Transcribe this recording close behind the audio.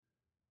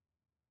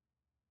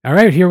All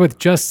right, here with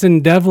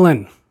Justin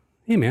Devlin.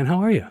 Hey, man,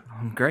 how are you?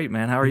 I'm great,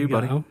 man. How are you,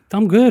 buddy?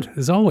 I'm good,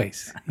 as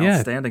always. Yeah,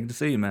 Outstanding to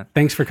see you, man.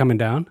 thanks for coming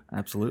down.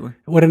 Absolutely.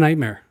 What a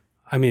nightmare.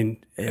 I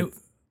mean,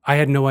 It's I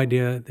had no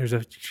idea there's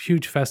a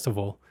huge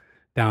festival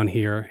down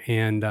here,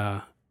 and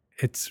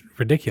it's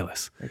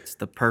ridiculous. it's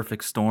the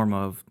perfect storm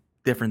of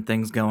different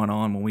things going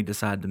on when we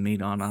decide to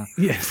meet on a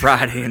Yes.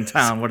 Friday in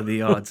town. What are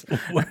the odds?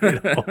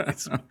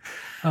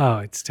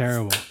 It's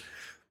terrible.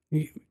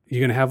 You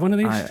going to have one of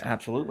these? I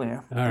absolutely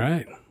am. All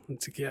right,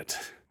 let's get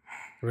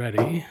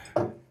ready.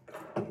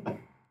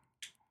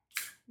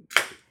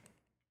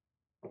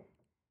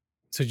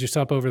 So did you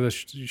stop over the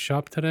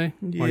shop today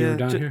while you were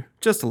down here?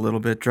 Just a little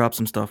bit. Drop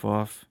some stuff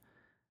off.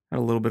 Had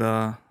a little bit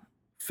of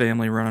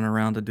family running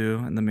around to do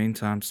in the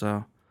meantime,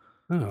 so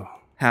Oh.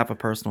 half a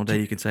personal day,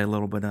 you could say a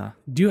little bit.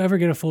 Do you ever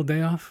get a full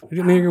day off? Do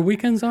you make your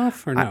weekends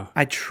off or no?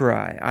 I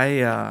try.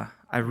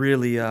 I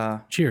really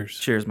Cheers.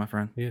 cheers, my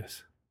friend.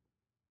 Yes.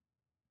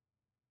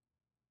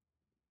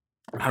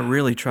 I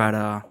really try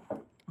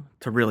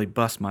to really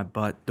bust my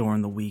butt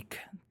during the week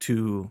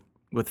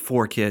with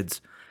 4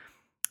 kids.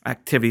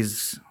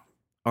 Activities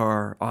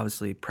are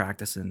obviously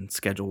practice and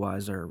schedule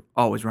wise are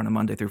always running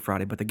Monday through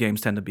Friday, but the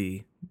games tend to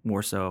be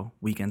more so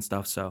weekend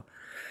stuff. So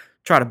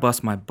try to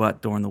bust my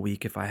butt during the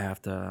week if I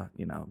have to,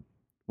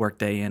 work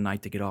day and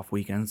night to get off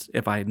weekends.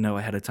 If I know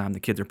ahead of time the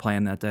kids are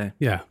playing that day,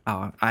 Yeah.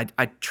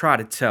 I try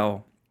to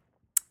tell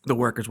the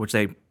workers, which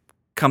they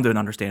come to an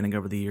understanding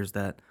over the years,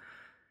 that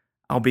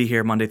I'll be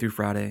here Monday through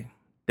Friday,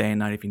 day and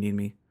night if you need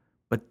me.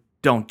 But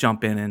don't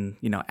jump in and,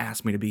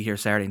 ask me to be here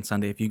Saturday and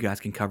Sunday if you guys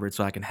can cover it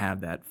so I can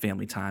have that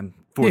family time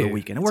for the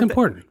weekend. It's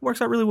important. It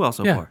works out really well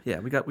so Yeah. far. Yeah,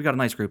 we got a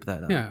nice group of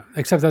that. Yeah.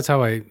 Except that's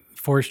how I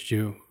forced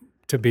you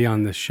to be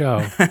on the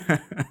show.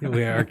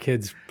 Our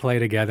kids play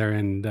together,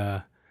 and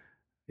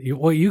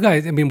you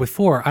guys. I mean, with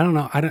 4, I don't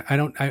know.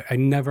 I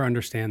never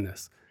understand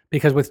this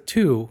because with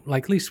 2,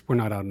 like at least we're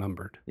not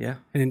outnumbered. Yeah.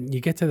 And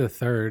you get to the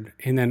 3rd,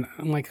 and then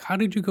I'm like, how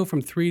did you go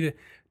from 3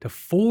 to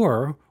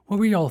 4? What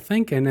were y'all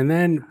thinking? And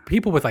then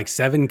people with like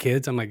 7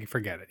 kids, I'm like,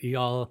 forget it. You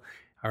all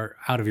are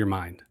out of your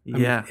mind. I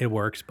mean, Yeah. it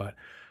works, but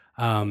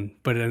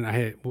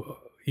then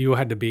you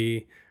had to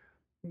be.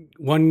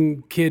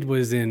 One kid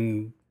was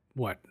in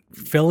what,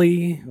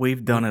 Philly?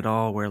 We've done it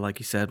all where, like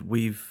you said,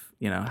 we've,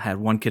 had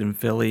one kid in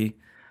Philly.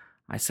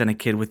 I sent a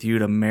kid with you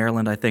to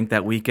Maryland, I think,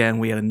 that weekend.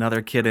 We had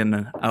another kid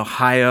in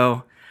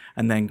Ohio,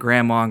 and then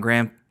grandma and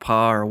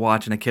grandpa are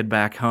watching a kid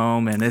back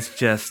home, and it's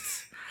just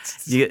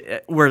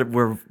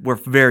we're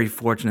very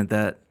fortunate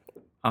that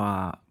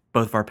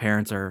both of our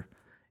parents are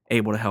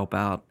able to help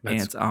out,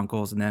 aunts,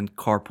 uncles, and then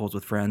carpools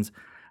with friends,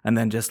 and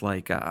then just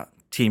like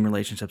team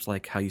relationships,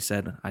 like how you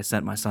said, I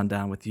sent my son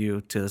down with you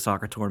to the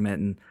soccer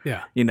tournament, and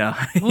Yeah.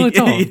 well,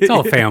 it's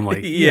all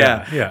family.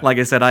 Yeah. Like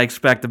I said, I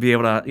expect to be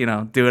able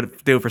to, do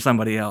it for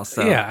somebody else.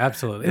 So. Yeah,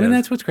 absolutely. And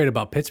that's what's great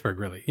about Pittsburgh,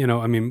 really.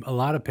 I mean, a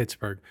lot of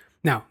Pittsburgh.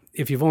 Now,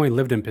 if you've only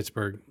lived in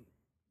Pittsburgh,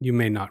 you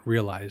may not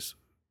realize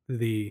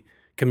the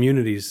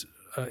communities,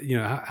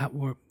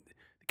 the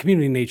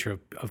community nature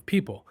of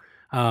people.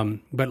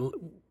 But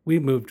we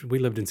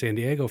lived in San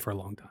Diego for a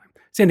long time.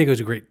 San Diego's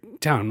a great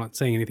town. I'm not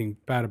saying anything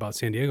bad about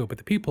San Diego, but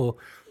the people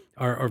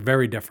are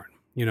very different.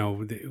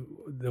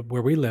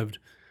 Where we lived,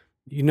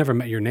 you never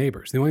met your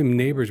neighbors. The only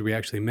neighbors we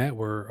actually met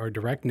were our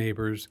direct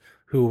neighbors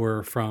who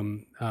were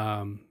from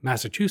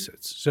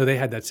Massachusetts. So they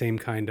had that same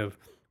kind of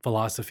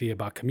philosophy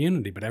about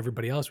community, but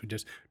everybody else would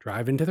just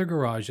drive into their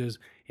garages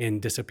and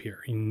disappear.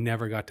 You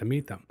never got to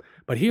meet them.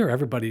 But here,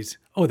 everybody's,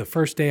 the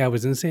first day I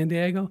was in San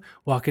Diego,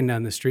 walking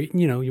down the street, and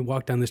you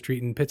walk down the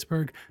street in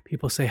Pittsburgh,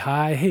 people say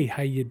hi, hey,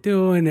 how you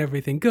doing?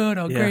 Everything good?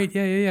 Oh, Yeah. great,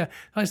 yeah.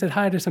 I said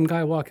hi to some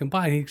guy walking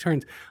by, and he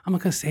turns, I'm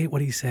not going to say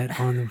what he said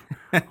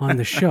on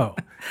the show,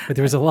 but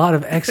there was a lot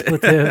of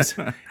expletives,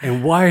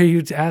 and why are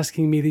you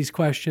asking me these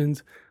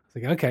questions? I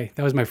was like, okay,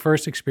 that was my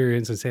first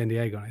experience in San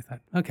Diego, and I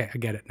thought, okay, I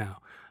get it now.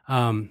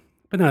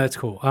 But no, that's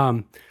cool.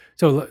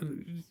 So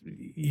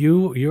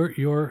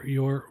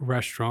your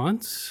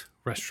restaurants,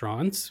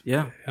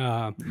 Yeah.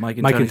 Mike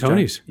and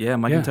Tony's. Yeah,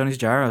 Mike and Tony's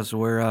Gyros.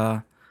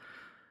 We're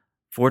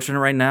fortunate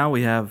right now.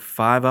 We have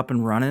 5 up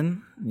and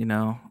running,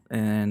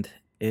 and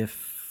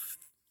if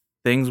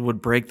things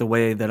would break the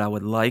way that I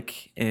would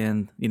like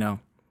and,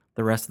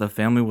 the rest of the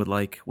family would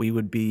like, we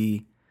would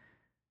be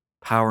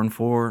powering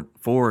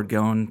forward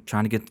going,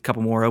 trying to get a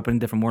couple more open,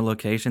 different more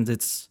locations.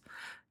 It's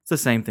the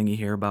same thing you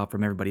hear about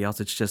from everybody else.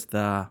 It's just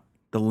the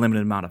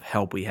limited amount of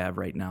help we have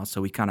right now.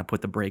 So we kind of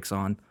put the brakes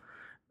on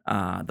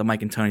the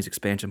Mike and Tony's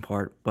expansion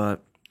part.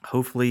 But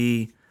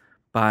hopefully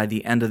by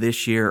the end of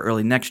this year,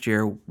 early next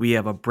year, we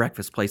have a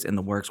breakfast place in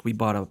the works. We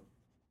bought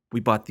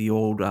the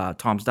old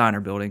Tom's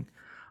Diner building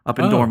up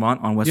in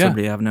Dormont on West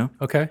Liberty Avenue.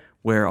 Okay.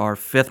 Where our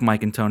 5th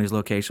Mike and Tony's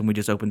location, we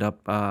just opened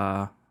up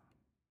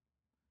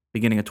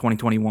beginning of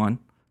 2021,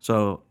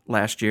 so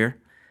last year.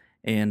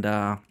 And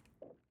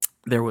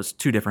there was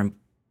 2 different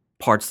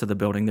parts to the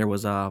building. There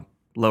was a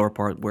lower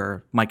part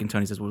where Mike and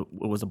Tony's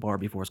was a bar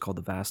before. It's called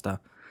the Vasta.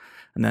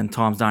 And then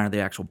Tom's Diner, the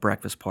actual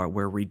breakfast part,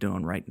 we're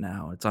redoing right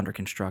now. It's under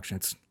construction.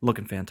 It's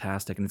looking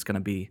fantastic, and it's going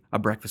to be a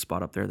breakfast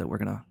spot up there that we're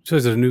going to. So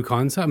is it a new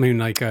concept? I mean,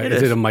 like, It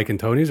is it a is. Mike and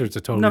Tony's, or it's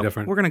a totally No,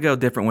 different? we're going to go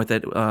different with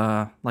it.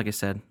 Like I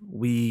said,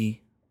 we're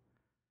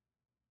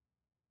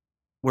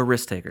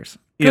risk takers,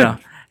 Good.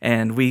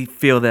 and we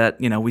feel that,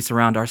 we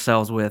surround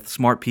ourselves with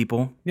smart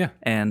people. Yeah.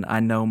 And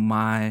I know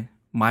my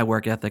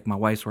work ethic, my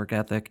wife's work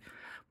ethic,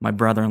 my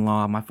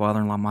brother-in-law, my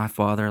father-in-law, my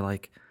father,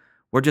 like,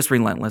 we're just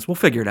relentless. We'll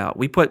figure it out.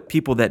 We put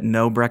people that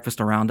know breakfast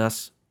around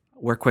us.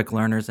 We're quick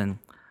learners, and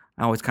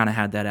I always kind of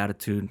had that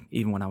attitude,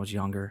 even when I was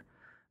younger,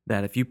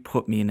 that if you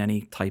put me in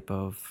any type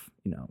of,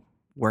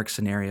 work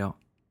scenario,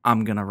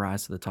 I'm going to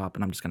rise to the top,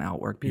 and I'm just going to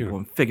outwork people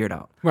and figure it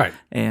out. Right.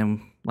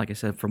 And like I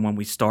said, from when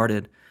we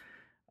started,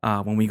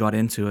 when we got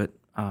into it,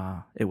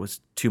 it was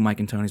 2 Mike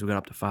and Tony's. We got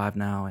up to 5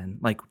 now, and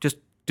like just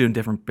doing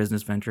different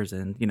business ventures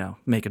and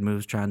making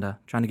moves, trying to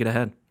get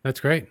ahead. That's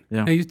great.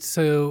 Yeah. Now,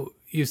 so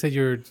you said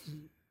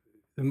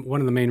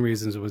one of the main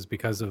reasons was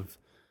because of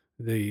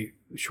the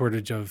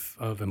shortage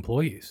of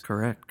employees.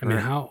 Correct. I mean,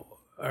 how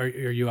are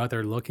you out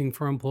there looking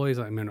for employees?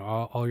 I mean,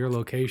 all your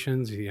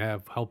locations, you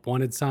have help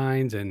wanted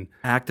signs and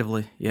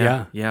Actively,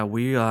 yeah.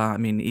 We, I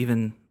mean,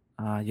 even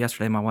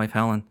yesterday, my wife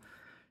Helen,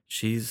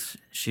 she's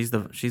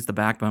the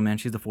backbone, man.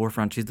 She's the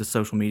forefront. She's the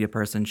social media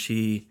person.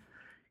 She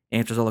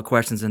answers all the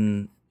questions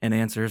and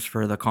answers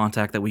for the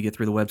contact that we get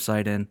through the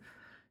website, and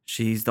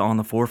she's on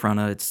the forefront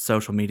of its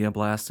social media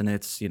blast, and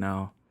it's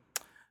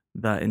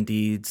the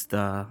Indeeds,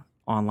 the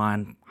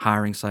online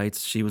hiring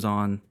sites. She was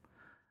on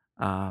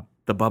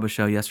the Bubba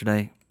show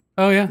yesterday.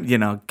 Oh yeah,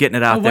 getting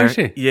it out there. Was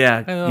she?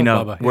 Yeah, I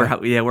love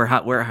Bubba, yeah.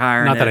 we're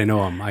hiring. Not that I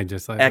know him. I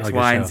just X, like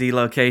Y, his and show. Z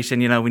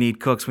location. We need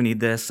cooks. We need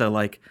this. So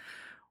like,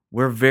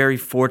 we're very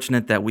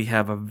fortunate that we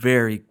have a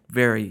very,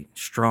 very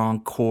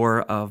strong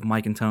core of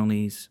Mike and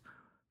Tony's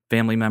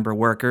family member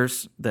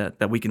workers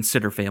that we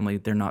consider family.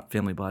 They're not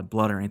family by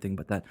blood or anything,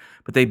 but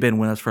they've been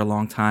with us for a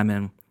long time,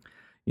 and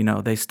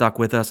they stuck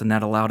with us, and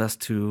that allowed us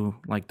to,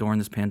 like, during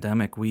this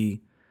pandemic,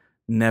 we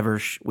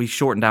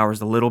shortened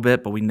hours a little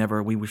bit, but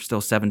we were still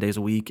 7 days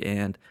a week,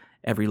 and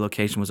every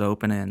location was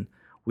open, and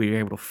we were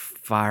able to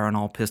fire on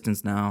all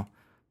pistons. Now,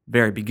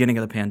 very beginning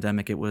of the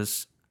pandemic, it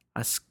was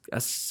a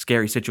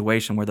scary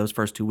situation where those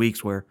first 2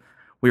 weeks where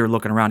we were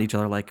looking around each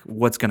other like,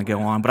 what's going to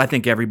go on? But I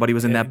think everybody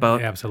was in that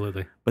boat.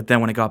 Absolutely. But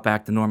then when it got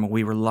back to normal,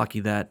 we were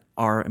lucky that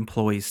our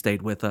employees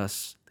stayed with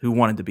us who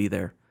wanted to be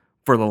there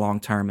for the long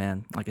term.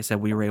 And like I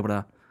said, we were able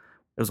to,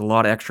 there was a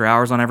lot of extra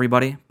hours on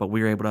everybody, but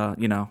we were able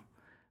to,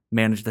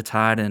 manage the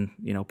tide and,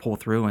 pull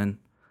through. And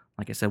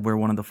like I said, we're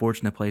one of the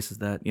fortunate places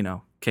that,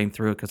 came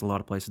through it, because a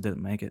lot of places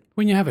didn't make it.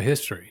 When you have a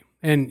history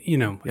and,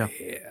 Yeah.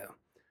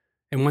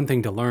 And one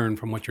thing to learn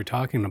from what you're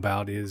talking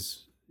about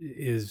is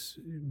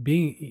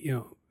being,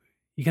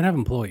 you can have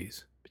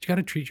employees, but you got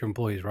to treat your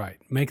employees right.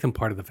 Make them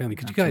part of the family.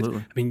 Because you guys,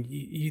 Absolutely. I mean,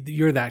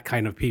 you're that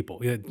kind of people.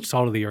 You're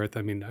salt of the earth.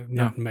 I mean, I've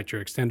not met your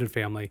extended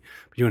family,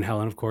 but you and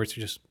Helen, of course,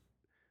 are just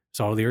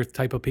salt of the earth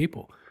type of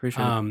people.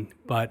 Appreciate it.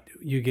 But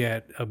you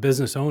get a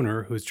business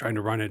owner who's trying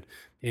to run it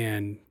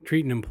and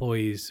treating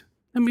employees,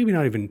 and maybe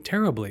not even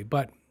terribly,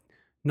 but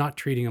not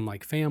treating them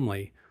like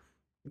family.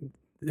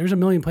 There's a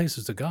million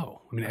places to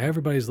go. I mean,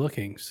 everybody's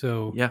looking.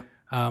 So, Yeah.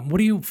 what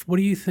do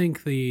you think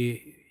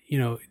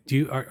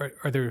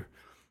are there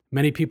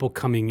many people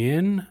coming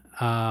in?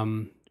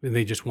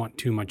 They just want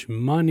too much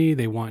money.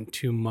 They want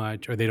too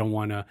much, or they don't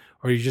want to,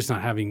 or you're just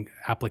not having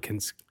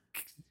applicants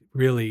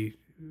really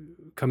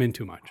come in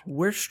too much.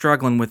 We're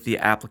struggling with the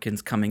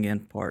applicants coming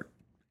in part,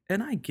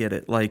 and I get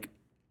it. Like,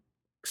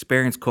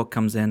 experienced cook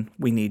comes in,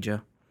 we need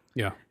you.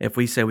 Yeah. If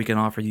we say we can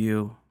offer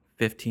you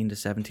 $15 to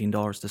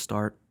 $17 to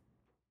start,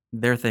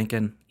 they're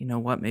thinking, you know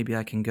what, maybe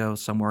I can go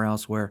somewhere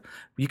else where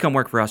you come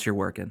work for us, you're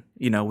working.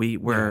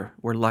 We're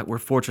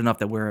fortunate enough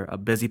that we're a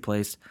busy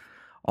place.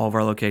 All of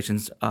our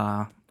locations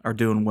are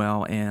doing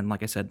well, and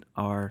like I said,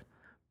 our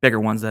bigger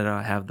ones that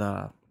have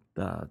the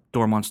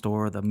Dormont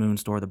store, the Moon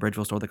store, the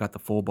Bridgeville store, they got the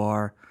full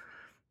bar,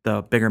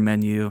 the bigger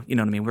menu. You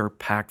know what I mean? We're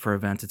packed for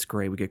events. It's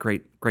great. We get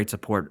great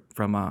support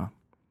from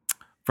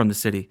the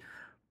city.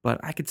 But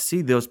I could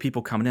see those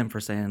people coming in for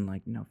saying,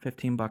 like,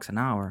 $15 an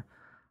hour.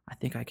 I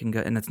think I can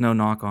go, and it's no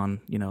knock on,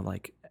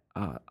 like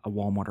a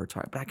Walmart or a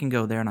Target, but I can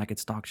go there and I could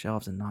stock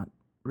shelves and not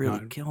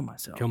really kill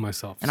myself.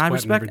 And I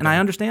respect, and I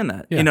understand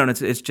that, Yeah. and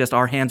it's just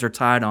our hands are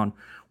tied on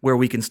where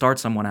we can start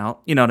someone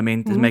out, you know what I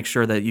mean, to make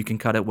sure that you can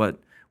cut it what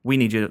we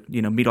need you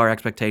to, meet our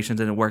expectations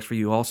and it works for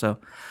you also.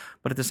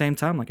 But at the same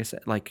time, like I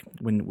said, like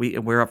when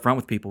we're upfront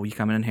with people, you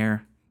come in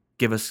here,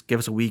 give us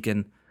a week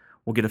and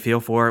we'll get a feel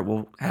for it.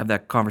 We'll have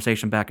that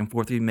conversation back and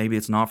forth with you. Maybe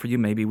it's not for you.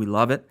 Maybe we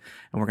love it,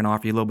 and we're going to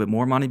offer you a little bit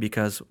more money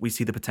because we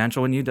see the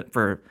potential in you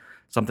for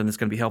something that's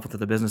going to be helpful to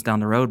the business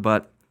down the road.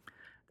 But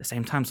at the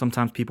same time,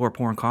 sometimes people are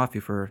pouring coffee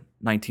for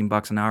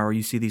 $19 an hour, or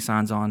you see these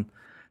signs on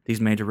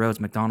these major roads,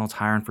 McDonald's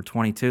hiring for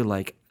 22.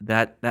 Like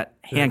that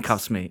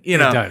handcuffs me. It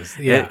does,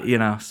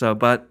 yeah. So,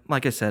 but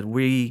like I said,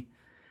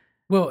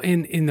 Well,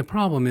 and the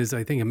problem is,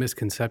 I think, a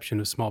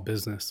misconception of small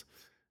business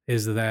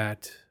is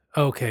that,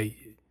 okay,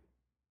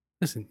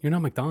 listen, you're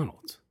not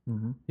McDonald's.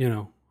 Mhm.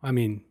 I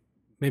mean,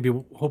 maybe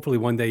hopefully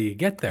one day you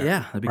get there,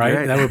 Yeah, that'd be right?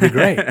 great. That would be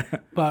great.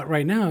 But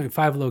right now,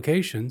 5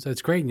 locations,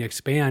 that's great, and you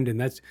expand,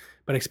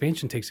 but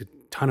expansion takes a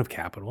ton of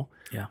capital.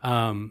 Yeah.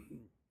 Um,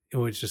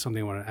 which is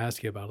something I want to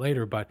ask you about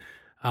later.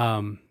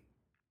 Um,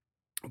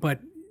 but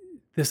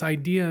this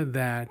idea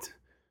that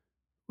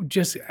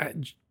just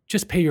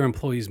just pay your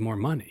employees more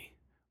money,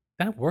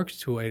 that works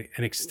to an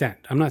extent.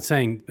 I'm not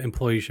saying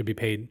employees should be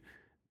paid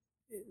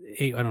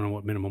eight. I don't know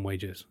what minimum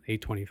wage is.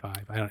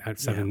 8.25. I don't. At Yeah,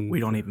 seven. we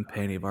don't even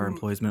pay any of our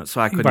employees minimum,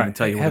 so I couldn't even Right.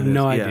 tell I you what have it is.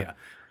 no Yeah, idea.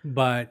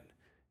 But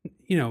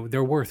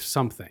they're worth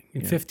something.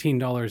 And yeah,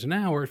 $15 an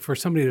hour for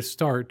somebody to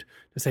start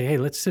to say, hey,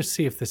 let's just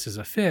see if this is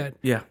a fit,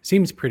 yeah,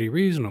 seems pretty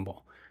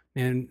reasonable.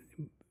 And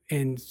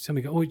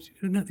somebody go,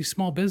 these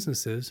small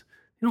businesses,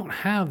 they don't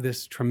have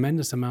this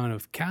tremendous amount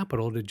of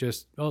capital to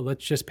just,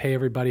 let's just pay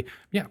everybody.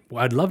 Yeah,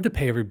 well, I'd love to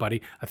pay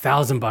everybody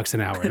 $1,000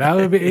 an hour. That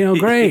would be,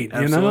 great.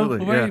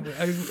 absolutely, yeah, Right?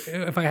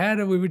 If I had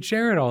it, we would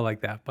share it all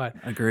like that. But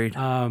agreed.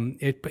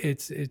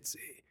 it's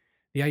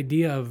the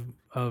idea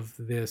of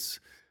this,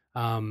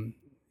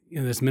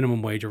 this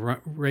minimum wage,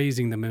 or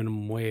raising the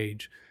minimum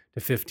wage to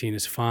 15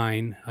 is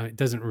fine. It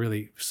doesn't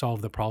really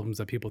solve the problems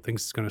that people think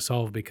it's going to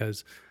solve,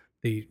 because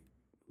the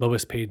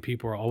lowest paid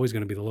people are always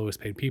going to be the lowest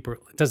paid people.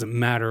 It doesn't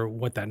matter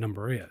what that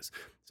number is.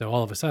 So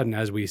all of a sudden,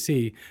 as we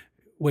see,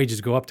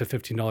 wages go up to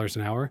 $15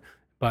 an hour,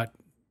 but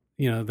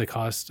the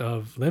cost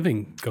of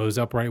living goes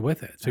up right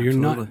with it. So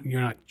Absolutely.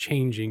 you're not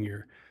changing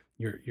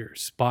your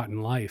spot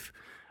in life.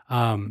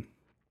 But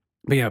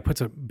yeah, it puts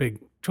a big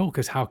toll,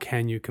 because how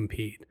can you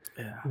compete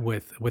Yeah.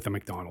 with a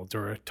McDonald's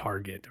or a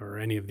Target or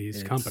any of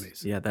these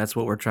companies? Yeah, that's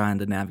what we're trying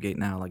to navigate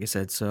now. Like I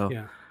said, so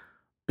Yeah.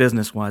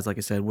 business wise, like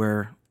I said,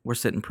 we're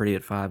sitting pretty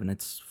at 5, and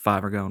it's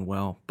 5 are going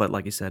well. But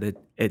like you said,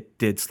 it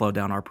did slow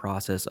down our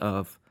process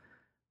of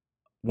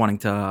wanting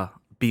to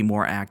be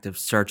more active,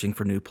 searching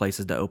for new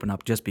places to open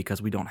up, just because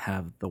we don't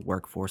have the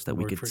workforce that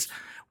Workforce.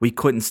 we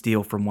couldn't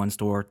steal from one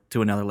store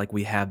to another like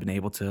we have been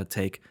able to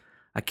take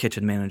a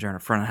kitchen manager and a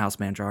front of house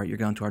manager. All right, you're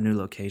going to our new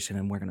location,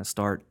 and we're going to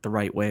start the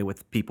right way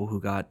with people who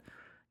got,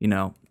 you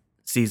know,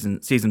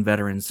 seasoned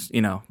veterans,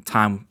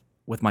 time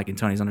with Mike and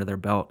Tony's under their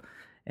belt,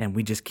 and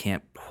we just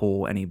can't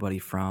pull anybody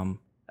from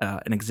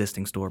an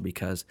existing store,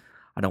 because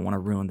I don't want to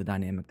ruin the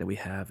dynamic that we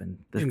have and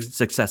the And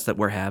success that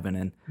we're having.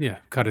 And yeah,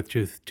 cut it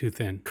too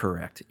thin.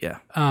 correct, yeah.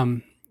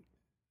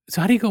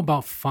 So how do you go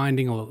about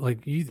finding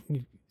like you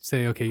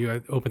say, okay,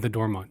 you open the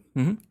Dormont.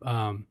 hmm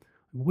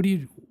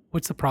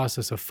What's the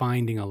process of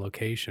finding a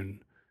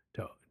location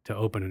to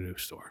open a new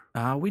store?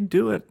 We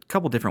do it a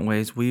couple different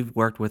ways. We've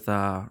worked with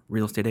a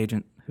real estate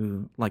agent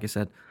who, like I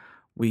said,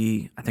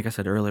 I think I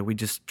said earlier, we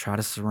just try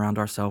to surround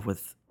ourselves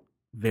with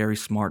very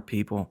smart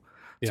people.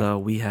 Yeah. So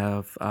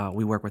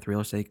we work with a real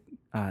estate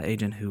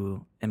agent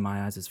who, in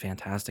my eyes, is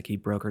fantastic. He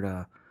brokered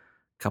a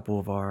couple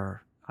of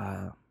our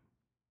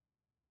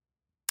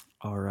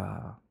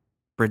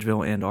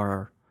Bridgeville and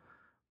our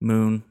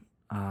Moon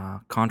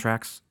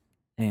contracts,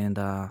 and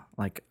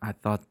like I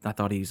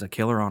thought he's a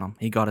killer on them.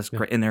 He got us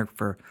Yeah. in there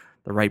for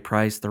the right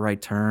price, the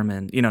right term,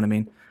 and you know what I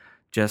mean.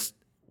 Just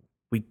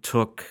we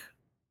took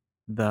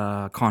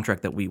the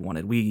contract that we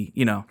wanted.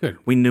 Good.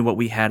 We knew what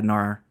we had in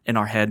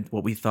our head,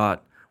 what we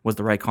thought was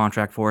the right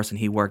contract for us, and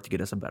he worked to get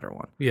us a better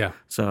one. Yeah.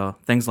 So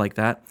things like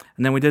that,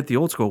 and then we did it the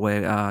old school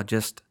way.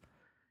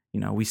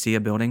 We see a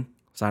building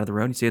side of the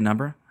road, you see a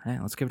number, hey,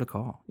 let's give it a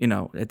call.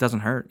 It doesn't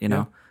hurt.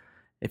 Yeah.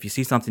 If you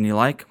see something you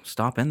like,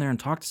 stop in there and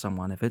talk to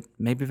someone. If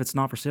it's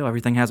not for sale,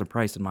 everything has a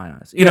price in my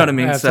eyes. You know what I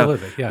mean?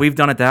 Absolutely. So Yeah. we've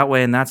done it that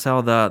way, and that's how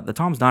the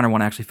Tom's Diner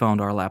one actually fell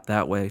into our lap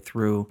that way,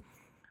 through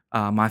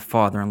my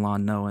father-in-law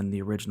knowing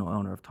the original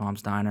owner of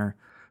Tom's Diner.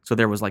 So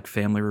there was like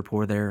family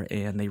rapport there,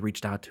 and they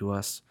reached out to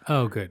us.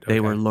 Oh, good. They Okay.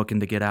 were looking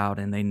to get out,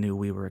 and they knew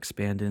we were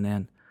expanding,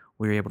 and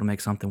we were able to make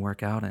something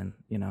work out. And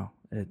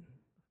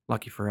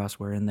lucky for us,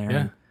 we're in there. Yeah.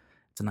 And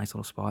it's a nice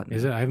little spot.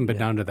 Is it? I haven't been Yeah.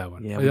 down to that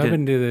one. Yeah, I've we did.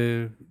 been to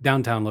the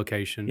downtown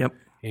location. Yep.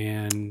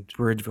 And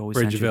Bridgeville. We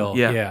sent you. Bridgeville.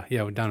 Yeah.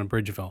 Yeah. Down in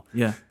Bridgeville.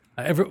 Yeah.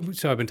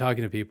 So I've been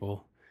talking to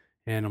people,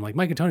 and I'm like,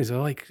 Mike and Tony's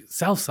are like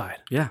South Side.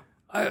 Yeah.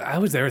 I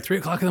was there at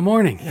 3:00 in the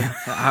morning.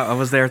 I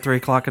was there at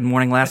 3:00 in the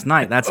morning last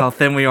night. That's how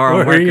thin we are. on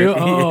Were work. you?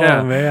 Oh,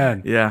 yeah.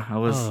 man. Yeah, I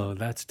was. Oh,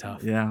 that's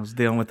tough. Yeah, I was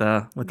dealing with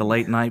the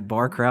late night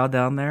bar crowd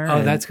down there. Oh,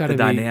 and that's gotta the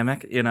be-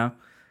 dynamic.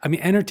 I mean,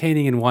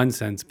 entertaining in one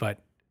sense, but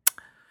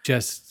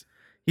just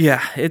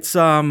Yeah, it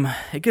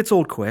gets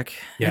old quick.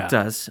 Yeah. It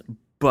does.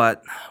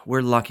 But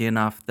we're lucky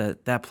enough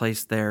that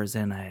place there is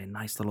in a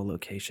nice little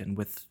location,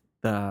 with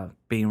the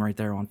being right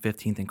there on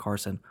 15th and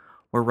Carson.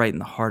 We're right in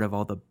the heart of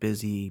all the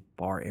busy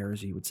bar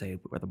areas, you would say,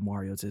 where the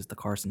Mario's is, the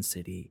Carson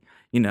City.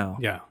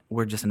 yeah.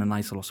 We're just in a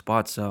nice little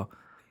spot. So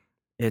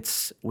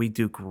we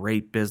do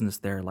great business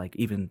there. Like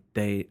even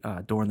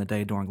during the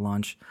day, during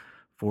lunch,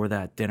 for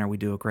that dinner, we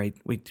do a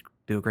great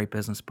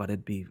business. But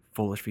it'd be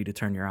foolish for you to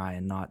turn your eye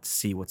and not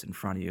see what's in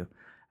front of you.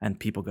 And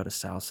people go to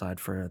Southside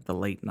for the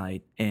late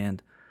night,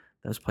 and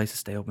those places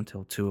stay open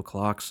till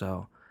 2:00.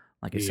 So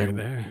Like I You're said,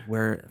 there.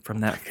 we're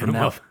Get 'em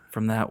up.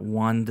 from that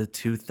 1 to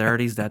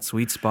 2:30s, that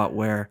sweet spot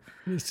where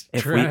It's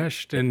if we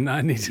trashed, and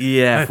I need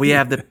yeah, I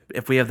need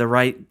if we have the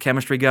right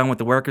chemistry going with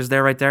the workers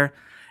there right there,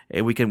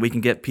 we can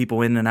get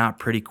people in and out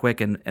pretty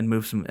quick and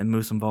move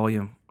some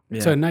volume. So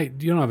Yeah, at night,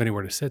 you don't have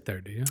anywhere to sit there,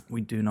 do you?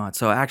 we do not.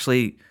 So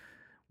actually,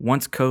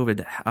 once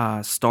COVID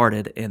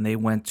started and they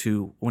went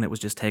to when it was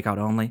just takeout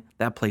only,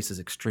 that place is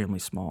extremely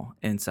small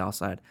in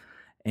Southside,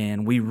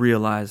 and we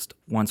realized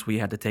once we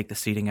had to take the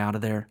seating out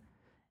of there,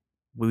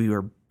 we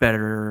were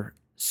better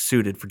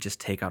suited for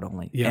just takeout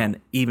only. Yeah. And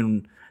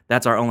even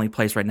that's our only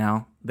place right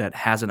now that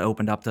hasn't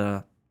opened up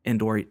to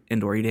indoor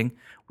eating.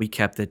 We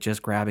kept it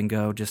just grab and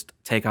go, just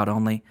takeout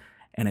only,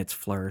 and it's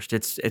flourished.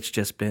 It's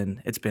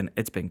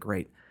been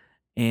great.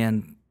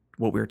 And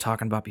what we were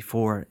talking about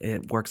before,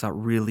 it works out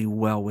really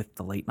well with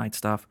the late night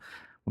stuff.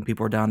 When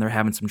people are down there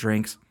having some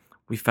drinks,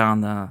 we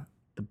found the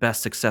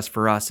best success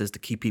for us is to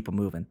keep people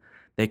moving.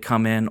 They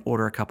come in,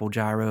 order a couple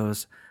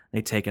gyros,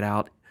 they take it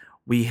out.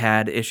 We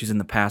had issues in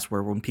the past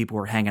where when people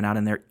were hanging out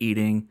in there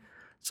eating,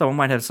 someone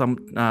might have some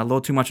a little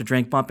too much to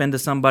drink, bump into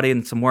somebody,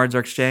 and some words are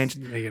exchanged.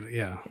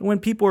 Yeah. When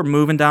people are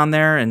moving down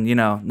there and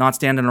not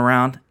standing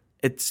around,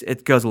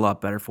 it goes a lot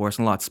better for us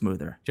and a lot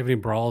smoother. Do you have any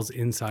brawls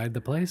inside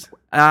the place?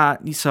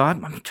 So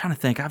I'm trying to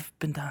think. I've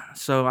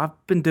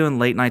been doing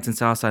late nights in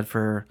Southside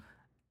for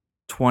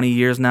 20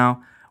 years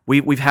now.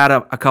 We've had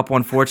a couple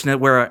unfortunate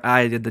where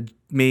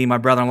my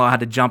brother-in-law had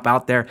to jump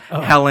out there.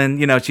 Oh. Helen,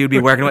 she would be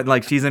working with,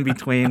 like, she's in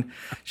between.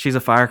 She's a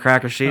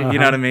firecracker. You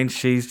know what I mean?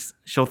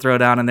 She'll throw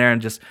down in there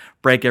and just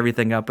break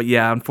everything up. But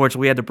yeah,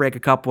 unfortunately, we had to break a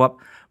couple up.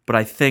 But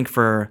I think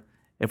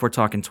if we're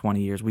talking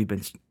 20 years, we've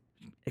been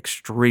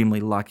extremely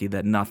lucky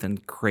that nothing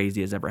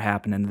crazy has ever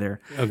happened in there.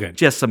 Okay.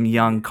 Just some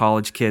young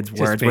college kids'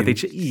 words with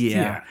each.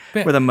 Yeah.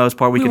 But For the most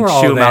part, we can were shoo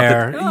all them out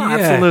there. the. Yeah.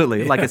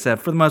 Absolutely. Like I said,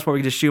 for the most part,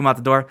 we can just shoo them out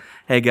the door.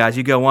 Hey guys,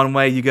 you go one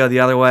way, you go the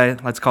other way.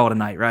 Let's call it a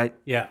night, right?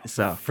 Yeah.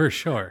 So For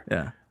sure.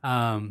 yeah.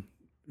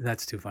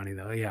 That's too funny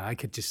though. Yeah, I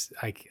could just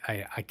I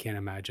can't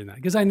imagine that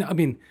because I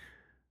mean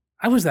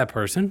I was that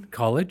person,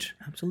 college,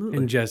 Absolutely.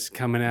 and just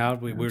coming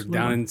out. We were down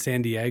Absolutely. in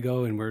San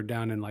Diego, and we're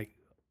down in like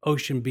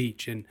Ocean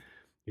Beach, and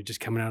you're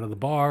just coming out of the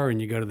bar,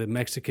 and you go to the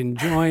Mexican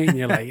joint, and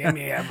you're like, "Give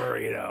me a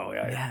burrito."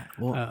 Yeah.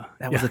 Well, that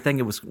yeah. was the thing.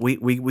 It was we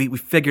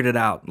figured it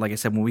out. Like I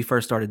said, when we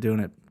first started doing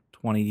it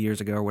 20 years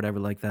ago or whatever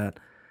like that,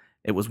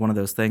 it was one of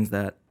those things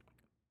that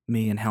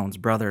me and Helen's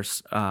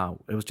brothers,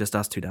 it was just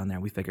us two down there.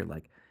 We figured,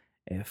 like,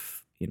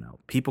 if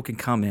people can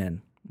come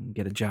in and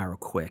get a gyro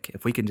quick,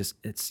 if we can just,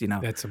 it's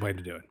That's the way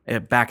to do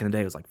it. back in the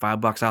day it was like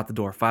 $5 out the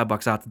door,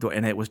 $5 out the door,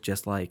 and it was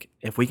just like,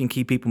 if we can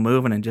keep people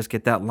moving and just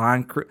get that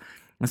line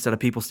instead of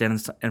people standing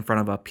in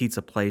front of a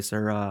pizza place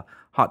or a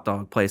hot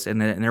dog place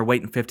and they're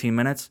waiting 15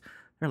 minutes,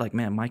 they're like,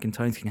 man, Mike and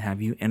Tony's can have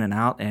you in and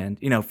out, and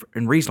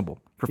and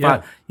reasonable for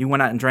Yeah. you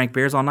went out and drank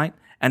beers all night,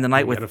 and the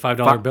night with got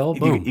a $5 bill,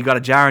 boom. you got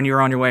a gyro and you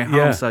were on your way home.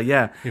 Yeah. So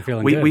yeah, You're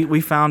feeling we, good.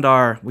 we found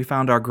our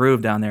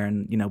groove down there,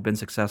 and been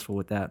successful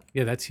with that.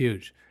 Yeah, that's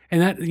huge.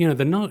 And that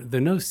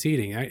the no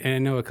seating. And I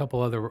know a couple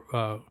other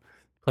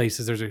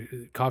places. There's a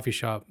coffee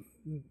shop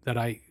that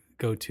I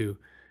go to,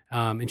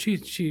 and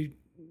she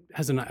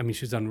hasn't. I mean,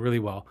 she's done really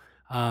well.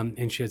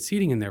 And she had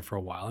seating in there for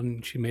a while,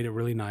 and she made it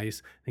really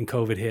nice. And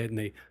COVID hit, and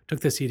they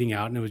took the seating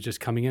out, and it was just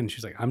coming in. And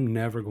she's like, "I'm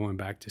never going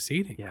back to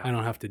seating. Yeah. I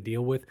don't have to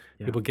deal with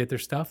people get their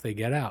stuff, they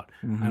get out.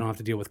 Mm-hmm. I don't have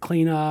to deal with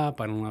cleanup.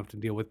 I don't have to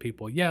deal with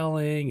people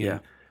yelling. And Yeah.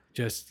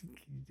 just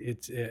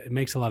it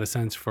makes a lot of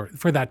sense for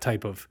that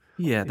type of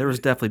Yeah, there was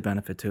definitely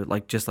benefit to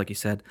it. Just like you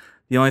said,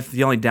 the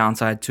only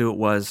downside to it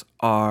was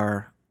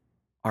our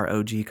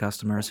OG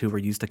customers who were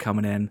used to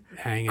coming in,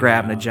 hanging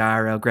grabbing a out.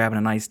 gyro, grabbing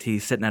an iced tea,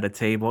 sitting at a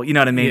table. You know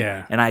what I mean?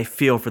 Yeah. And I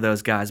feel for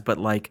those guys, but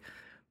like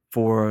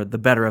for the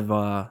better of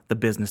the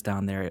business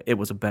down there, it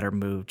was a better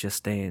move just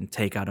staying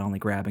takeout only,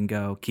 grab and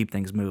go, keep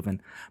things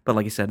moving. But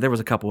like you said, there was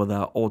a couple of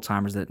the old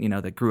timers that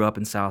that grew up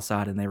in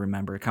Southside, and they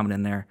remember coming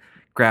in there,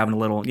 grabbing a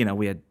little.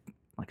 We had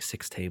like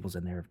 6 tables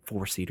in there,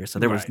 4-seater, so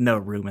there was Right. no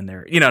room in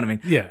there. You know what I mean?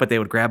 Yeah. But they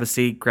would grab a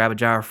seat, grab a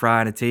gyro fry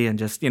and a tea, and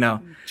just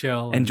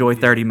Chill and- enjoy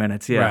 30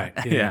 minutes. Yeah,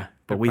 Right. yeah.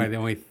 But Probably the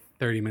only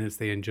 30 minutes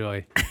they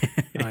enjoy.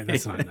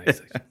 That's not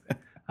nice.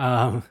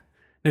 Now,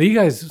 do you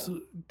guys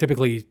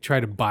typically try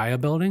to buy a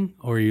building,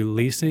 or are you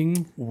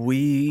leasing?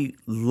 we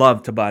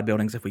love to buy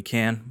buildings if we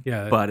can.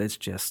 Yeah. But it's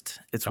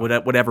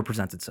whatever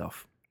presents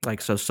itself.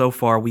 Like so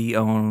far, we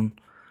own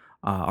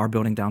our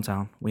building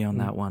downtown. We own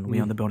that one. We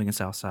own the building in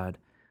Southside,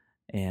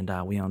 and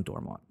we own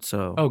Dormont.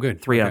 So Oh,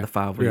 good. 3 out Okay. of the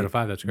 5. 3 out of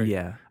 5. That's great.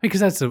 Yeah.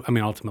 Because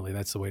ultimately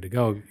that's the way to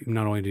go.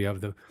 Not only do you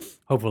have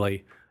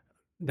hopefully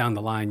down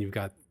the line, you've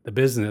got the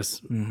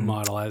business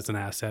model as an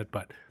asset,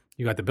 but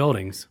you got the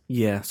buildings.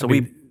 Yeah. So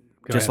mean, we go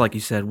just ahead. like you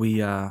said, we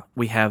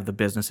have the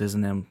businesses,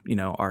 and then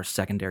our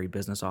secondary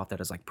business off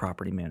that is like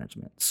property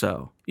management.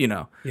 So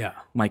Yeah.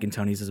 Mike and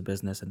Tony's is a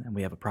business, and then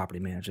we have a property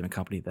management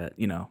company that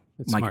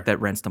It's Mike smart. that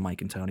rents to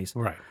Mike and Tony's,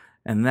 Right.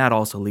 and that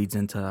also leads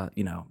into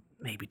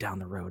maybe down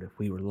the road, if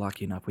we were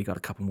lucky enough, we got a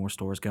couple more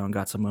stores going,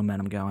 got some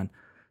momentum going,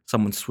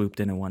 someone swooped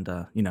in and wanted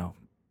to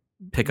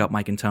pick up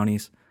Mike and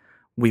Tony's.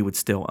 we would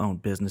still own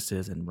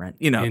businesses and rent.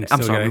 And I'm still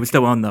sorry, get we would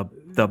still own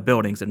the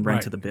buildings and rent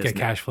right, to the get business.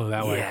 cash flow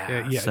that way.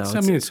 Yeah, Yeah, so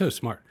I mean, it's so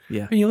smart.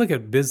 yeah, And you look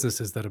at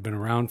businesses that have been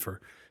around for,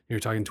 you're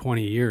talking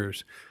 20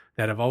 years,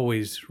 that have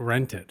always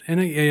rented. And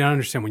I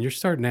understand when you're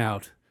starting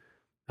out,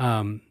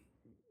 um,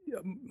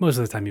 most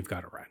of the time you've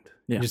got to rent.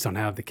 You yeah, just don't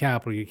have the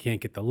capital. You can't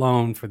get the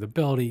loan for the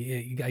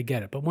building. I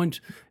get it. But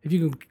if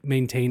you can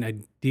maintain a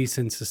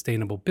decent,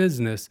 sustainable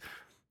business,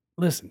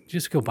 listen,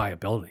 just go buy a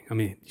building. I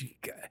mean,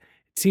 it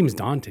seems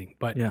daunting,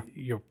 but yeah.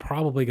 you're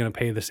probably going to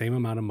pay the same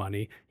amount of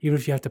money, even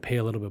if you have to pay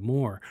a little bit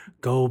more.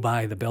 Go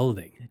buy the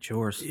building. It's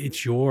yours. It's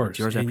It's yours.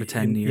 yours after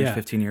 10 years, Yeah,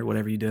 15 years,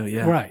 whatever you do.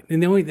 Yeah, right.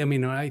 And the only, I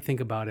mean, when I think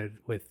about it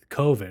with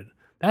COVID,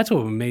 that's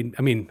what made,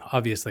 I mean,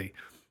 obviously,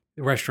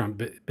 the restaurant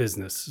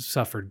business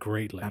suffered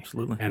greatly.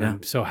 absolutely. And Yeah,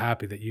 I'm so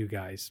happy that you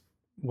guys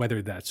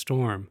weathered that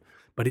storm.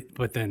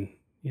 But then,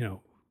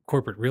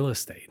 corporate real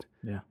estate,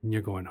 yeah. and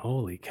you're going,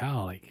 holy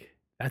cow, like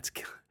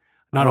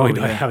not Oh only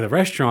do I yeah, have the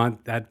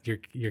restaurant that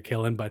you're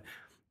killing, but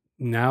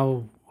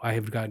now I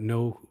have got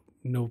no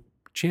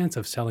chance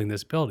of selling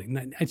this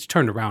building. It's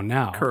turned around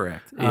now.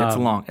 correct. Yeah,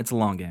 Um, it's a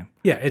long game.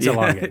 yeah, it's a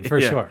long game for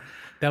Yeah. sure.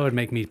 That would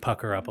make me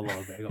pucker up a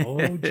little bit.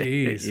 Oh,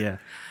 geez. Yeah.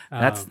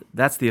 Um,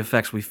 That's the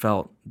effects we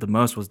felt the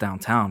most was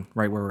downtown,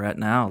 right where we're at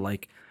now.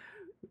 Like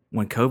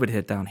when COVID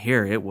hit down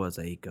here, it was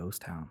a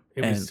ghost town.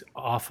 it was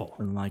awful.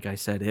 And like I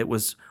said,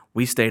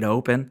 we stayed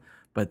open,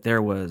 but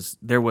there was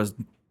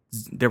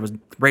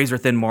razor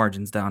thin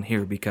margins down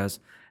here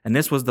and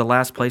this was the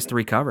last place to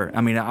recover.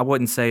 I mean, I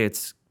wouldn't say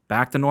it's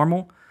back to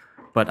normal,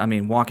 but I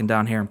mean, walking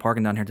down here and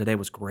parking down here today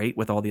was great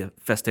with all the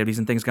festivities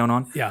and things going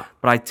on. Yeah.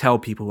 But I tell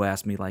people who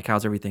ask me like,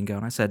 "How's everything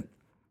going?" I said,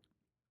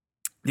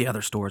 "The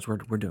other stores, we're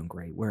doing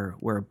great.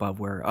 We're above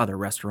where other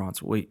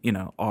restaurants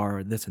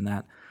are this and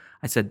that."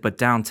 I said, "But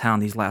downtown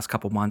these last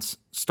couple months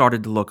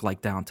started to look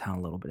like downtown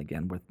a little bit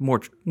again, with more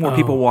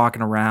people Oh,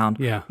 walking around,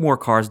 yeah. more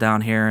cars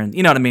down here, and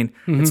you know what I mean.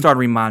 It Mhm. started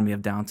reminding me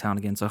of downtown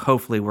again. So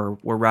hopefully we're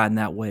riding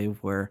that wave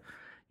where,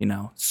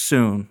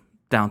 soon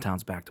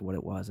downtown's back to what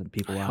it was and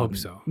people I out. hope and-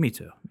 so. Me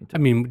too. Me I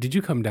too. mean, did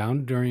you come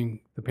down during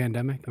the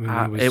pandemic? I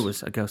mean, It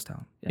was a ghost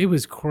town. Yeah, it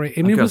was crazy.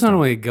 I mean, it was ghost not town.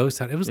 only a ghost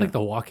town, it was Yeah. like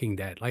The Walking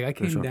Dead. Like I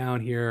came sure.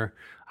 down here,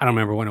 I don't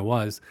remember when it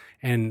was,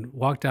 and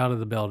walked out of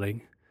the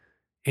building,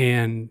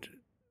 and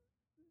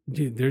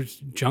dude, there's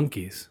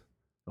junkies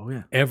Oh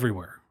yeah.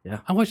 everywhere.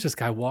 Yeah. I watched this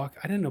guy walk.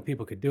 I didn't know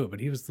people could do it, but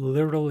he was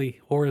literally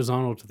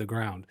horizontal to the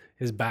ground,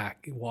 his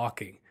back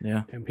walking,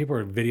 Yeah. and people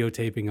were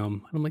videotaping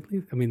him. And I'm like,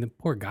 I mean, the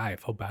poor guy. I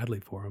felt badly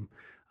for him,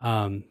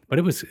 but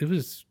it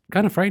was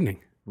kind of frightening.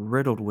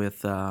 Riddled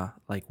with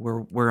like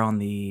we're on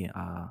the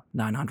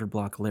 900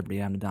 block of Liberty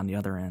Avenue down the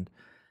other end,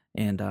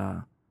 and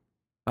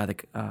by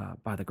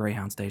the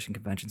Greyhound Station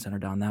Convention Center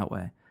down that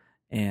way,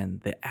 and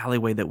the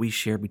alleyway that we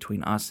shared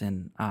between us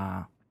and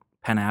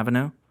Penn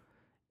Avenue,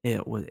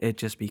 it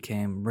just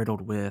became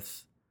riddled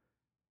with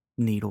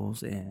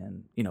needles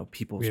and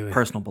people's Really,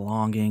 personal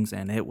belongings,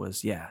 and it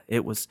was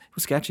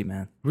sketchy,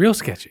 man. real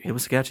sketchy. It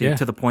was sketchy Yeah.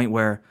 to the point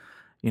where,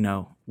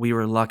 we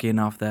were lucky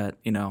enough that,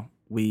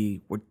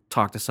 we would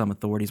talk to some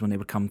authorities when they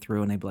would come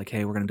through and they'd be like,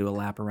 "Hey, we're going to do a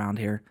lap around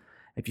here.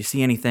 If you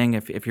see anything,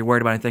 if you're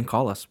worried about anything,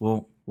 call us.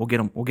 We'll get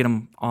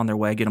them on their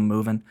way, get them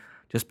moving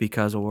just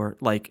because, or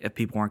like if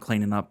people aren't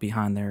cleaning up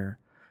behind their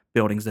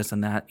buildings, this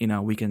and that,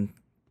 we can,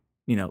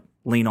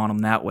 lean on them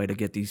that way to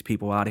get these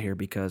people out of here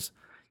because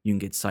you can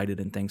get cited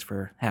and things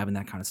for having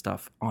that kind of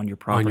stuff on your On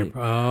property."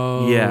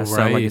 your Yeah. So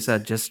like you right.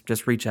 said,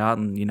 just reach out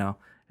and,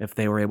 if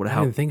they were able to I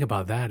help. didn't think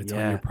about that. It's on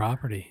Yeah. your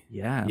property.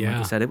 Yeah, and like I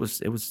Yeah. said, it was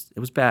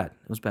bad.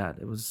 It was bad.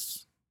 It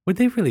was. Would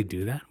they really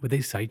do that? Would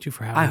they cite you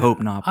for having I that? hope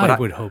not, but I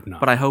would hope not.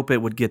 But I hope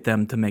it would get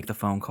them to make the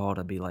phone call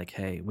to be like,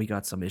 "Hey, we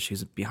got some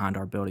issues behind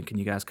our building. Can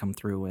you guys come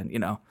through?" And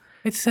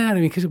It's sad. I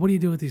mean, because what do you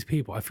do with these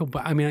people?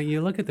 I mean, you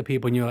look at the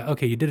people and you're like,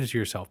 okay, you did it to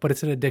yourself, but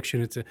it's an addiction.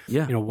 It's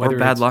yeah, or whether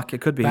bad it's luck. It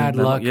could be bad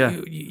luck. Yeah,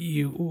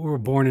 You were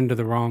born into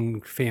the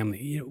wrong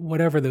family.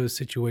 Whatever those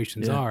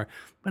situations Yeah. are.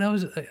 But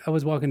I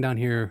was walking down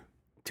here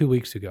 2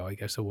 weeks ago. I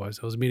guess it was.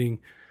 I was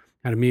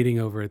had a meeting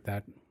over at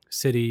that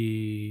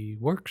City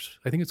Works.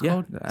 I think it's yeah,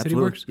 called City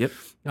absolutely. Works. Yep.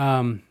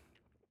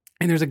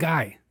 And there's a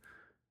guy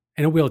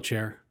in a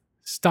wheelchair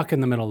stuck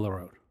in the middle of the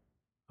road.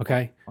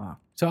 Okay. Wow.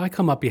 So I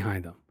come up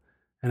behind him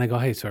and I go,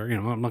 "Hey, sir,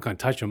 I'm not going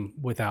to touch him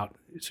without,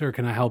 sir,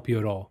 can I help you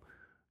at all?"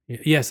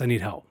 "Yes, I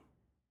need help."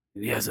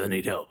 "Yes, I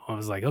need help." I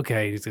was like,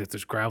 okay, he's got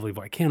this gravelly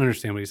voice. I can't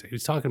understand what he's saying. He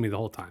was talking to me the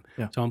whole time.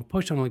 Yeah. So I'm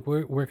pushing him like,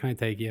 where can I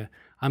take you?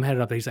 I'm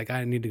headed up there. He's like,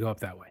 "I need to go up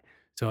that way."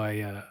 So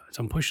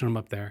I'm pushing him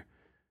up there.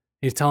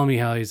 He's telling me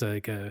how he's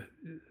like a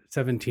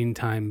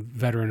 17-time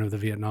veteran of the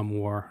Vietnam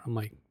War. I'm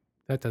like,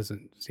 that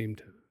doesn't seem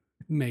to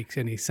make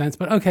any sense.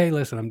 But okay,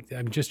 listen,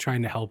 I'm just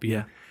trying to help you.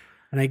 Yeah.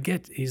 And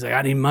he's like,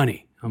 "I need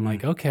money." I'm Mhm.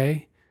 like,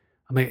 okay.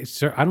 I'm like,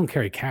 "Sir, I don't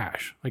carry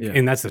cash." Like, Yeah.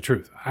 and that's the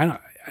truth. I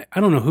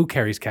don't know who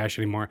carries cash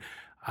anymore.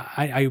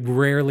 I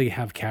rarely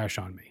have cash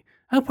on me.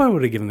 I probably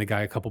would have given the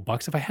guy a couple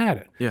bucks if I had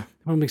it. Yeah.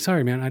 I'm like,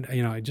 "Sorry, man.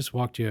 I just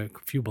walked you a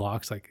few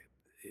blocks, like,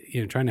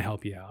 trying to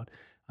help you out."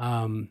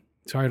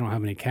 sorry, I don't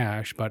have any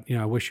cash, but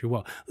I wish you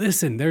well.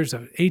 Listen, there's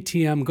an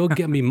ATM. Go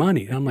get me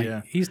money. And I'm like,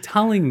 Yeah. he's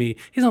telling me.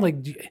 He's not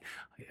like, he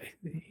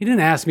didn't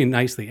ask me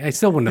nicely. I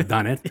still wouldn't have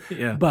done it,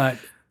 Yeah. but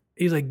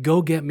he's like,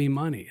 go get me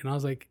money. And I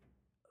was like,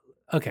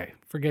 okay,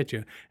 forget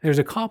you. There's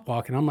a cop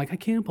walking. I'm like, I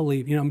can't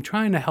believe, I'm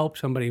trying to help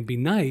somebody and be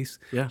nice.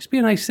 Yeah. Just be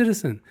a nice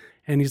citizen.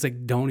 And he's like,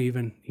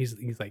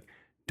 he's like,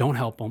 don't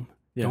help them.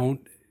 Yeah.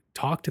 Don't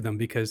talk to them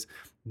because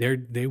they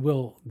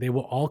will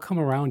all come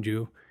around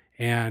you.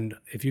 And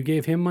if you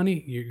gave him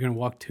money, you're going to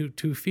walk 2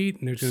 feet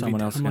and there's going to be,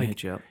 Someone else is I'm gonna like,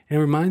 hit you up. and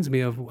it reminds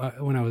me of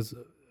when I was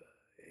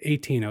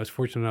 18, I was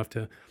fortunate enough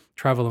to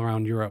travel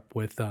around Europe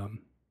with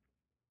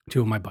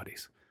two of my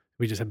buddies.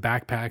 We just had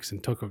backpacks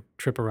and took a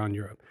trip around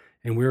Europe.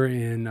 And we were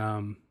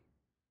in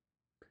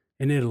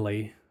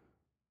Italy,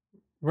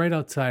 right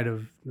outside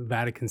of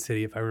Vatican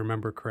City, if I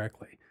remember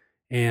correctly.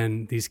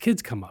 And these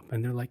kids come up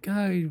and they're like,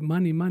 oh,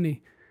 money,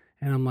 money.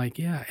 And I'm like,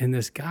 yeah. And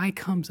this guy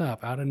comes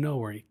up out of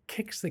nowhere. He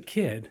kicks the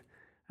kid.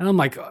 And I'm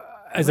like,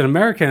 as an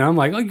American, I'm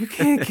like, oh, you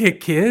can't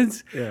kick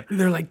kids. Yeah. And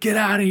they're like, get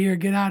out of here,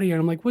 get out of here.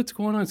 And I'm like, what's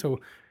going on? So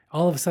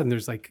all of a sudden,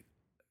 there's like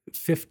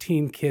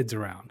 15 kids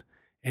around.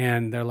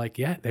 And they're like,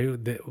 yeah, they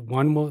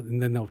one will,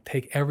 and then they'll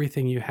take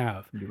everything you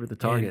have. You were the And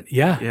target.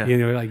 yeah,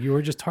 Yeah. like you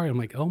were just target. I'm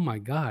like, oh my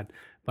God.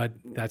 But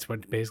that's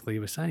what basically he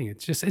was saying.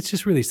 It's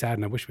just really sad,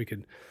 and I wish we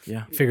could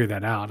Yeah. figure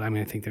that out. I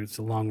mean, I think there's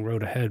a long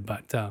road ahead,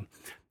 but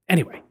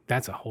anyway,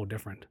 that's a whole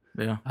different.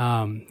 Yeah.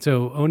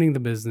 So owning the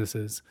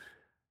businesses.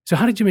 So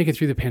how did you make it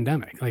through the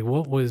pandemic? Like,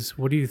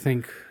 what do you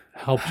think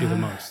helped you the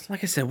most?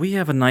 Like I said, we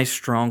have a nice,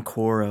 strong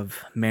core of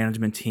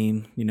management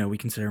team. We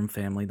consider them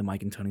family, the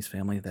Mike and Tony's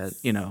family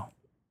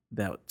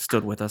that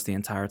stood with us the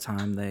entire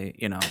time. They,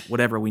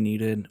 whatever we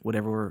needed,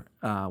 whatever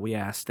we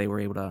asked, they were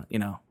able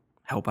to,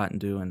 help out and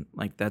do. And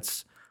like,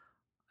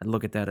 I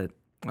look at that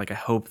like, I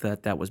hope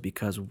that was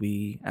because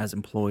we as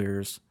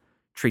employers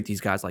treat these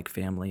guys like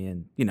family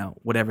and,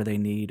 whatever they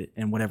need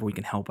and whatever we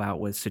can help out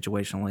with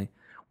situationally,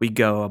 we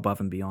go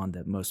above and beyond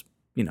that most,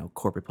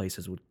 corporate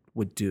places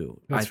would do.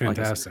 That's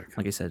fantastic.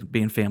 Like I said,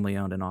 being family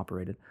owned and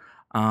operated.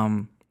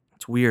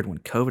 It's weird when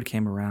COVID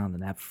came around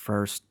and that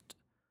first,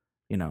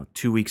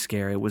 2-week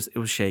scare, it was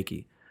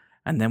shaky.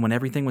 And then when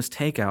everything was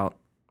takeout,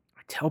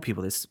 I tell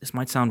people this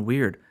might sound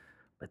weird,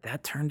 but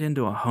that turned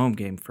into a home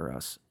game for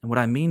us. And what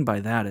I mean by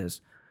that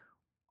is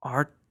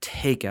our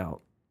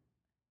takeout,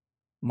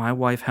 my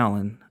wife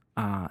Helen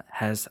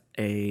has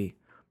a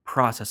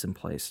process in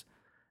place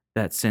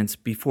that since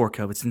before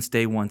COVID, since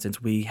day one,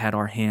 since we had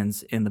our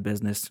hands in the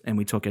business and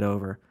we took it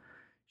over,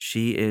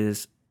 she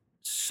is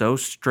so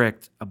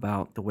strict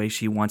about the way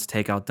she wants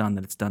takeout done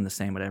that it's done the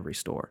same at every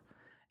store.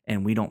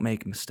 And we don't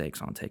make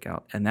mistakes on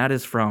takeout. And that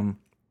is from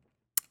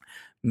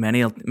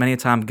many a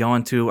time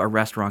going to a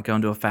restaurant,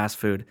 going to a fast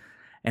food,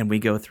 and we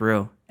go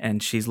through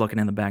and she's looking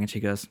in the bag and she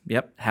goes,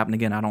 yep, happened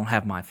again. I don't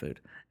have my food.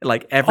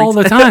 Like all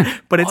the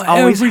time. But it's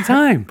always every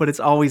time. But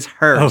it's always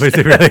hers. Oh, is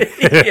it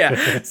really?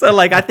 Yeah. So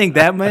like I think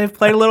that may have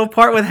played a little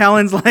part with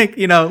Helen's like,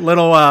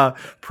 little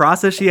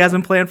process she has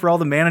in plan for all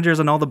the managers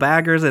and all the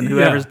baggers and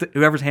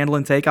whoever's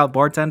handling takeout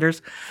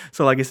bartenders.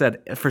 So like I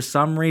said, for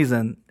some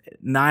reason,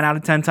 9 out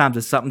of 10 times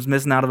if something's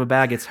missing out of a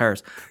bag, it's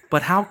hers.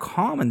 But how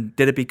common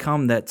did it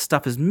become that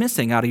stuff is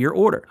missing out of your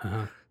order?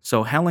 Uh-huh.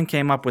 So Helen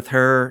came up with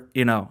her,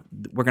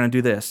 we're going to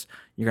do this.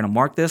 You're going to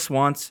mark this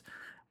once.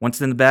 Once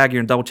it's in the bag, you're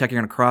going to double check, you're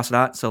going to cross it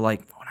out. So like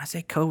when I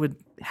say COVID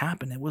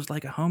happened, it was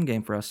like a home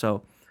game for us.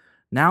 So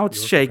now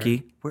it's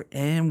shaky.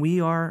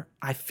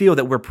 I feel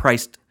that we're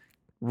priced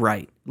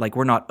right. Like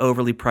we're not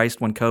overly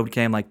priced when COVID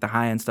came, like the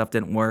high end stuff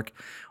didn't work.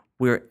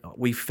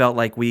 We felt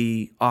like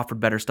we offered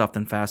better stuff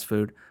than fast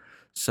food.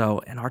 So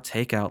in our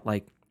takeout,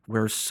 like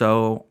we're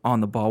so on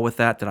the ball with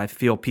that I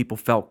feel people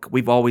felt,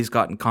 we've always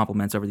gotten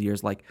compliments over the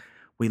years. Like,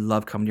 we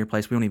love coming to your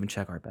place. We don't even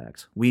check our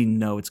bags. We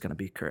know it's going to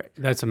be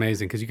correct. That's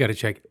amazing because you got to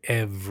check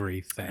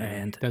everything.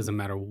 And it doesn't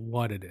matter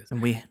what it is.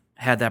 And we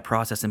had that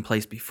process in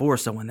place before.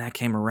 So when that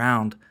came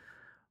around,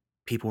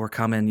 people were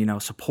coming,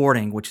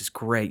 supporting, which is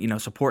great,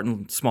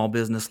 supporting small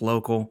business,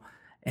 local.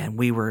 And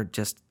we were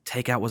just,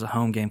 takeout was a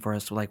home game for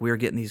us. So like we were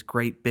getting these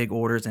great big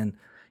orders and,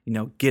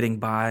 getting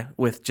by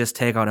with just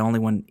takeout only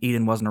when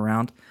Eden wasn't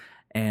around.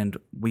 And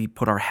we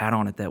put our hat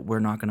on it that we're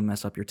not going to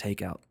mess up your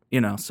takeout.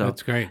 So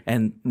that's great.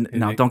 And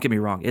now, don't get me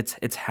wrong,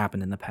 it's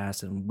happened in the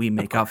past, and we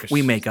make up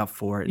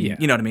for it. And, Yeah.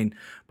 You know what I mean?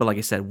 But like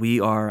I said,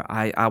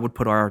 I would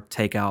put our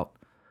takeout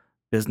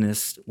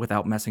business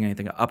without messing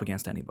anything up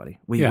against anybody.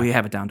 We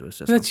have it down to a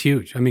system. That's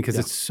huge. I mean, because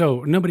it's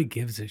so nobody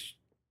gives a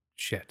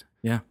shit.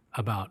 Yeah.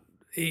 About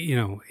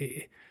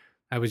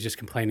I was just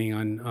complaining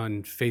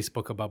on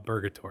Facebook about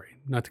Burgatory.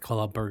 Not to call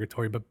out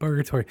Burgatory, but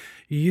Burgatory.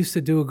 You used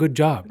to do a good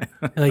job.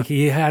 Like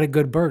you had a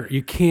good burger.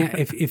 You can't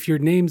if your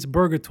name's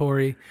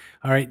Burgatory,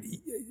 all right,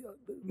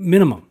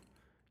 minimum,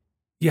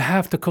 you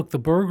have to cook the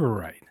burger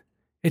right.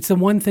 It's the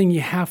one thing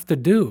you have to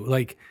do.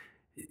 Like,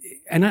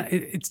 and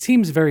it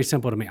seems very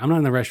simple to me. I'm not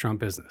in the restaurant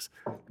business,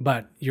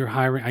 but you're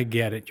hiring. I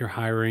get it. You're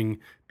hiring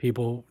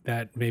people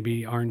that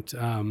maybe aren't.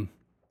 Oh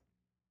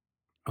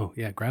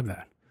yeah, grab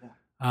that.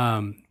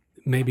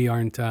 Maybe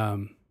aren't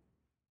the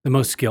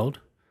most skilled.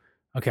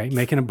 Okay,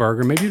 making a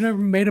burger. Maybe you've never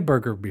made a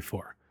burger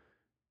before.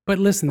 But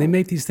listen, they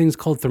make these things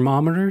called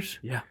thermometers.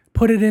 Yeah.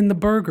 Put it in the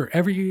burger.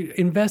 You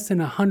invest in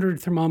 100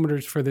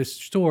 thermometers for this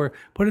store,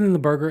 put it in the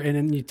burger, and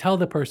then you tell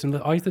the person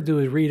that all you have to do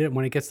is read it.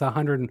 When it gets to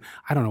 100, and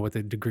I don't know what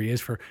the degree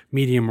is for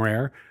medium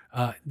rare,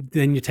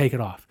 then you take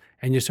it off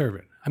and you serve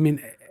it. I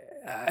mean,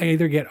 I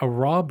either get a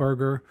raw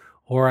burger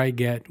or I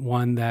get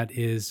one that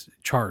is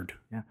charred.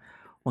 Yeah.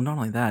 Well, not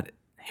only that,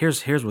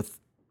 here's what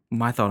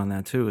my thought on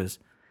that too is,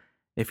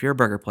 if you're a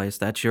burger place,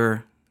 that's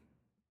your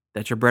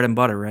bread and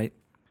butter, right?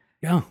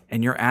 Yeah.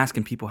 And you're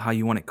asking people how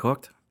you want it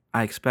cooked,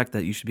 I expect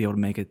that you should be able to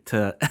make it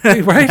to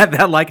Right?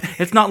 that like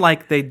it's not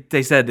like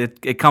they said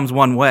it comes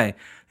one way.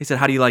 They said,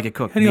 how do you like it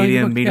cooked? How do you like it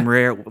Medium, cooked? medium Yeah.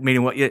 rare,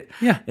 medium what?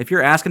 Yeah. If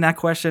you're asking that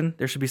question,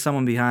 there should be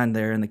someone behind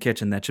there in the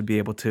kitchen that should be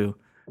able to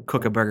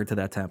cook a burger to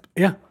that temp.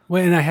 Yeah.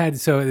 Well, and I had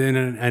then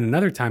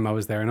another time I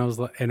was there,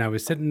 and I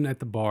was sitting at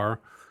the bar,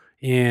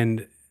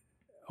 and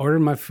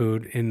ordered my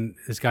food, and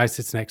this guy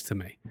sits next to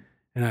me,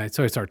 and I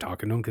started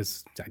talking to him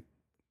because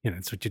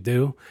it's what you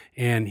do,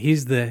 and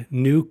he's the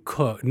new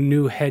cook,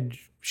 new head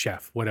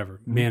chef, whatever,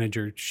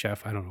 manager,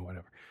 chef, I don't know,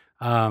 whatever.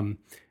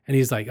 And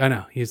he's like, I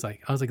know. He's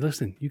like, I was like,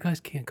 listen, you guys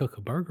can't cook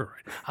a burger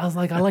right. I was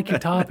like, I like your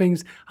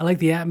toppings. I like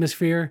the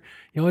atmosphere.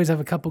 You always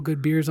have a couple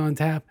good beers on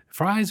tap.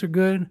 Fries are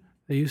good.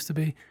 They used to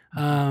be.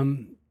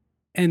 And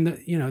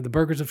the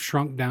burgers have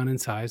shrunk down in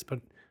size, but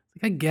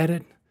I get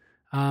it.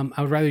 I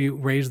would rather you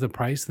raise the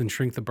price than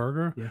shrink the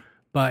burger. Yeah.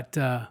 But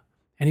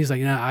and he's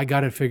like, I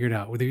got it figured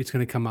out. Whether it's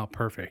going to come out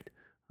perfect.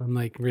 I'm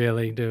like,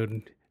 really,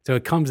 dude? So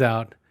it comes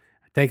out.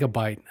 I take a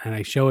bite and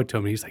I show it to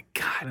him. And he's like,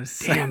 God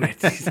damn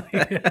it! He's like,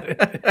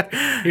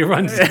 he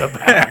runs to the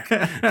back,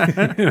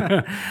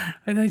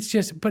 and it's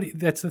just. But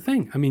that's the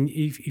thing. I mean,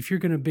 if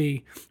you're going to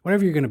be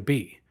whatever you're going to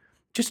be,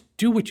 just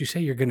do what you say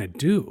you're going to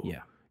do.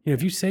 Yeah.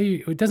 If you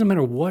say it doesn't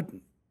matter what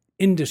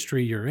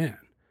industry you're in.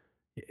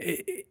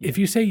 If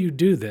you say you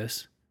do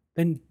this,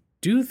 then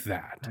do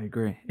that. I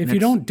agree. If you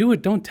don't do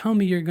it, don't tell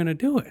me you're going to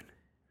do it.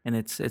 And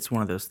it's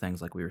one of those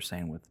things, like we were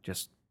saying, with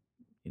just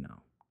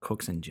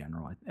cooks in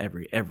general.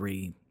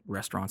 Every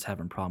restaurant's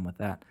having a problem with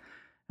that,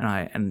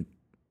 and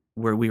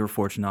where we were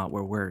fortunate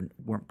where we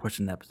weren't pushed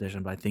in that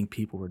position, but I think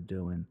people were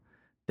doing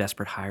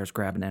desperate hires,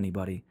 grabbing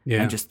anybody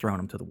and just throwing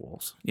them to the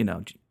wolves. We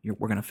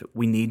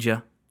need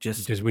you.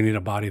 Just we need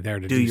a body there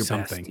to do your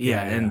something. Best.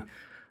 Yeah, and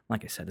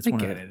like I said, it's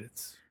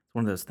it's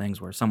one of those things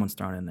where someone's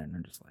thrown in there and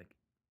they're just like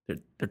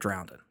they're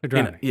drowning. They're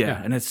drowning.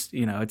 Yeah, and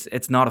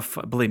it's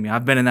not believe me,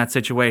 I've been in that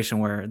situation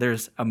where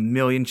there's a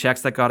million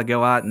checks that got to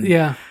go out,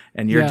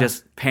 and you're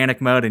just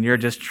panic mode and you're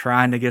just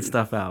trying to get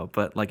stuff out.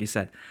 But like you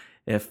said,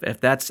 if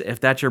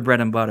that's your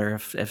bread and butter,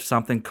 if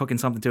cooking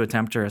something to a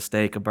temperature, a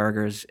steak, a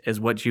burger is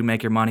what you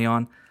make your money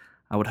on,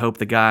 I would hope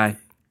the guy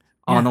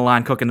on the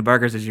line cooking the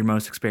burgers is your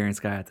most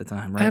experienced guy at the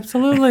time, right?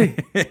 Absolutely.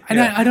 And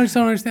I just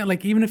don't understand.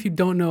 Like, even if you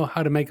don't know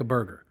how to make a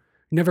burger,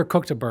 you never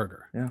cooked a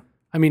burger. Yeah.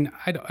 I mean,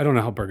 I don't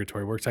know how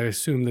burgatory works. I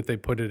assume that they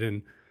put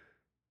it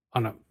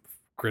on a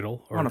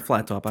griddle or on a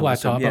flat top. I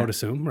would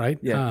assume, right?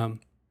 Yeah.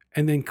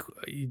 And then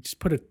you just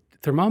put a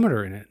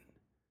thermometer in it.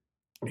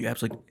 You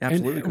absolutely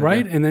And, could,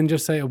 right? yeah. And then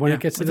just say, when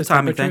it gets to It's this a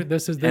timing temperature, thing.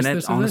 this is this, And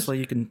this,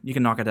 honestly, this. you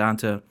can knock it down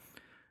to,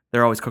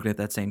 they're always cooking at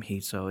that same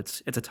heat, so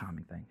it's a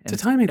timing thing. And It's a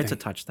timing It's a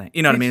thing. touch thing.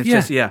 You know what I mean?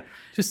 It's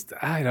Just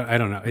I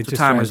don't know. It the just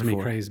timers drives me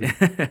for it. crazy.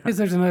 Because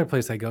there's another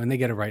place I go and they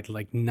get it right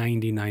like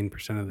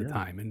 99% of the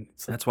time, and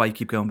it's like, that's why you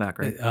keep going back,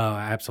 right? oh,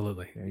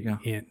 absolutely. There you go.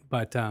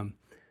 But so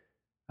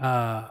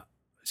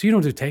you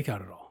don't do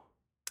takeout at all?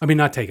 I mean,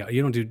 not takeout.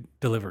 You don't do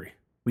delivery.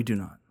 We do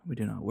not.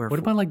 What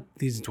about like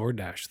these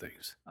DoorDash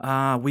things?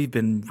 We've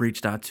been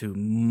reached out to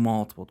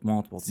multiple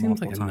Seems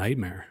like a times.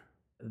 nightmare.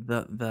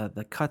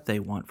 The cut they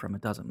want from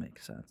it doesn't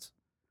make sense.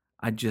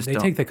 I just They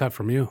don't. take the cut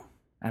from you,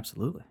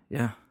 Absolutely,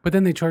 yeah, but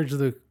then they charge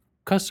the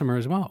customer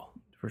as well.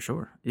 for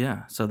sure,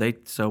 yeah.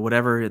 So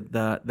whatever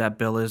that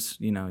bill is,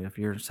 if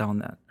you're selling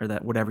that or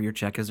that whatever your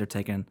check is, they're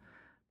taking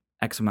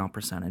X amount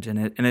percentage,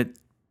 and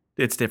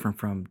it's different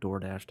from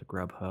DoorDash to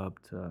Grubhub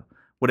to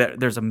whatever.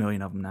 There's a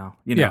million of them now,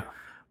 Yeah.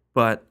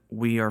 But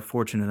we are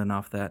fortunate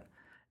enough that,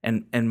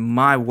 and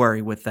my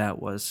worry with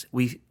that was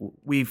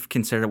we've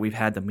considered, we've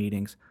had the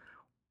meetings.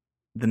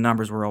 The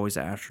numbers were always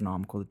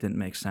astronomical. It didn't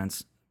make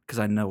sense because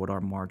I know what our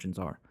margins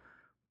are.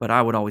 But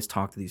I would always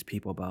talk to these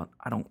people about,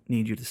 I don't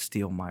need you to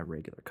steal my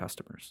regular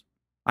customers.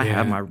 I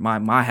have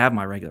I have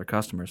my regular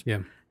customers.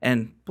 Yeah.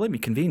 And believe me,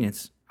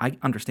 convenience, I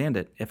understand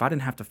it. If I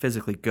didn't have to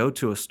physically go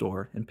to a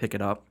store and pick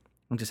it up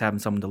and just having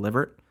someone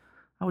deliver it,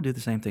 I would do the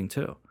same thing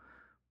too.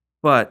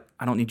 But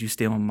I don't need you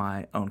stealing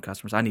my own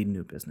customers. I need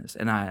new business.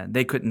 And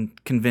they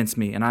couldn't convince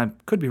me, and I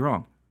could be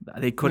wrong.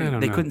 They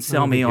couldn't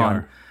sell me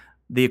on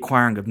the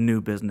acquiring of new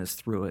business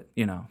through it,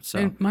 So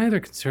And my other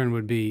concern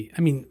would be,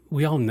 I mean,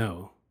 we all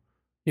know,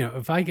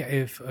 if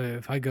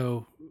I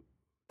go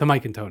to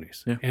Mike and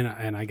Tony's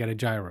and I get a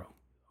gyro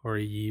or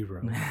a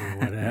gyro or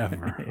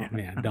whatever,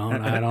 I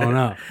don't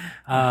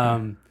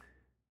know.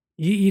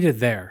 You eat it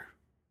there.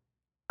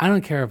 I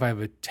don't care if I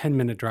have a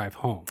 10-minute drive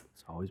home.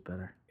 it's always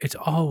better. It's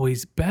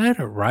always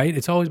better, right?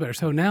 It's always better.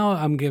 So now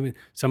I'm giving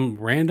some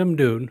random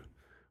dude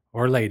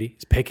or lady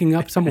is picking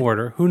up some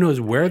order. Who knows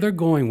where they're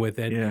going with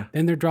it? Yeah.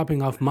 Then they're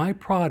dropping off my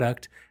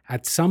product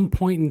at some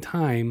point in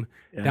time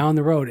Yeah. down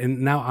the road, and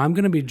now I'm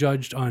going to be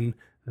judged on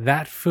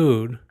that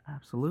food.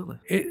 Absolutely.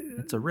 It,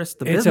 It's a risk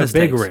the it's a business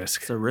big takes.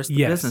 risk. It's a risk the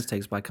Yes, business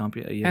takes by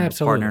company,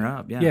 absolutely. partnering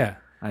up. Yeah. Yeah.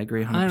 I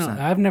agree I don't. 100%.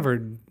 I've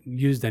never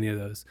used any of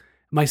those.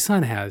 My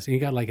son has. He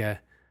got like a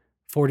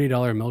 $40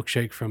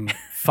 milkshake from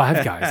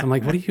Five Guys. I'm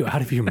like, what are you,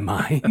 out of your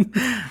mind?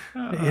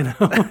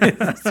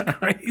 It's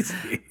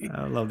crazy.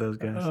 I love those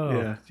guys. Oh,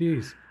 Yeah.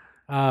 jeez.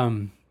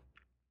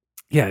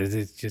 Yeah,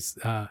 it's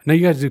just now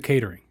you guys do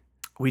catering.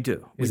 We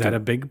do. Is that a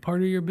big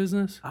part of your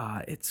business?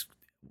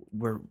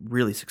 We're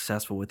really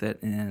successful with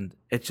it, and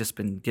it's just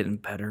been getting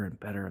better and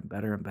better and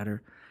better and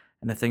better.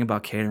 And the thing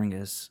about catering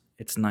is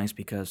it's nice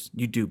because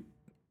you do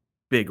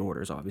big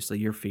orders. Obviously,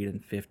 you're feeding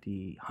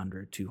 50,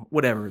 100, 200,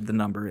 whatever the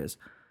number is,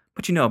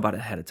 but you know about it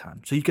ahead of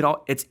time. So you could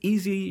it's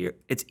easier.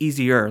 It's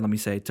easier, let me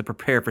say, to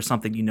prepare for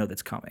something you know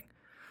that's coming.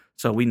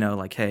 So we know,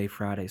 like, hey,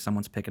 Friday,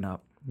 someone's picking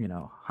up,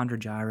 100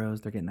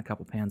 gyros. They're getting a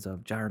couple pans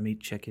of gyro meat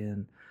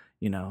chicken,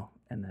 and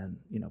then,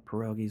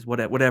 pierogies,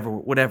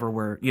 whatever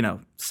we're,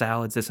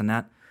 salads, this and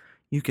that.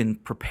 You can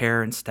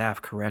prepare and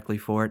staff correctly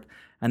for it,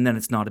 and then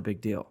it's not a big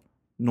deal.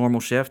 Normal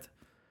shift,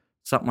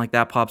 something like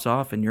that pops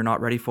off, and you're not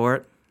ready for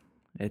it.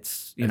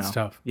 It's, It's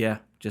tough. yeah,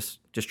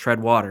 just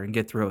tread water and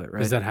get through it,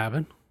 right? Does that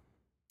happen?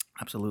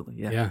 Absolutely,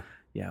 yeah. Yeah.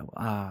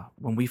 Yeah.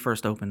 When we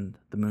first opened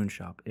the Moon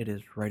Shop, it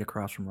is right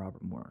across from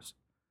Robert Morris.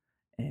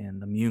 And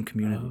the Moon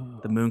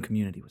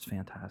community was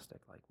fantastic.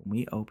 Like when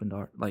we opened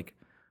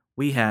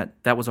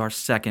that was our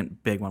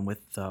second big one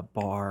with the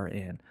bar,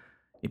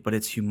 but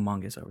it's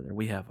humongous over there.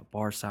 We have a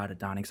bar side, a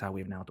dining side, we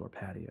have an outdoor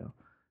patio.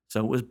 So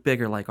it was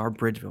bigger. Like our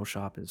Bridgeville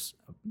shop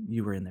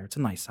you were in there. It's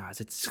a nice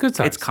size. It's good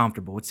size. It's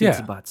comfortable. It's Yeah.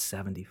 about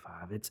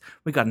 75.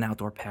 We got an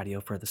outdoor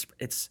patio for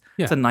it's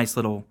Yeah. a nice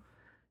little,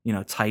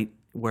 tight,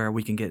 where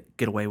we can get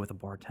away with a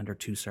bartender,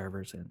 2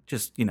 servers, and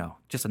just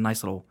a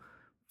nice little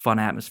fun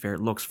atmosphere.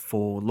 It looks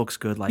full, it looks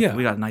good. Like Yeah.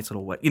 we got a nice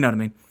little you know what I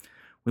mean?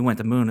 We went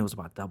to Moon, it was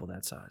about double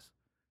that size.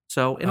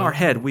 So in our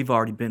head, we've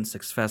already been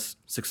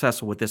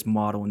successful with this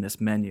model and this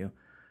menu,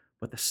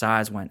 but the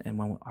size went, and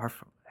when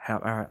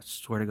I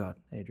swear to God,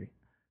 Adri,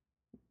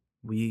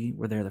 we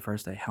were there the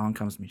first day. Helen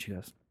comes to me, she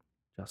goes,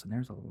 Justin,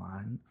 there's a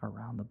line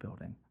around the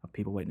building of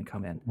people waiting to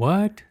come in.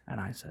 What? And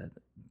I said,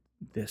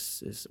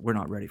 we're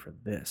not ready for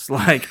this.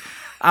 Like,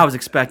 I was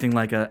expecting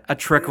like a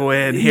trickle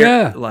in here.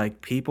 Yeah.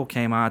 Like, people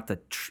came out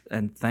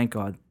and thank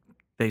God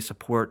they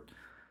support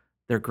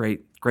their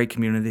great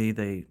community.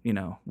 They,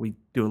 we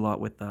do a lot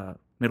with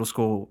middle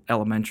school,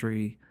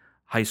 elementary,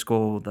 high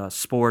school, the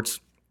sports.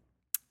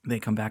 They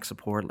come back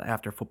support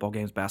after football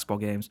games, basketball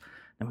games.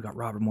 Then we got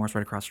Robert Morris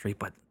right across the street.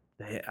 But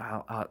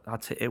I'll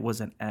tell you, it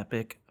was an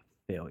epic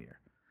failure.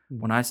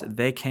 When I said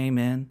they came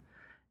in,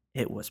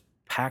 it was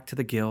packed to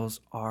the gills.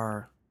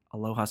 Our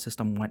Aloha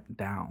system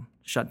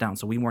shut down.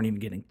 So we weren't even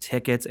getting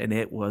tickets, and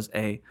it was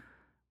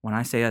when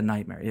I say a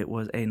nightmare, it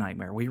was a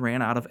nightmare. We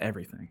ran out of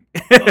everything.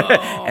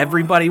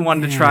 Everybody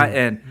wanted to try,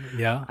 and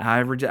yeah. I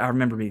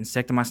remember being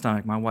sick to my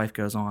stomach. My wife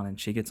goes on, and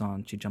she jumps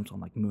on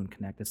like Moon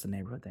Connect, it's the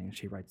neighborhood thing, and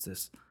she writes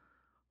this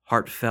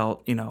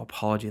heartfelt,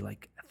 apology,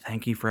 like,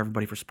 thank you for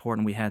everybody for support.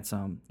 And we had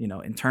some,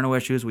 internal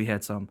issues. We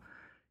had some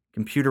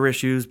computer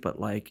issues, but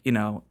like,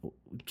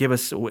 give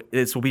us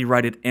this, we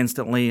write it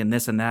instantly and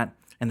this and that.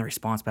 And the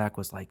response back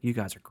was like, you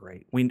guys are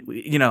great. We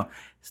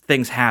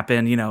things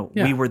happen, Yeah.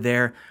 we were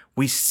there.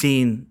 We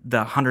seen the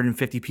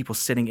 150 people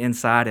sitting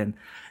inside and,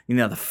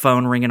 the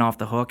phone ringing off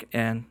the hook.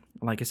 And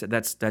like I said,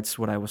 that's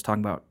what I was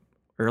talking about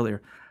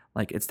earlier.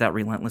 Like, it's that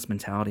relentless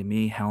mentality.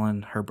 Me,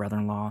 Helen, her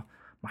brother-in-law,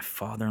 my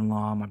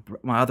father-in-law,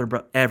 my other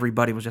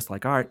everybody was just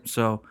like, all right,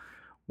 so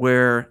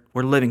we're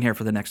living here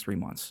for the next 3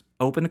 months.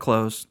 Open to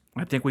close.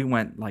 I think we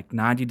went like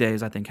 90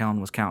 days, I think Helen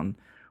was counting,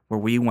 where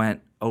we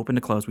went open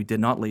to close. We did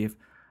not leave.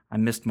 I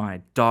missed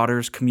my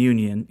daughter's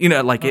communion.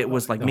 It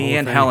was like me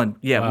and thing. Helen.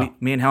 Yeah, Wow.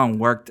 me and Helen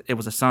worked. It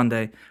was a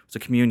Sunday. It was a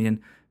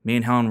communion. Me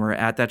and Helen were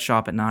at that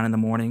shop at 9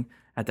 a.m.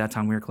 At that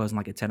time, we were closing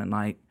like at 10 at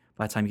night.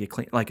 By the time you get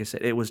clean, like I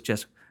said, it was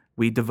just,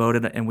 we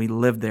devoted and we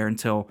lived there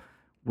until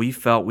we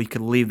felt we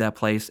could leave that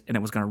place and it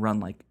was going to run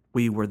like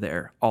we were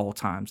there all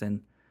times.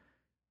 And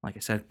like I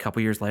said, a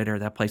couple years later,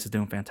 that place is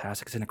doing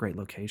fantastic. It's in a great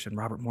location.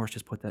 Robert Morris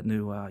just put that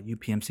new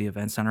UPMC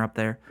event center up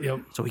there. Yep.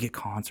 So we get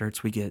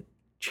concerts, we get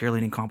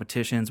cheerleading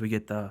competitions, we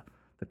get the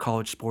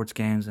college sports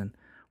games, and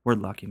we're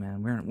lucky,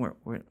 man.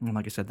 We're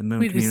like I said, the Moon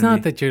community. It's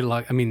not that you're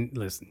lucky. I mean,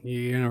 listen,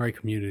 you're in a right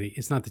community.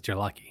 It's not that you're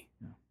lucky.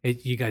 No.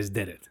 You guys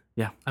did it.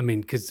 Yeah. I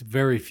mean, because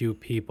very few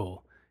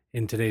people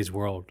in today's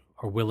world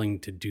are willing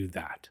to do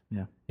that.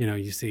 Yeah.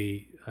 You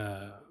see,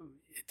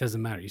 it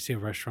doesn't matter. You see a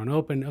restaurant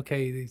open,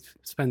 okay, they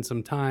spend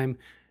some time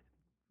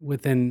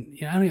within,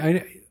 I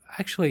mean,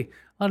 actually,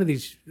 a lot of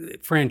these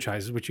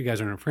franchises, which you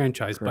guys aren't a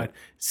franchise, Correct.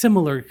 but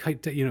similar,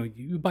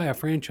 you buy a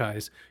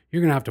franchise,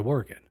 you're going to have to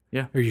work it.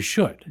 Yeah. Or you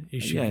should.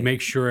 You should Yeah.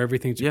 make sure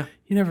everything's. Yeah.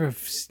 You never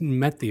have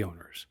met the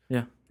owners.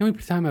 Yeah. The only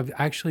time I've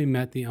actually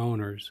met the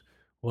owners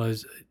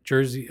was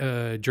Jersey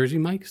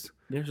Mike's.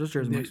 Yeah, those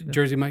Jersey Mike's. Yeah.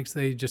 Jersey Mike's.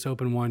 They just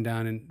opened one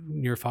down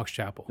near Fox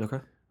Chapel. Okay.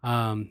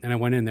 And I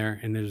went in there,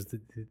 and there's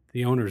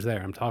the owner's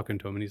there. I'm talking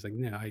to him, and he's like,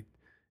 "Yeah, I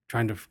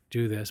trying to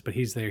do this," but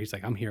he's there. He's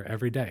like, "I'm here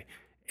every day,"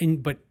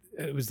 but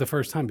it was the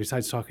first time.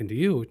 Besides talking to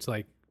you, it's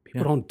like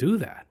people don't do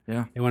that.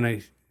 Yeah. And when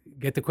I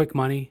get the quick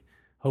money,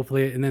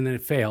 hopefully, and then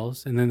it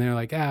fails, and then they're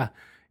like,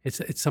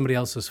 it's somebody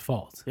else's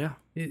fault. Yeah.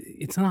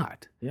 It's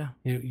not. Yeah.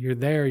 You're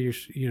there. You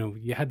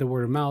had the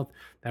word of mouth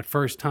that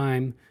first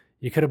time.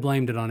 You could have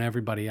blamed it on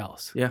everybody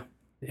else. Yeah.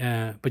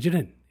 But you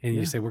didn't. And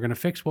you say, we're going to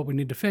fix what we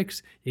need to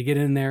fix. You get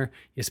in there,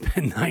 you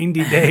spend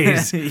 90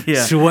 days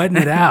sweating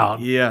it out.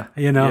 Yeah.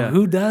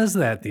 Who does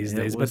that these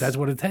days? But that's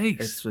what it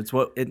takes. It's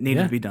what it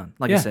needed to be done.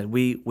 Like I said,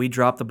 we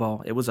dropped the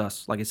ball. It was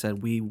us. Like I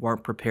said, we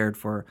weren't prepared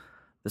for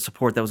the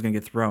support that was going to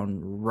get thrown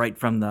right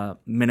from the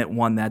minute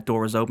one that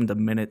door was open to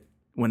minute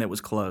when it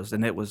was closed.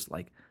 And it was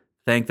like,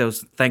 thank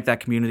that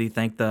community,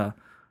 thank the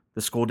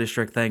school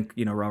district, thank,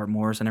 Robert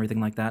Morris and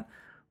everything like that.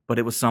 But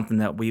it was something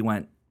that we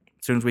went,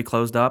 as soon as we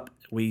closed up,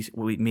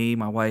 me,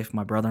 my wife,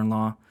 my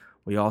brother-in-law,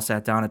 we all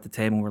sat down at the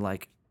table and we're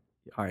like,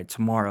 all right,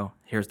 tomorrow,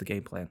 here's the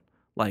game plan.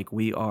 Like,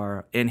 we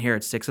are in here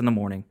at 6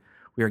 a.m.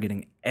 We are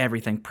getting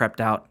everything prepped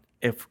out.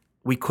 If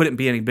we couldn't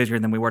be any busier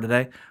than we were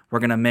today, we're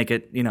going to make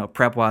it,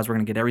 prep-wise, we're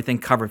going to get everything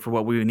covered for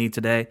what we would need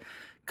today,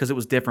 because it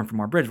was different from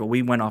our Bridgeville.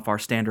 We went off our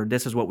standard.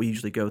 This is what we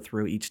usually go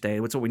through each day.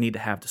 What's what we need to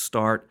have to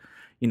start.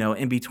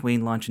 In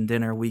between lunch and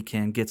dinner, we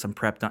can get some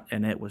prep done.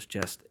 And it was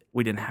just,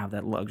 we didn't have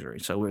that luxury.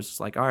 So we were just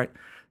like, all right,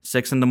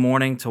 6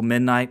 a.m. till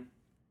midnight,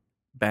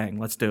 bang,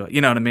 let's do it.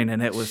 You know what I mean?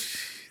 And it was...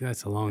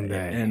 That's a long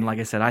day. And like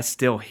I said, I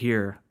still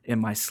hear in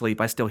my sleep,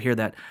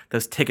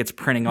 those tickets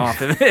printing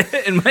off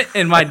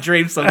in my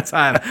dream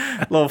sometime.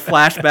 Little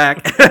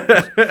flashback.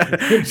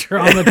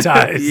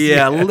 Traumatized.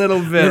 Yeah, a little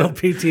bit. Little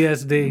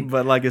PTSD.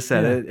 But like I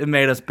said, it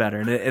made us better.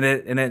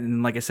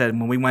 And like I said,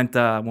 when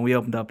we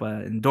opened up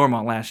in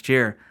Dormont last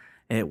year,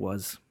 it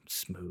was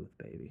smooth,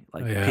 baby.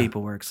 Like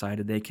people were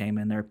excited. They came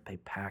in there, they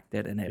packed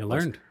it, and it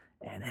learned.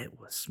 And it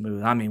was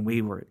smooth. I mean,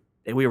 we were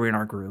in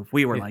our groove.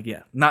 We were like,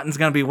 nothing's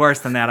gonna be worse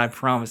than that, I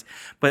promise.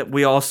 But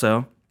we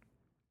also,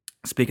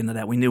 speaking of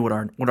that, we knew what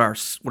our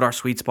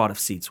sweet spot of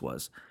seats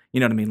was. You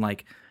know what I mean?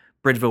 Like,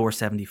 Bridgeville we're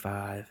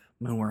 75,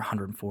 Moon we're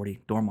 140,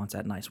 Dormont's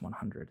at nice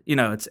 100.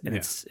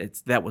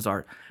 That was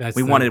our.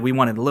 We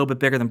wanted a little bit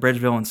bigger than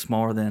Bridgeville and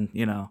smaller than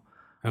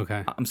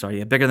Okay. I'm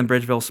sorry, bigger than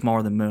Bridgeville,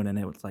 smaller than Moon, and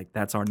it was like,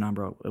 that's our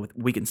number.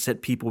 We can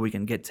sit people, we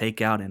can get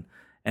takeout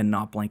and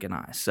not blink an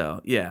eye. So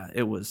yeah,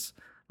 it was,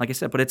 like I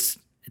said, but it's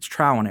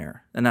trial and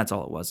error, and that's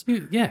all it was.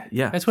 Yeah.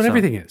 That's what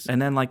everything is.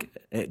 And then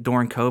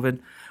during COVID,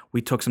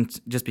 we took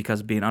just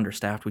because of being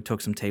understaffed, we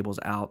took some tables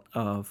out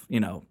of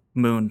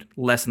Moon,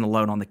 lessen the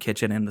load on the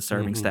kitchen and the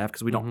serving staff,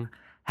 because we don't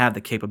have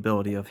the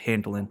capability of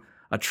handling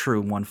a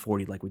true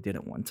 140 like we did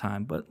at one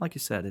time. But like you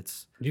said,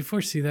 it's. Do you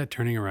foresee that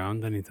turning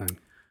around anytime?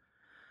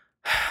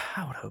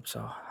 I would hope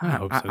so. I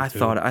hope so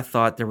too. I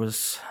thought there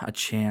was a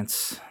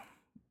chance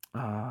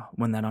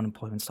when that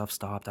unemployment stuff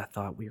stopped. I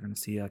thought we were going to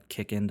see a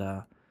kick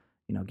into,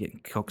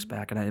 getting cooks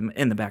back. And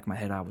in the back of my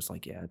head, I was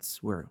like, yeah,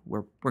 we're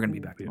going to be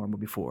back to normal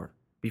before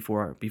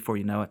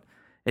you know it.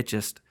 It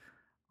just,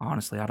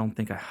 honestly, I don't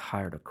think I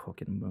hired a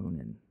cook in Moon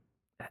in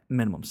at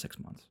minimum 6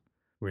 months.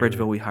 Really?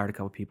 Bridgeville, we hired a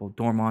couple people.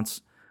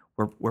 Dormont's,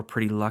 we're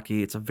pretty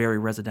lucky. It's a very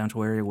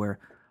residential area where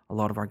a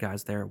lot of our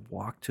guys there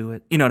walk to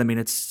it. You know what I mean?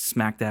 It's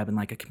smack dab in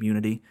like a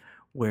community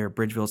where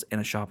Bridgeville's in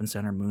a shopping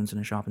center, Moon's in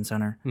a shopping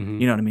center. You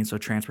know what I mean? So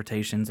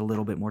transportation's a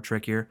little bit more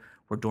trickier.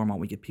 Where Dormont,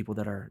 we get people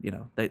that are,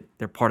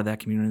 they're part of that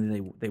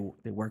community. They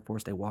work for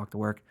us. They walk to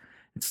work.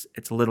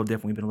 It's a little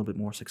different. We've been a little bit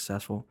more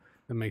successful.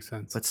 That makes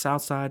sense. But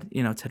Southside,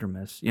 it's hit or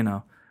miss.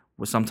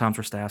 Sometimes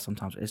we're staffed,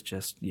 sometimes it's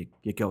just you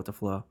go with the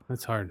flow.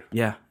 That's hard.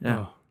 Yeah.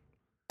 Oh.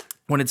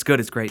 When it's good,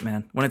 it's great,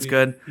 man. When it's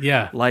good,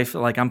 yeah. Life,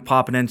 like, I'm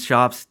popping in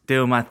shops,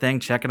 doing my thing,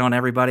 checking on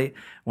everybody.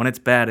 When it's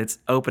bad, it's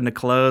open to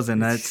close,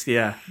 and that's,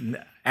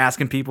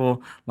 asking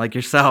people like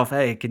yourself,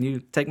 hey, can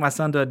you take my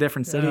son to a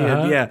different city?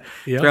 And,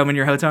 throw him in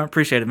your hotel.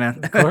 Appreciate it, man.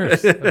 Of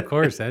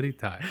course,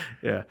 anytime.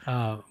 Yeah.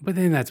 But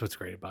then that's what's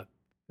great about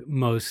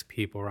most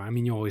people, right? I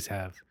mean, you always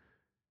have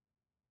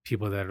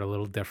people that are a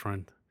little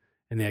different,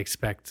 and they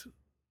expect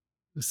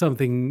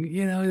something,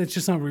 it's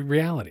just not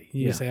reality.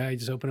 You say, I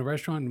just opened a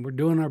restaurant and we're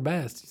doing our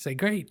best. You say,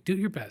 great, do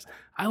your best.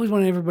 I always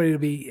want everybody to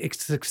be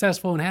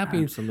successful and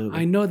happy. Absolutely.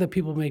 I know that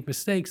people make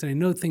mistakes, and I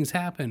know things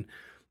happen,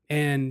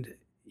 and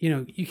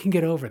you can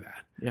get over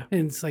that. Yeah.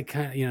 And it's like,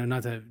 kind of,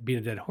 not to beat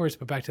a dead horse,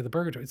 but back to the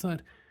Burgatory. It's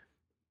not.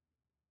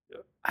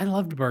 I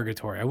loved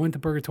Burgatory. I went to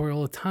Burgatory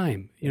all the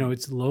time.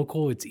 It's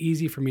local. It's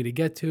easy for me to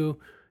get to.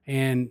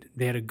 And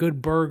they had a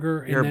good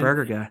burger. You're a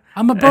burger guy.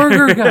 I'm a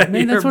burger guy,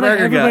 man. That's what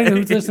everybody guy.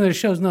 who's listening to the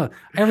shows knows.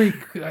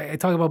 I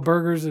talk about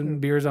burgers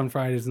and beers on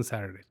Fridays and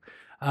Saturdays.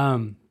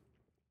 And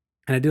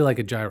I do like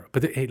a gyro.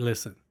 But hey,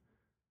 listen.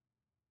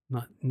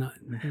 Not.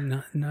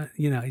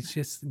 It's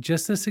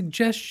just a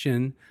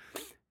suggestion.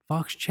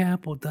 Fox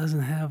Chapel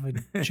doesn't have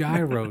a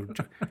gyro.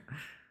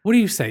 What do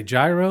you say,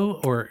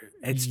 gyro or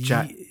it's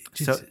gyro?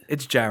 So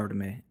it's gyro to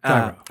me.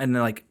 Gyro. And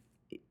like,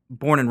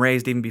 born and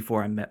raised even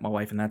before I met my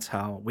wife, and that's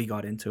how we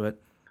got into it.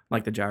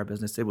 Like the gyro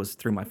business, it was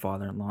through my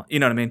father-in-law. You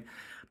know what I mean?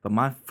 But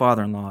my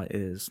father-in-law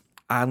is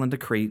island of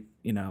Crete,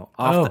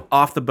 Oh,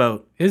 off the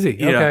boat, is he?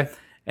 you know. Okay.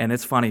 And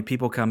it's funny,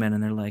 people come in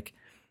and they're like,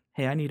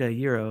 "Hey, I need a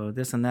euro,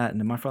 this and that," and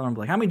then my father-in-law's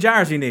like, "How many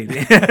gyros you need?"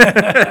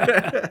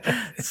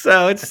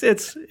 So it's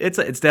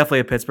definitely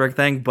a Pittsburgh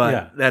thing,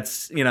 Yeah.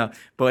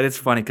 but but it's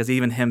funny because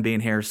even him being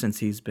here since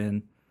he's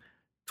been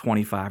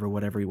 25 or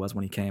whatever he was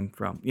when he came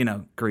from,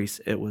 Greece,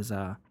 it was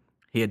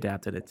he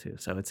adapted it too.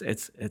 So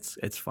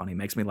it's funny. It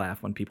makes me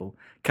laugh when people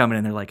come in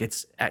and they're like,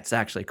 it's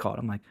actually caught.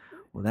 I'm like,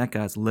 well, that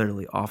guy's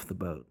literally off the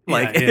boat.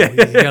 Like, Yeah, you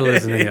gotta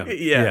listen to him.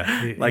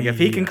 yeah. Like if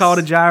he can call it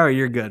a gyro,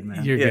 you're good,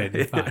 man. You're Yeah. good.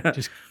 You're fine.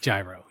 Just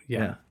gyro.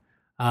 Yeah.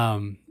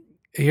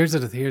 Here's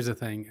the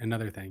thing.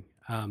 Another thing.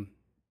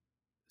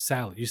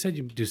 Salad. You said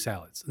you do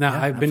salads. Now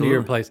Yeah, I've been to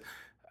your absolutely. place.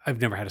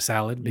 I've never had a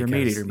salad. You're a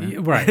meat Because, eater,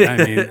 man. Right. I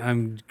mean,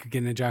 I'm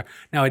getting a jar.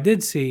 Now I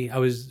did see. I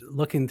was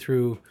looking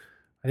through.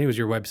 I think it was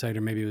your website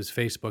or maybe it was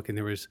Facebook, and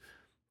there was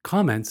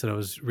comments that I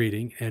was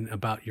reading and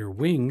about your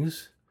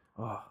wings.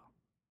 Oh,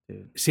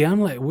 dude. See,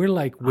 we're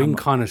like wing I'm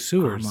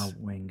connoisseurs. a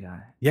wing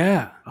guy.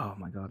 Yeah. Oh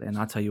my God. And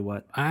I'll tell you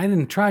what, I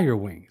didn't try your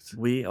wings.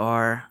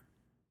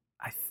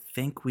 I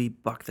think we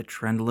buck the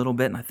trend a little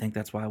bit. And I think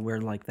that's why we're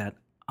like that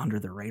under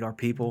the radar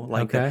people.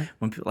 Like Okay.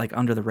 like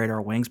under the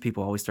radar wings,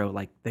 people always throw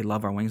like they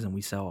love our wings and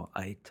we sell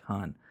a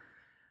ton.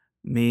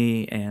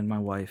 Me and my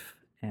wife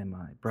and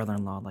my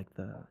brother-in-law, like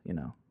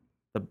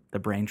the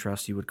brain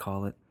trust you would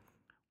call it,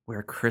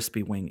 we're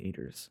crispy wing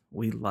eaters.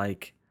 We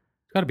like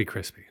It's got to be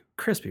crispy.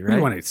 crispy, You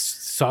right? want a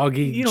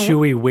soggy, You don't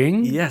chewy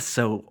wing? Yes,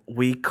 so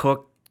we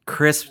cook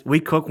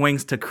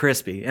wings to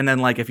crispy, and then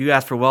like if you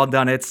ask for well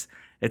done, it's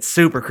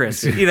super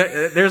crispy.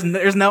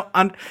 There's no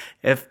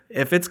if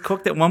it's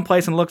cooked at one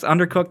place and looks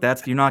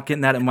undercooked, you're not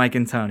getting that at Mike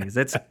and Tony's.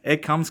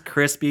 It comes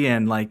crispy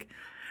and like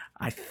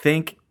I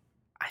think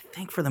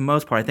for the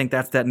most part, I think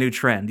that's that new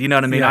trend. You know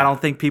what I mean? Yeah. I don't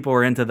think people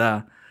are into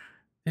the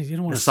You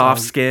don't want a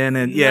soft skin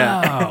and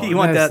No, you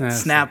want that's that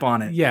nasty. snap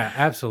on it. Yeah,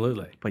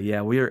 absolutely. But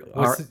yeah,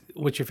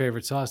 What's your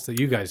favorite sauce that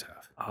you guys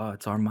have?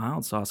 it's our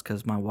mild sauce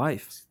because my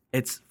wife,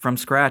 it's from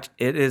scratch.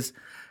 It is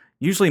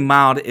usually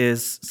mild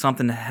is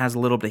something that has a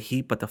little bit of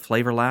heat, but the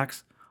flavor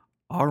lacks.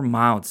 Our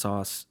mild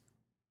sauce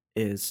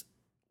is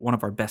one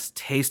of our best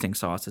tasting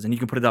sauces, and you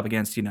can put it up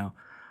against,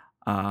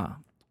 uh,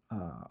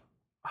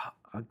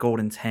 a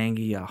golden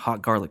tangy, a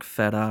hot garlic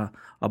feta,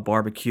 a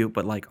barbecue.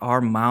 But like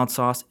our mild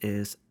sauce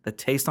is the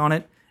taste on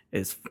it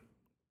is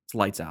it's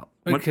lights out.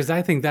 Because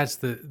I think that's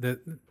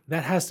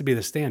that has to be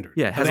the standard.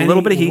 Yeah, it has Of a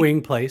little any bit of heat,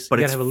 wing place, but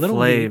you it's gotta have a little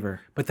flavor.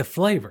 Heat, but the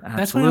flavor.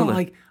 That's why I don't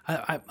Absolutely.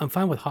 like. I'm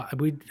fine with hot.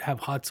 We have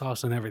hot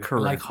sauce and everything. I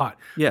like Correct. hot.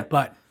 Yeah.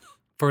 But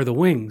for the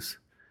wings,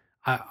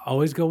 I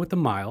always go with the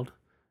mild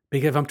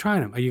because if I'm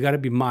trying them, you got to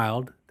be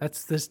mild.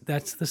 That's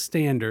the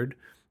standard,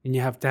 and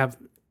you have to have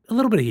a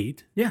little bit of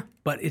heat. Yeah.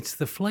 But it's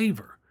the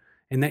flavor,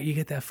 and that you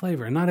get that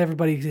flavor, and not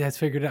everybody has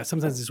figured it out.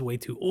 Sometimes it's way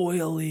too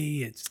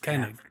oily. It's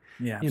kind of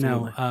Yeah, you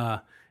know. absolutely.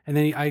 And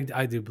then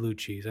I do blue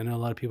cheese. I know a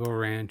lot of people are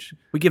ranch.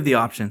 We give the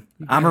option.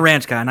 I'm a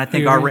ranch guy, and I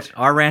think you our ranch?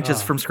 our ranch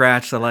is from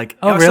scratch. So like,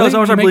 Oh, so really? is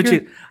our You blue make your-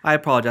 cheese. I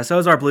apologize. So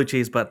is our blue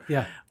cheese, but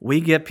Yeah. we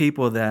get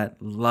people that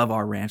love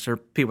our ranch. Or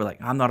people are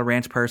like, I'm not a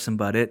ranch person,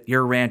 but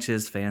your ranch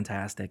is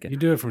fantastic. You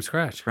do it from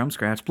scratch. From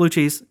scratch, blue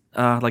cheese,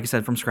 like you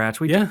said, from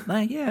scratch. Yeah?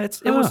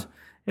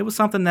 It was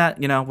something that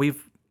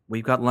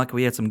we've got lucky.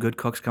 We had some good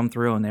cooks come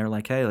through, and they were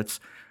like, hey, what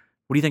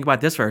do you think about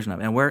this version of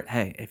it?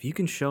 And if you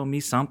can show me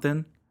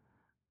something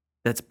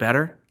that's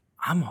better,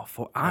 I'm all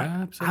for.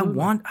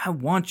 Absolutely. I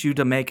want you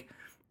to make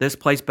this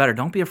place better.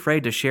 Don't be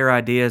afraid to share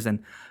ideas,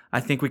 and I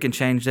think we can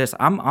change this.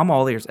 I'm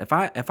all ears. If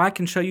I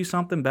can show you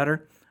something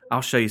better,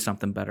 I'll show you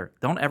something better.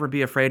 Don't ever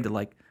be afraid to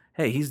like,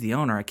 hey, he's the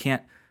owner. I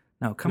can't.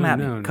 No, come at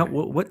me. no, Come,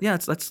 no. what? Yeah,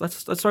 let's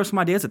throw some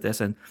ideas at this.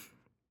 And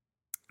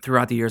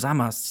throughout the years,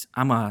 I'm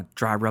a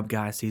dry rub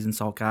guy, seasoned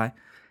salt guy,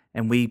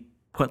 and we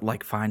put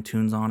like fine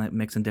tunes on it,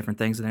 mixing different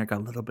things in there. Got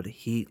a little bit of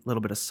heat, a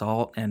little bit of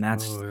salt, and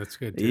that's That's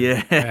good too.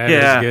 yeah, That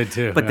yeah, is good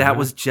too. But that Uh-huh.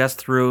 was just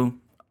through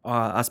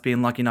us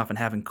being lucky enough and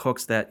having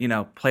cooks that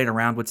played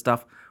around with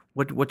stuff.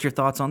 What's your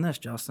thoughts on this,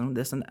 Justin?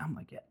 This and I'm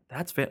like, yeah,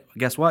 that's fit.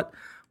 Guess what?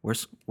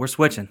 We're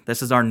switching.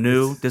 This is our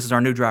new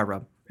dry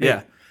rub.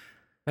 Yeah,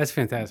 That's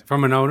fantastic.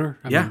 From an owner?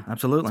 I yeah, mean,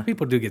 absolutely,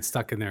 people do get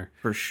stuck in their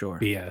for sure.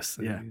 BS.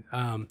 Yeah.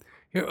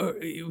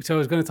 So I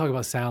was going to talk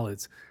about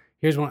salads.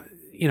 Here's one.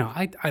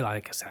 I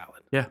like a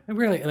salad. Yeah. I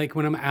really like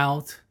when I'm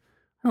out.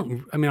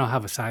 I'll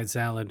have a side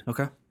salad,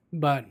 Okay.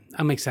 but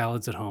I make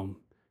salads at home.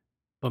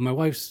 But my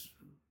wife's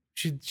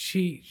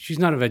she's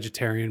not a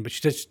vegetarian, but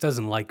she just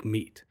doesn't like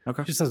meat.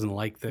 Okay. She just doesn't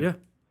like the Yeah.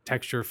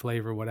 texture,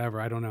 flavor,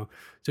 whatever. I don't know.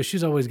 So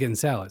she's always getting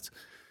salads.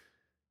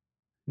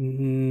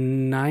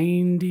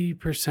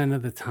 90%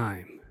 of the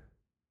time,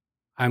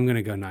 I'm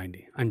gonna go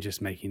 90. I'm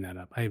just making that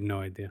up. I have no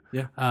idea.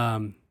 Yeah.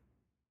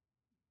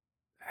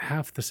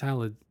 Half the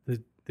salad,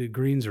 the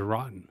greens are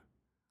rotten.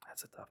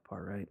 That's a tough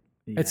part, right?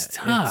 It's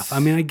Yeah, tough. I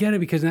mean, I get it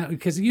because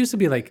it used to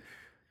be like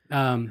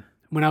when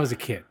I was a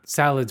kid,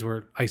 salads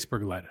were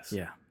iceberg lettuce.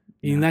 yeah.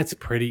 And that's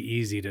pretty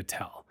easy to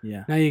tell.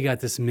 Yeah. Now you got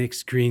this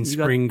mixed green, You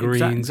got spring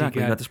greens.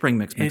 exactly. You got the spring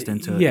mix mixed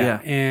into it. Yeah,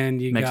 Yeah.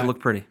 and you Makes it got look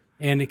pretty.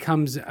 and it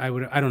comes. I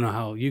don't know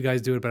how you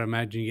guys do it, but I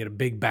imagine you get a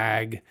big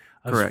bag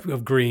Correct.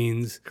 of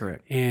greens,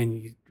 Correct.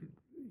 and you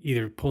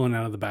either pulling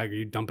out of the bag or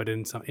you dump it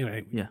in some.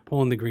 Yeah.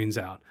 Pulling the greens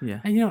out. Yeah.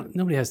 And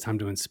nobody has time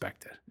to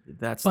inspect it.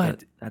 That's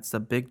But it's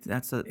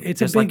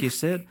just a like big you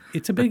said.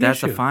 it's a But big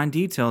that's a issue. fine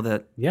detail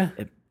that Yeah,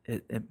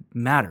 it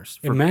matters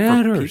it for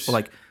matters. people.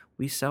 Like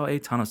we sell a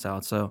ton of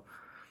salad, so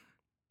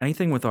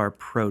anything with our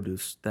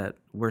produce that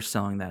we're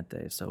selling that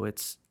day. So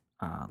it's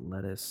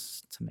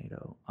lettuce,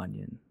 tomato,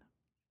 onion.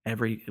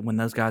 When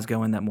those guys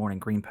go in that morning,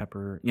 green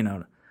pepper,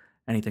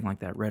 anything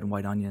like that, red and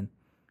white onion.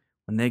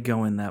 When they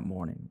go in that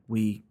morning,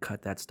 we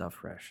cut that stuff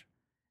fresh,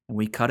 and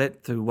we cut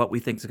it to what we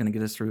think is going to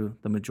get us through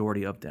the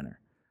majority of dinner.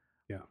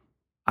 Yeah.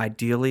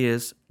 Ideally,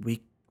 is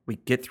we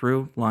get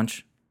through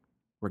lunch,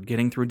 we're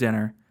getting through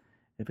dinner.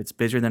 If it's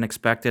busier than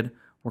expected,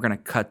 we're going to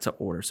cut to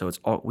order. So it's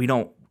all we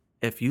don't.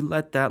 If you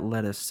let that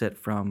lettuce sit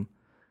from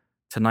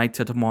tonight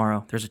to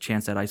tomorrow, there's a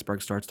chance that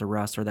iceberg starts to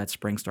rust or that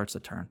spring starts to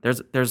turn.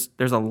 There's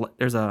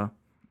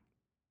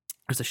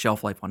a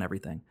shelf life on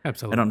everything.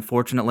 Absolutely. And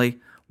unfortunately,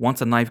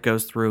 once a knife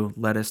goes through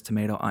lettuce,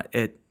 tomato,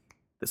 it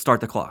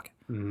start the clock.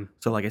 Mhm.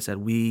 So like I said,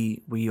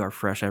 we are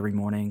fresh every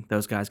morning.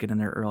 Those guys get in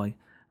there early.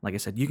 Like I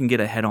said, you can get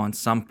ahead on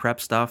some prep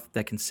stuff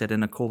that can sit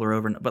in a cooler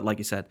over. But like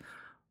you said,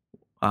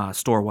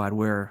 store wide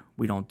where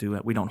we don't do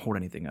it, we don't hold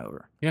anything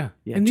over. Yeah.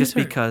 Yeah, And just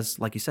these are because,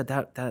 like you said,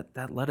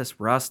 that lettuce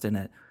rust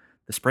and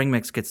the spring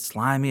mix gets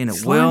slimy and it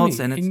slimy, wilts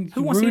and and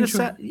who wants to eat ruins a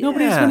your- set?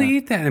 Nobody's going to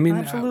eat that. I mean,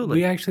 absolutely.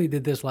 we actually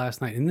did this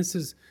last night, and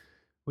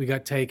we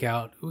got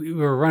takeout. We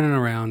were running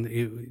around.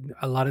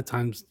 A lot of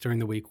times during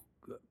the week,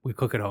 we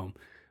cook at home.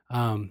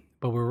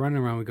 But we're running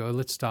around. We go,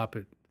 let's stop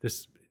at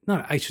this,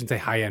 I shouldn't say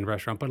high-end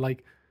restaurant, but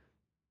like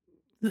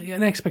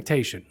an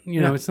expectation.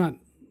 Yeah. It's not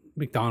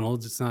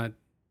McDonald's. It's not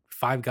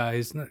Five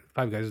Guys.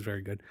 Five Guys is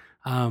very good.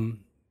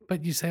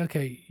 But you say,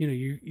 okay,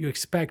 you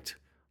expect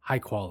high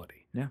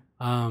quality. Yeah.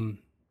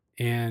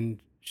 And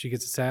she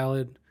gets a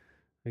salad.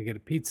 I get a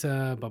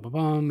pizza,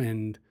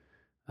 and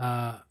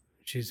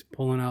she's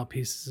pulling out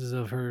pieces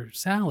of her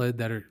salad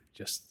that are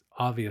just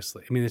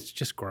obviously, I mean, it's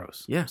just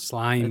gross. Yeah.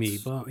 Slimy.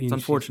 It's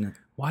unfortunate.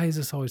 Why is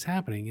this always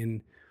happening?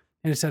 And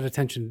it's that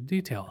attention to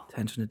detail.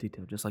 Attention to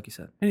detail, just like you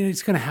said. And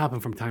it's going to happen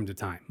from time to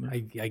time.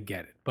 Yeah. I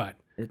get it, but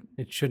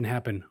It shouldn't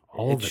happen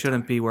all the time. It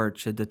shouldn't be where it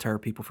should deter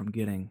people from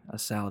getting a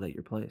salad at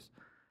your place.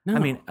 No. I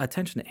mean,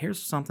 attention.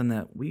 Here's something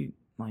that we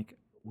like.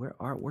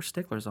 We're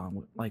sticklers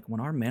on. Like when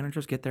our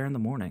managers get there in the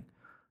morning,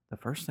 the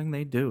first thing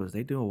they do is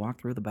they do a walk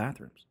through the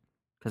bathrooms,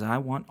 because I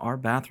want our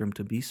bathroom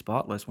to be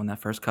spotless when that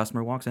first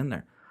customer walks in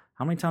there.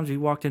 How many times have you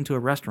walked into a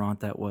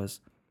restaurant that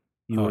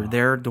you were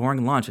there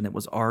during lunch and it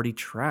was already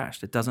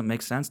trashed? It doesn't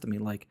make sense to me.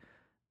 Like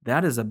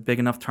that is a big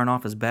enough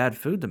turnoff as bad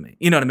food to me.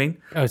 You know what I mean?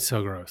 Oh, it's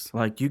so gross.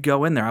 Like you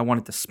go in there, I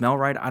want it to smell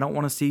right. I don't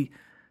want to see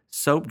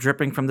soap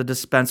dripping from the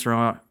dispenser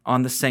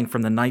on the sink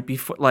from the night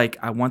before. Like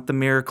I want the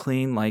mirror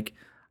clean. Like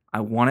I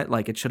want it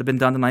like it should have been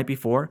done the night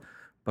before.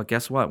 But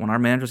guess what? When our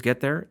managers get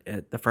there,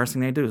 the first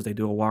thing they do is they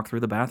do a walk through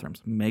the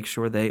bathrooms, make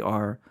sure they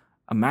are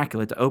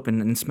immaculate to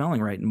open and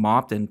smelling right, and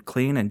mopped and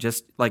clean, and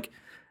just like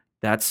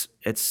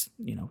it's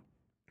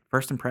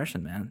first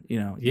impression, man.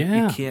 You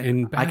Yeah, can't.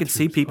 in I could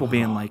see bathrooms. people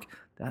being Oh. like,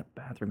 that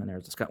bathroom in there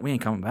is disgusting. We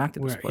ain't coming back to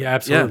this place. Yeah,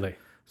 absolutely.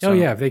 So- Oh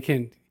yeah, if they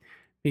can,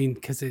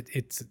 because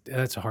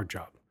that's a hard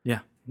job. Yeah.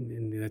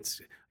 And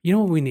that's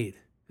what we need.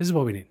 This is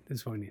what we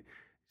need.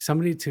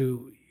 Somebody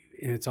to,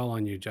 and it's all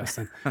on you,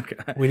 Justin. Okay.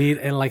 We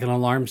need like an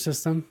alarm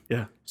system.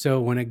 Yeah.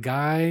 So when a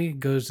guy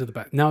goes to the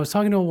bathroom, now I was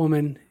talking to a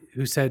woman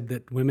who said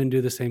that women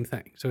do the same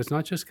thing. So it's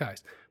not just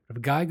guys. If a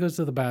guy goes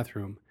to the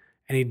bathroom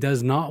and he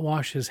does not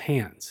wash his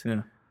hands,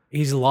 Yeah.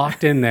 he's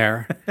locked in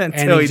there and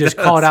Until he's he just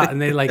does. called out,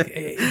 and they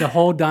the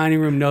whole dining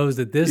room knows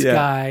that this Yeah.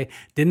 guy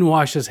didn't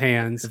wash his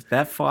hands. If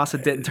that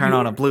faucet didn't turn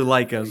on, a blue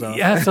light goes off.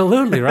 Yeah,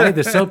 absolutely, right?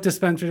 The soap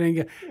dispenser didn't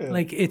get,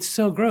 like, it's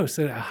so gross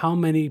that how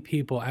many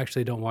people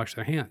actually don't wash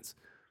their hands.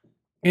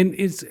 And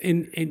it's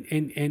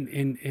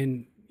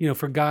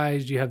for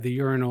guys, you have the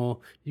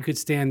urinal. You could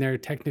stand there.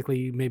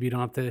 Technically, maybe you don't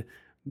have to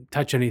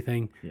touch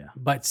anything. Yeah.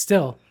 But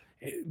still,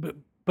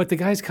 but the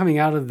guys coming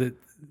out of the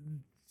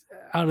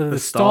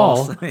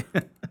stall, stalls.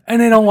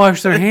 and they don't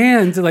wash their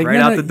hands. Like Right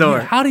out the door.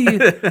 How do you?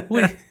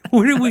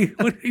 Where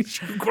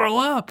did you grow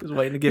up? Just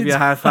waiting to give you a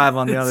high five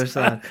on the other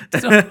side.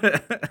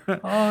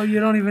 Oh, you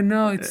don't even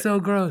know. It's so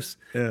gross.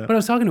 Yeah. But I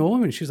was talking to a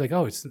woman. She's like,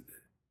 "Oh,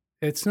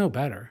 it's no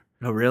better."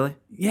 Oh, really?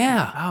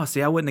 Yeah. Oh,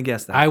 see, I wouldn't have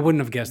guessed that. I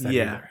wouldn't have guessed that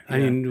Yeah, either. I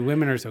yeah. mean,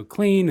 women are so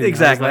clean. And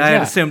Exactly. I I had was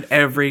like, assumed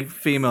every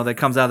female that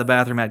comes out of the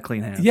bathroom had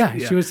clean hands. yeah.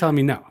 She was telling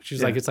me no.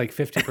 She's like, Yeah. it's like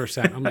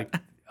 50%. I'm like,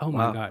 oh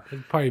my Wow. God.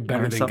 It's probably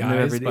better Learn than something new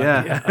guys. every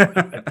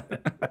day. But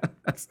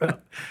Yeah. So,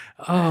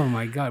 oh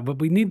my God. But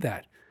we need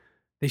that.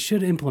 They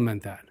should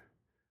implement that.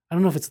 I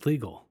don't know if it's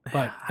legal,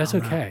 but that's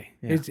don't know. okay.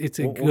 Yeah. It's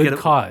a We'll good get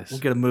cause.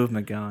 We'll get a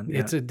movement going. Yeah.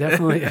 It's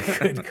definitely a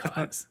good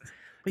cause.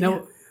 But Now,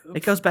 yeah,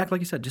 it goes back,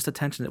 like you said, just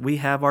attention. That we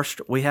have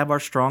our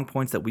strong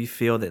points that we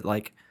feel that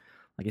like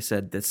you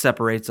said, that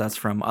separates us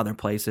from other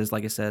places.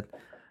 Like I said,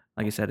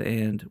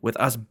 and with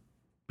us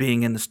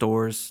being in the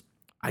stores.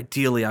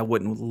 Ideally, I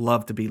wouldn't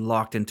love to be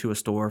locked into a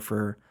store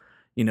for,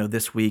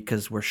 this week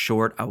because we're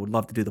short. I would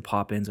love to do the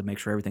pop-ins and make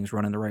sure everything's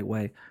running the right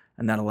way,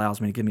 and that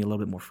allows me to give me a little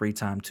bit more free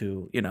time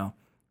to,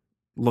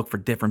 look for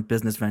different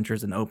business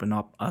ventures and open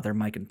up other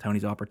Mike and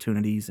Tony's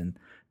opportunities and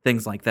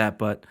things like that.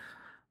 But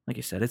like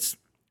you said, it's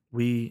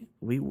we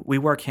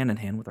work hand in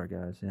hand with our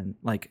guys, and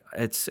like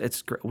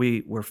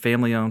we're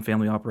family owned,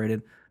 family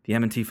operated. The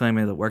M&T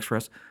family that works for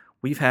us,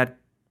 we've had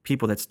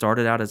people that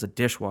started out as a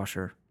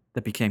dishwasher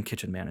that became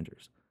kitchen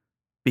managers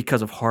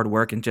because of hard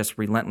work and just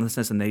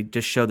relentlessness, and they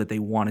just showed that they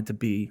wanted to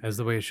be. As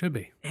the way it should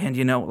be. And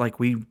like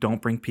we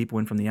don't bring people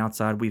in from the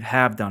outside. We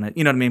have done it,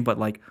 you know what I mean? But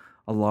like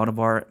a lot of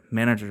our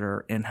managers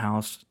are in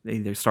house. They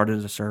either started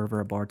as a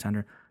server, a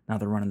bartender. Now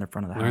they're running the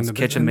front of the house.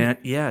 Kitchen man,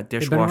 yeah,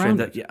 dishwasher,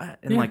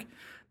 and like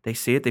they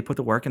see it. They put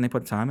the work and they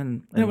put the time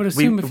in, and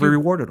we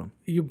rewarded them.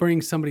 You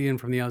bring somebody in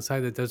from the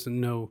outside that doesn't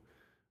know,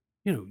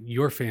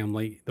 your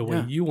family the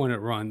way you want it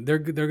run. They're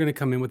going to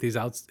come in with these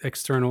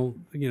external,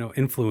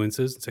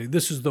 influences and say,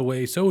 "This is the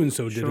way so and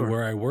so did it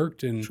where I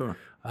worked," and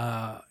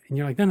and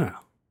you're like, "No,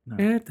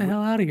 get the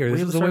hell out of here!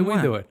 This is the way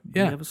we do it."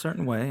 Yeah, we have a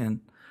certain way, and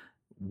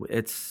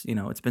it's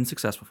it's been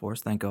successful for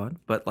us, thank God.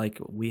 But like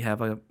we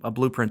have a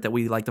blueprint that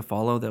we like to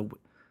follow that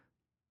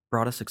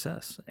brought us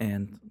success,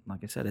 and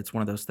like I said, it's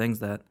one of those things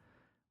that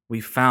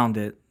we found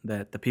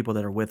that the people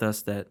that are with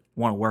us that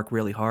want to work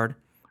really hard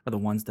are the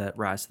ones that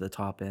rise to the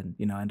top and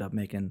end up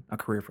making a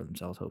career for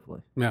themselves,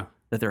 hopefully. Yeah,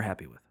 that they're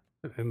happy with,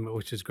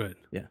 which is good.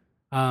 Yeah.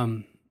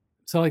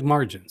 So like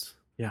margins.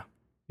 Yeah.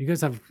 You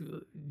guys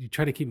you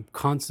try to keep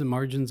constant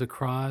margins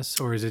across,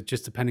 or is it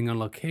just depending on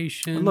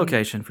location?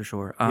 Location for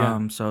sure.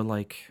 Yeah. So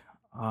like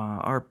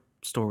our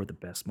store with the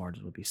best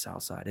margins would be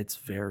Southside. It's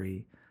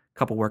very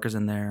couple workers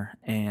in there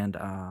and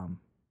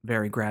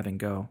very grab and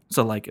go.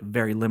 So like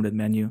very limited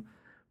menu,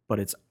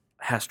 but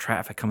has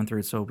traffic coming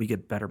through, so we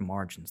get better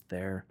margins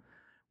there.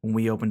 When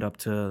we opened up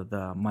to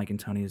the Mike and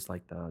Tony's,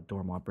 like the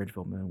Dormont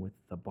Bridgeville Moon with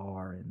the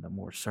bar and the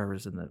more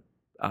service and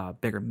the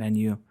bigger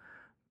menu,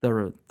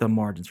 the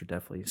margins are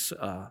definitely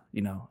a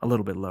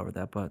little bit lower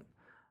than that. But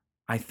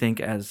I think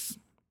as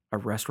a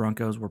restaurant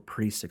goes, we're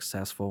pretty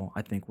successful.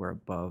 I think we're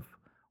above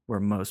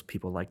where most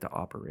people like to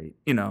operate.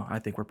 I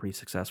think we're pretty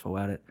successful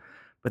at it.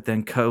 But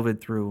then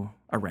COVID threw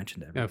a wrench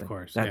into everything. Of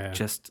course,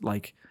 just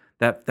like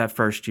that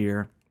first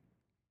year,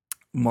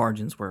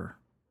 margins were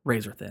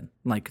razor thin.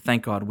 Like,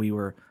 thank God we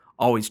were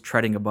always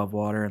treading above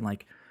water, and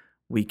like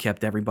we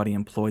kept everybody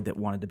employed that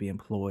wanted to be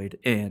employed,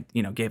 and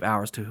gave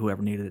hours to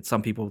whoever needed it.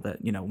 Some people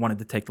that wanted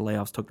to take the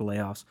layoffs took the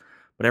layoffs,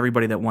 but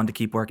everybody that wanted to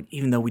keep working,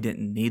 even though we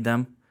didn't need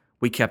them,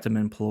 we kept them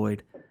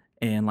employed.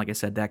 And like I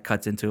said, that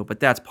cuts into it, but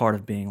that's part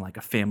of being like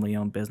a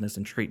family-owned business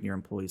and treating your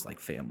employees like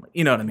family.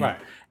 You know what I mean? Right.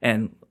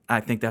 And I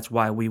think that's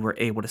why we were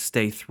able to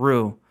stay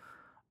through,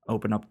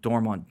 open up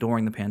Dormont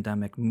during the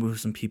pandemic,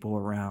 move some people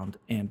around,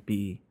 and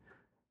be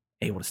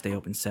able to stay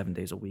open 7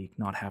 days a week,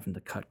 not having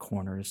to cut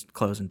corners,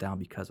 closing down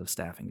because of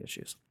staffing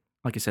issues.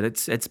 Like I said,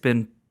 it's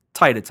been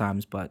tight at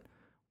times, but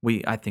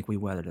I think we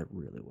weathered it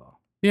really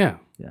well. Yeah.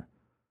 Yeah.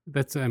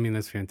 That's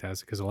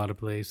fantastic because a lot of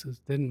places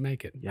didn't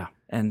make it. Yeah.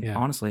 And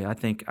honestly, I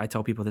think I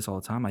tell people this all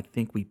the time. I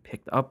think we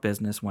picked up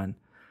business when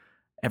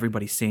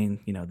everybody's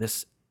seeing,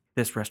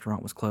 this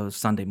restaurant was closed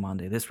Sunday,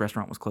 Monday. This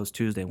restaurant was closed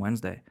Tuesday,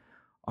 Wednesday.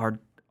 Our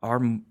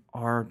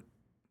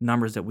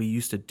numbers that we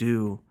used to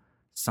do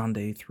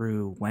Sunday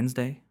through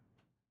Wednesday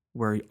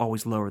were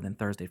always lower than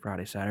Thursday,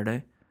 Friday,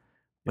 Saturday.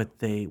 But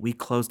we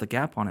closed the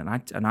gap on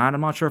it. And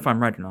I'm not sure if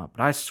I'm right or not,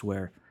 but I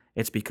swear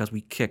it's because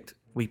we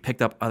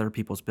picked up other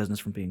people's business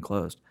from being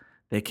closed.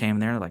 They came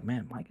there like,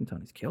 man, Mike and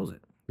Tony's kills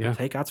it. Yeah. The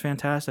takeout's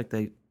fantastic.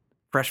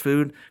 Fresh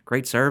food,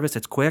 great service.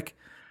 It's quick.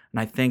 And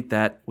I think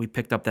that we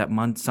picked up that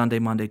Sunday,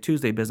 Monday,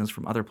 Tuesday business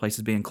from other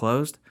places being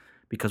closed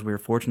because we were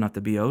fortunate enough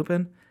to be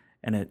open,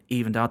 and it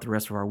evened out the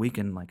rest of our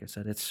weekend. Like I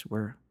said,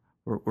 we're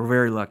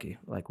very lucky.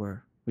 Like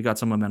we got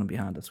some momentum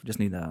behind us. We just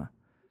need to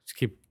just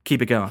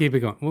keep it going. Keep it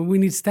going. Well, we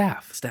need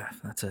staff.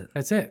 That's it.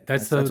 That's it.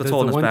 That's what's the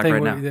holding us one back thing.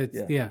 right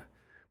now. Yeah.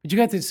 But you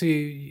got to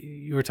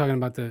see. You were talking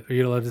about are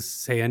you allowed to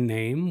say a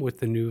name? What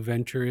the new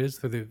venture is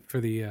for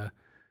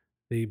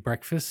the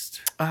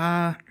breakfast?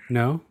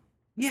 No.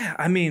 Yeah,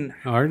 I mean,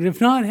 or if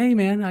not, hey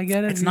man, I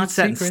get it. It's not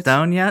set in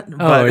stone yet. Oh,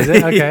 But, is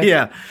it? Okay.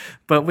 Yeah,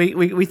 but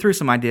we threw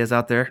some ideas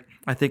out there.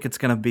 I think it's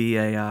gonna be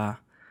a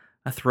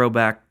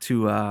throwback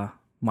to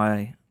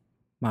my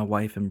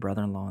wife and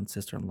brother-in-law and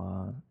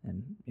sister-in-law,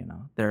 and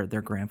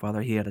their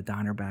grandfather. He had a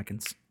diner back in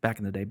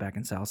the day back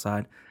in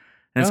Southside.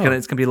 And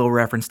it's gonna be a little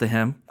reference to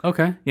him.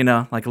 Okay.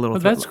 Like a little.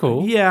 That's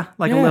cool. Yeah,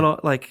 a little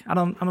like I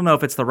don't know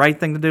if it's the right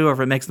thing to do or if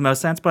it makes the most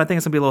sense, but I think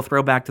it's gonna be a little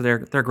throwback to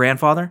their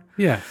grandfather.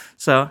 Yeah.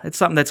 So it's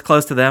something that's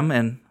close to them,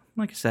 and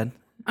like you said,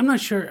 I'm not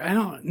sure. I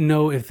don't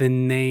know if the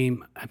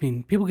name. I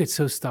mean, people get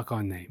so stuck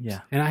on names. Yeah.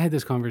 And I had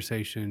this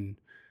conversation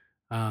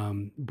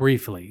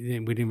briefly.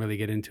 We didn't really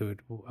get into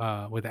it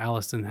with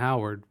Allison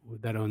Howard,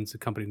 that owns a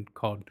company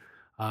called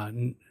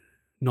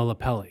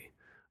Nolapelli.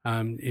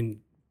 And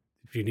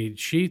if you need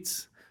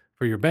sheets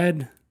for your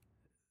bed,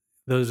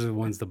 those are the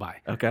ones to buy.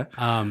 okay.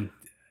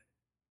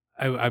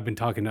 I've been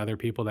talking to other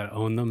people that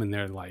own them, and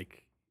they're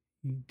like,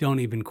 don't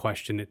even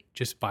question it,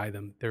 just buy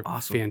them. They're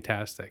Awesome.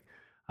 fantastic.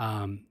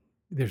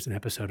 There's an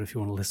episode if you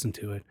want to listen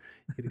to it.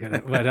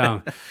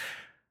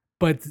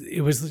 But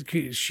it was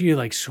she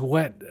like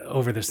sweat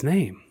over this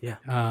name. Yeah.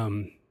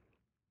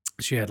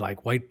 She had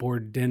like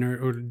whiteboard dinner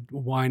or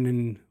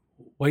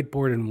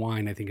whiteboard and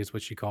wine, I think is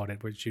what she called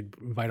it, where she'd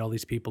invite all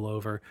these people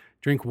over,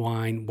 drink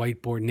wine,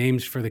 whiteboard,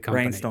 names for the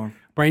company.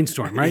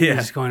 Brainstorm, right? Yeah. You're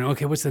just going,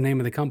 okay, what's the name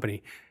of the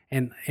company?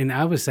 And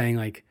I was saying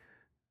like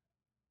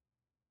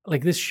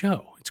this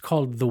show, it's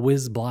called The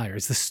Whiz Blier.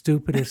 It's the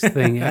stupidest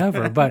thing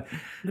ever. But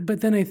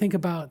then I think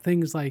about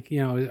things like,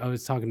 I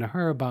was talking to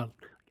her about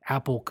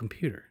Apple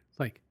computer. It's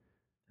like,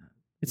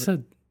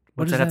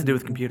 what does that have to do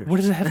with computers? What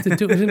does it have to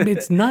do?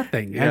 It's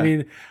nothing. Yeah. I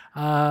mean,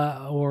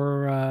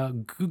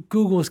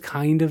 Google's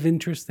kind of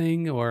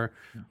interesting, or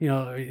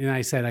and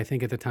I said, I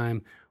think at the time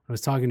when I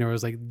was talking to her, I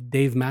was like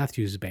Dave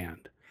Matthews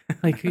Band.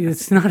 Like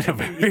it's not a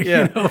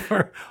very,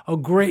 for a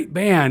great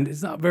band,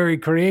 it's not very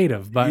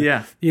creative, but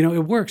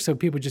it works. So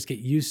people just get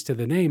used to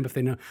the name if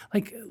they know.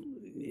 Like,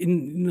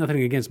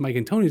 nothing against Mike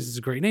and Tony's, it's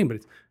a great name, but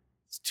it's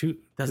too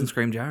doesn't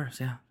scream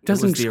Gyros. Yeah,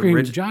 doesn't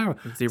scream Gyro.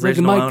 It's the It's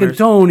original like Mike and owners.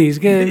 Tony's.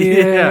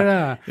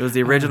 It was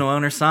the original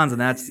owner's sons, and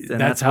that's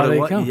how what they it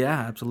was. come. Yeah,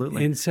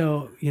 absolutely. And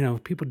so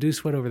people do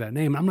sweat over that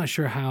name. I'm not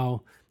sure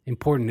how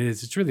important it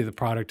is. It's really the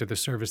product or the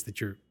service that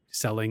you're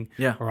selling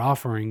or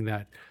offering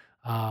that.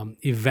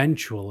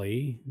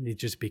 Eventually it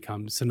just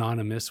becomes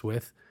synonymous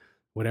with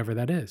whatever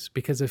that is.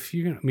 Because if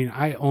you're gonna,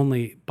 I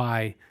only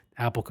buy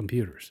Apple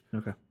computers.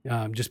 Okay.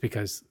 Just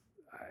because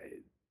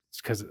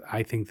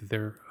I think that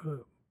they're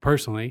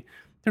personally,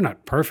 they're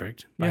not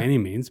perfect by any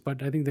means,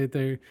 but I think that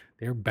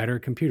they're better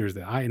computers.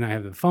 I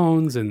have the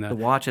phones and The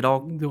watch, it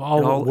all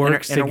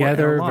works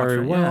together interlocks, very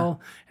right?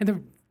 well, and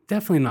they're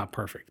definitely not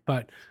perfect,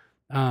 but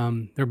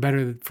they're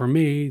better for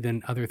me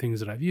than other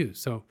things that I've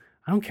used. So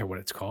I don't care what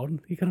it's called.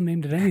 You could have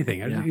named it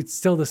anything. It's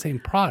still the same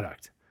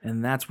product.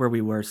 And that's where we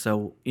were.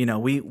 So,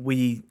 we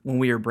when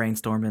we were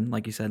brainstorming,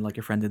 like you said, like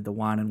your friend did the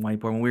wine and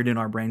whiteboard, when we were doing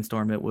our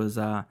brainstorm, it was,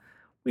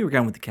 we were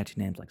going with the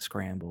catchy names like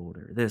scrambled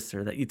or this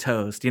or that, you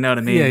toast, you know what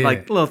I mean?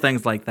 Little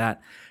things like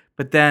that.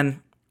 But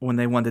then when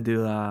they wanted to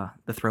do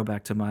the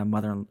throwback to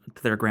to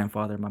their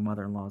grandfather, my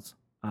mother-in-law's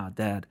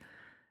dad,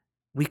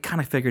 we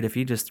kind of figured if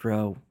you just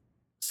throw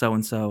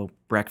so-and-so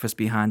breakfast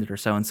behind it or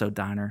so-and-so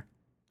diner,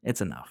 it's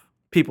enough.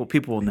 People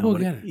will know what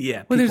get it.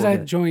 Yeah. Well, there's people will that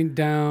get it. joint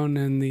down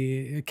in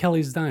the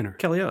Kelly's Diner.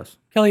 Kelly O's.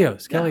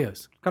 Kelly's.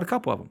 Got a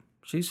couple of them.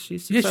 She's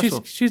Yeah,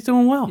 successful. she's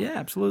doing well. Yeah,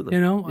 absolutely.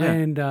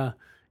 And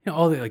Yeah.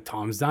 all the like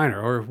Tom's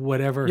Diner or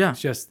whatever. Yeah. It's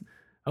just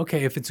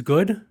okay if it's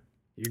good,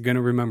 you're gonna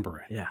remember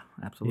it. Yeah,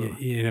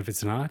 absolutely. And if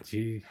it's not,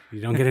 you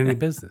don't get any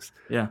business.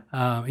 Yeah.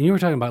 And you were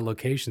talking about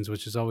locations,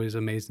 which is always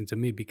amazing to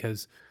me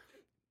because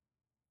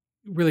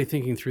really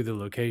thinking through the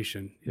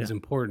location is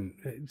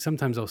important.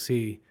 Sometimes I'll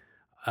see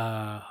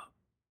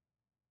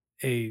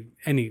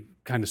any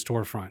kind of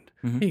storefront.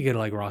 Mhm. You get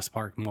like Ross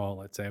Park Mall,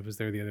 let's say. I was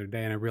there the other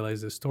day and I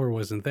realized the store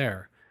wasn't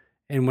there.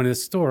 And when the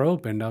store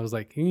opened, I was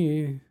like,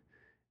 you're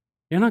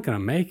not going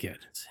to make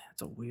it.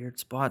 It's a weird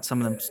spot.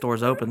 Some of them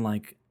stores open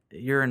like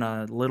you're in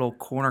a little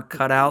corner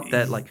cutout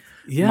that like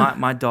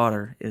my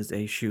daughter is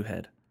a shoe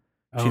head.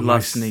 She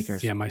loves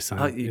sneakers. Yeah, my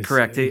son.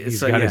 Correct. He's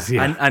So, got yeah,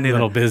 his I knew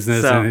little that.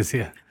 business So, and his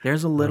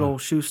There's a little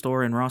shoe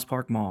store in Ross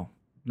Park Mall.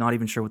 Not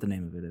even sure what the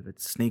name of it is.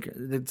 It's sneaker.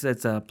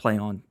 It's a play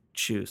on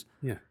shoes.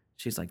 Yeah.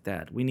 She's like,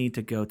 Dad, we need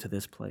to go to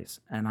this place.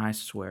 And I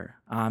swear,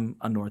 I'm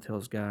a North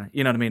Hills guy.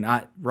 You know what I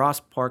mean?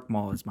 Ross Park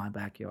Mall is my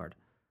backyard.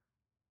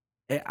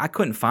 I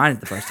couldn't find it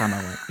the first time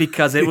I went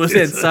because it was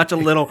in such a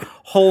little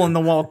hole in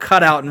the wall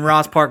cutout in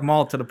Ross Park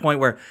Mall to the point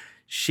where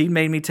she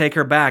made me take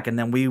her back, and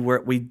then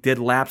we did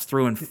laps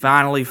through and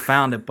finally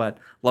found it. But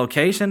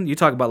location, you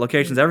talk about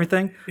locations,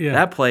 everything. Yeah.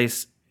 That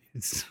place,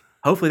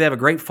 hopefully they have a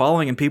great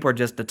following and people are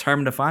just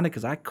determined to find it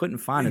because I couldn't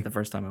find it the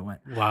first time I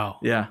went. Wow.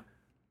 Yeah.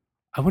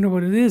 I wonder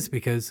what it is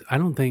because I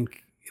don't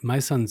think my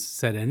son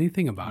said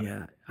anything about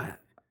it. Yeah.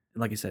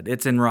 Like you said,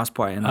 it's in Ross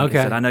Park. And like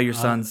I said, I know your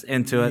son's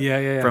into it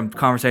yeah. from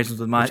conversations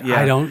with my...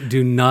 I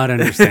do not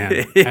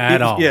understand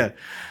at all. Yeah.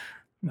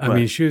 I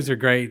mean, shoes are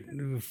great,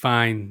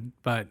 fine,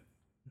 but...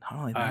 Not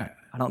only that,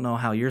 I don't know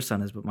how your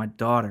son is, but my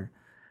daughter,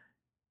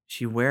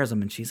 she wears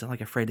them and she's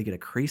like afraid to get a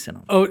crease in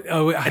them.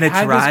 And it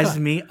drives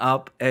me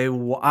up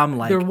I'm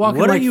like, they're walking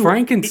what like are you?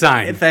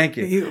 Frankenstein. Thank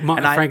you.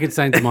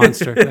 Frankenstein's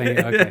monster.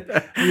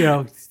 Okay.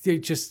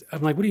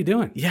 I'm like, what are you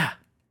doing? Yeah.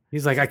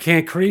 He's like, I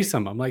can't crease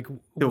them. I'm like,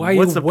 why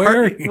what's are you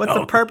wearing them? What's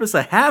the purpose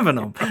of having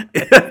them?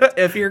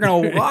 If you're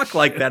going to walk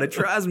like that, it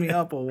drives me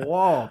up a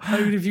wall. I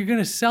mean, if you're going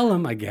to sell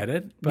them, I get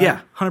it. But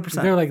yeah,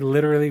 100%. They're like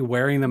literally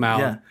wearing them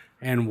out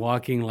and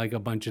walking like a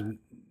bunch of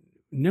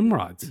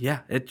Nimrods. Yeah,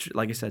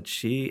 like I said,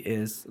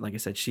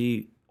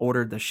 she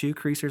ordered the shoe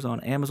creasers on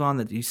Amazon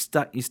that you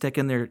stick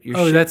in there.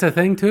 That's a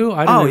thing too.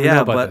 I don't even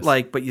know about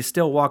this. But you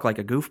still walk like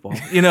a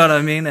goofball. You know what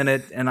I mean?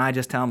 And I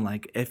just tell them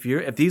like,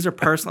 if these are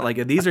personal, like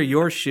if these are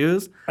your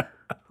shoes,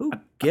 who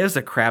gives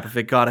a crap if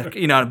it got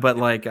a But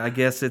like I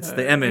guess it's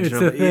the image. It's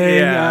the thing.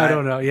 Yeah, I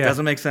don't know. Yeah,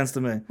 doesn't make sense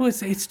to me. Well,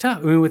 it's tough.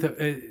 I mean, with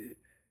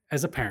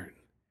as a parent,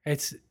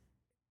 it's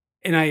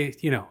and I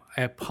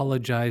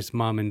apologize,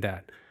 mom and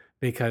dad,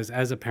 because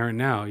as a parent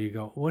now, you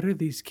go, what are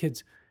these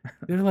kids?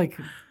 They're like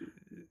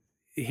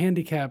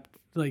handicapped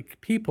like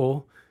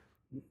people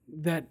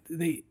that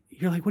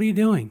you're like, what are you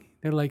doing?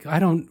 They're like, I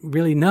don't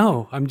really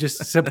know. I'm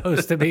just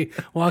supposed to be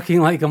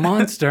walking like a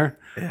monster.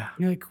 Yeah.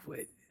 You're like,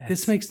 this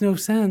It's makes no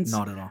sense.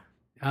 not at all.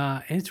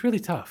 And it's really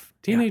tough.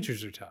 Yeah.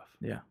 Teenagers are tough.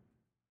 Yeah.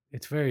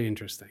 It's very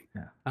interesting.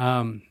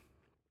 Yeah.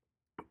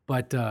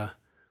 But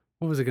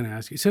what was I going to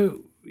ask you?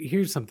 So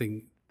here's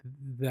something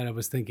that I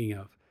was thinking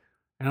of.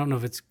 I don't know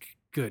if it's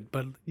good,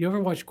 but you ever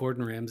watch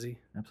Gordon Ramsay?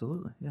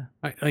 Absolutely. Yeah.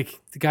 Like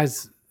the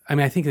guy's. I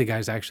mean, I think the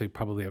guy's actually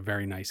probably a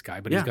very nice guy,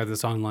 but he's Yeah. got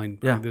this online,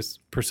 Yeah. this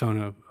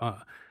persona.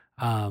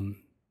 Um,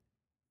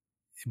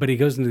 but he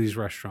goes into these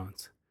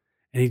restaurants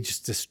and he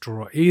just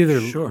he either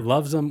Sure.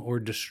 loves them or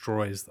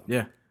destroys them.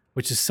 Yeah.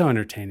 Which is so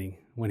entertaining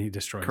when he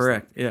destroys them.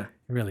 Correct. Yeah.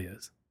 It really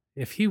is.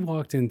 If he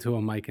walked into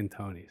a Mike and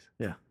Tony's,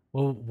 Yeah.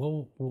 well,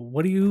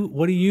 what do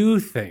you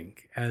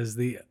think as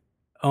the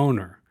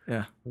owner?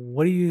 Yeah.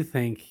 What do you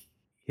think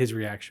his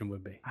reaction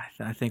would be?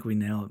 I think we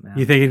nail it, man.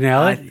 You think you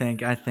nail it? I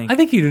think I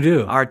think you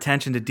do. our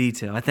attention to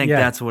detail. I think Yeah.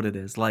 that's what it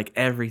is. Like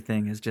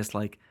everything is just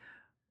like.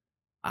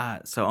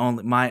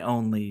 My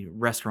only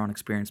restaurant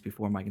experience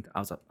before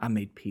I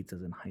made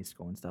pizzas in high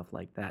school and stuff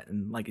like that.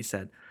 And like you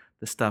said,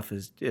 the stuff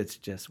it's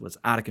just was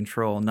out of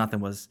control. Nothing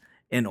was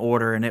in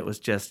order, and it was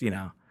just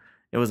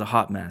it was a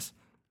hot mess.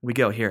 We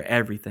go here,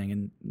 everything,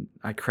 and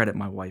I credit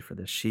my wife for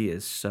this. She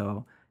is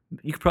so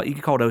you could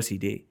call it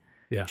OCD.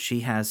 Yeah. She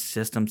has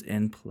systems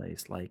in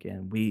place,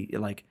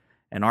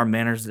 and our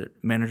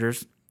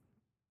managers,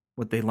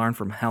 what they learned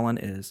from Helen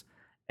is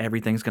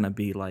everything's gonna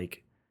be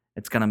like.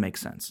 It's gonna make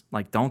sense.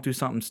 Like, don't do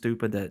something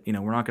stupid that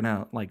we're not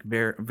gonna like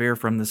veer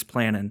from this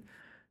plan and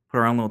put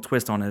our own little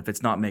twist on it if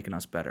it's not making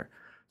us better.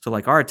 So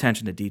like our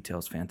attention to detail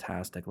is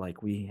fantastic.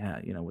 Like we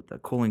have, with the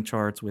cooling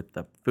charts, with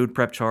the food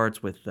prep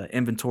charts, with the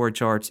inventory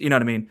charts. You know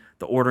what I mean?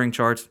 The ordering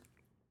charts.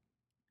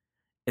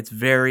 It's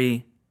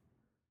very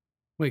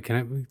Wait,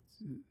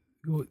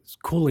 it's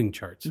cooling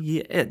charts.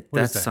 yeah. What is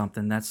That's that?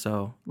 something that's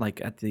so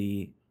like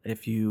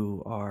if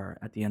you are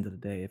at the end of the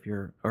day, if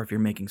you're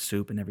making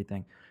soup and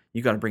everything,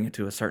 you got to bring it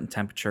to a certain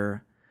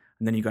temperature,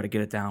 and then you got to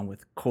get it down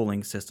with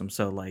cooling systems.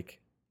 So like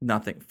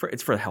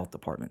it's for the health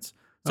departments.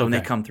 So when they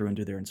Okay. come through and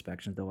do their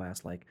inspections, they'll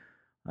ask like,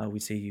 "We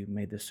see you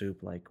made this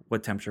soup. Like,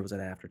 what temperature was it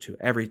after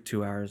every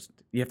 2 hours?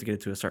 You have to get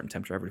it to a certain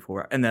temperature every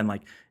 4 hours. And then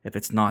like if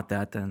it's not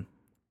that, then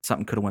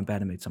something could have went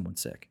bad and made someone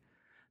sick."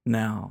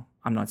 Now,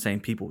 I'm not saying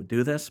people would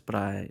do this, but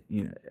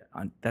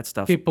that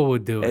stuff. People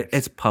would do it.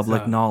 It's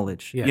public So,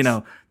 knowledge.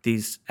 yes.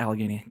 These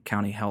Allegheny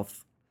County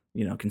Health,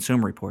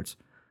 consumer reports.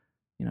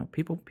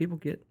 People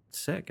get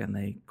sick and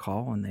they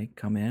call and they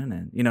come in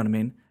and you know what I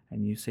mean.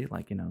 And you see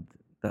like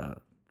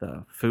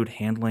the food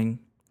handling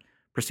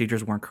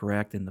procedures weren't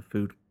correct and the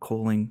food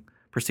cooling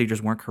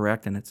procedures weren't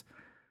correct, and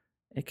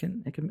it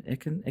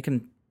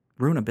can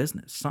ruin a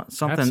business.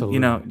 Something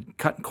Absolutely.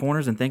 cutting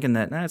corners and thinking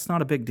that it's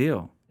not a big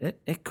deal.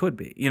 It could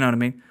be. You know what I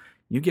mean?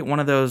 You get one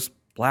of those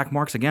black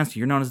marks against you.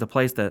 You're known as the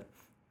place that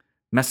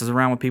messes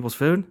around with people's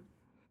food.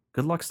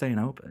 Good luck staying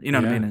open. You know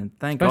what I Yeah. mean? And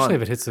thank Especially God.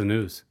 if it hits the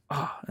news.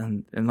 Oh,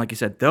 and like you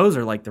said, those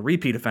are like the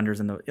repeat offenders,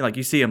 and like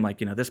you see them like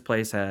this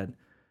place had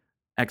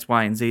X,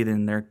 Y, and Z,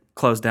 then they're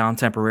closed down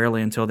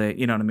temporarily until they,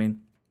 you know what I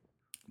mean.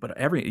 But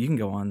you can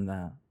go on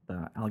the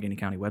Allegheny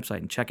County website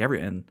and check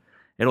and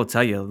it'll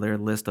tell you their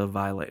list of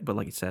violate. But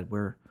like you said,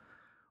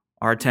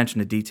 our attention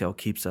to detail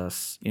keeps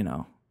us,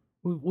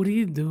 What do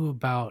you do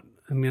about?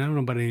 I mean, I don't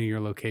know about any of your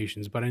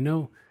locations, but I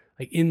know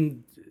like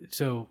in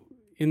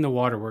the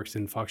waterworks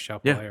in Fox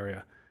Chapel Yeah.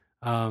 area,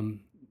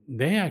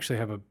 they actually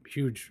have a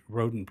huge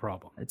rodent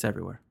problem. It's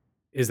everywhere.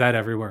 Is that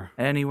everywhere?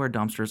 Anywhere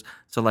dumpsters.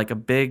 So like a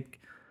big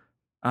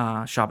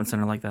shopping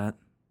center like that,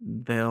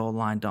 they'll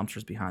line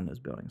dumpsters behind those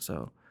buildings.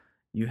 So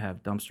you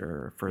have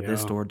dumpster for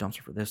this Yeah. store,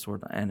 dumpster for this store,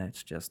 and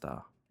it's just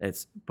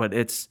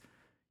it's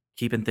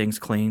keeping things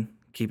clean,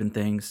 keeping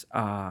things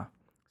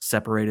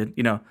separated.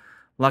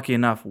 Lucky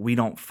enough, we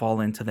don't fall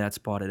into that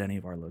spot at any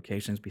of our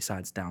locations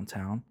besides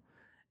downtown.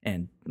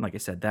 And like I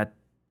said,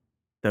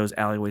 those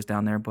alleyways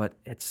down there, but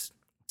it's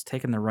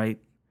taking the right.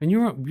 And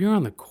you're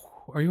on the.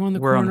 Are you on the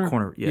We're corner? on the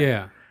corner, yeah.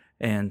 Yeah.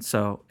 And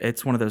so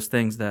it's one of those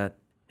things that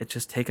it's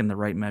just taking the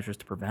right measures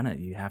to prevent it.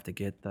 You have to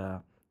get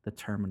the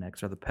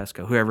Terminix or the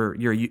Pesco, whoever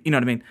you know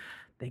what I mean?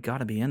 They got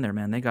to be in there,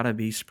 man. They got to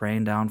be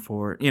spraying down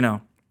for,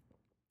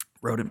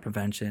 rodent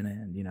prevention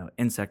and,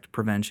 insect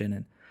prevention.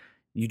 And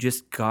you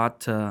just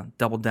got to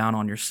double down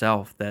on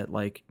yourself that,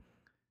 like,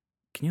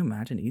 can you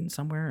imagine eating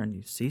somewhere and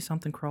you see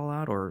something crawl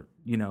out or,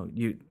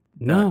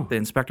 No. the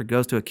inspector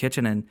goes to a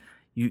kitchen and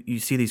you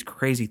see these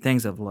crazy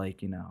things of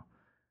like,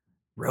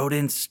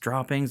 rodents,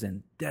 droppings,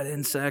 and dead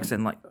insects,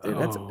 and like dude,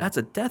 Oh. that's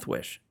a death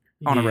wish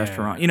on a Yeah.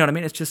 restaurant. You know what I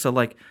mean? It's just so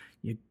like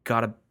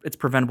it's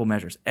preventable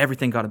measures.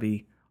 Everything got to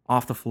be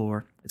off the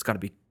floor. It's got to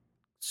be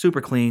super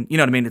clean. You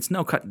know what I mean? It's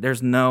no cut.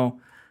 There's no,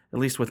 at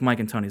least with Mike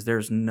and Tony's,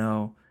 there's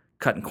no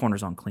cutting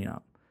corners on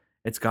cleanup.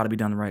 It's got to be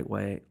done the right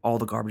way. All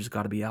the garbage has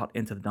got to be out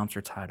into the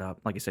dumpster tied up.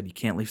 Like I said, you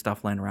can't leave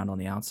stuff laying around on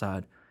the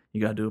outside.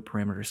 You got to do a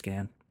perimeter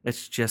scan.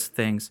 It's just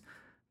things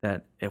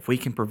that if we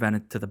can prevent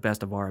it to the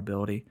best of our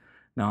ability.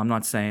 Now, I'm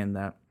not saying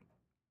that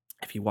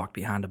if you walk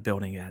behind a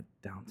building at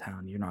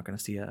downtown, you're not going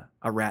to see a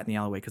rat in the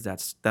alleyway because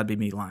that'd be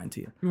me lying to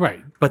you.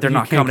 Right. But they're You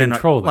not can't coming in.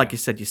 control Like that. you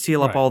said, you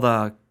seal up Right. all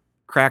the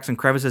cracks and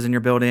crevices in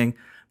your building.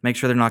 Make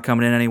sure they're not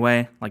coming in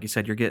anyway. Like you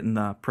said, you're getting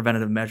the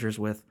preventative measures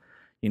with,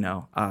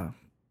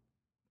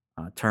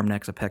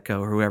 Terminex, a Petco,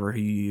 or whoever who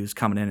you use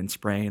coming in and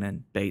spraying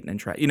and baiting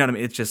and You know what I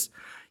mean? It's just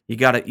you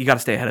gotta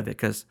stay ahead of it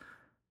because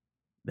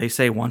they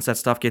say once that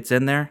stuff gets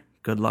in there,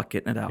 good luck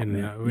getting it out,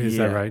 man. Is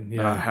that right?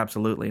 Yeah.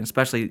 Absolutely. And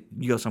especially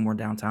you go somewhere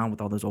downtown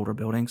with all those older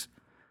buildings.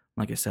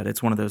 Like I said,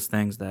 it's one of those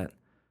things that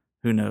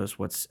who knows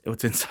what's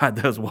inside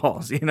those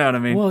walls. You know what I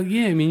mean? Well,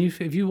 yeah. I mean,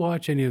 if you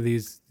watch any of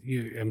these, I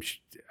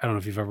don't know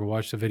if you've ever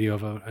watched a video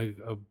of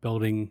a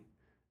building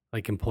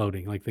like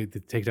imploding, like they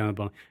take down a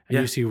building, and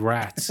Yeah. you see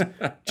rats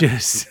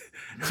just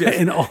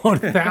in all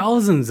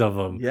thousands of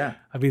them. Yeah.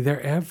 I mean,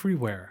 they're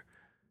everywhere.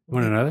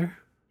 Want another?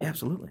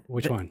 Absolutely.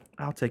 Which one?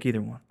 I'll take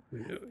either one.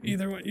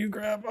 Either one you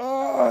grab.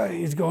 Oh,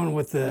 he's going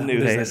with the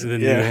New haze. The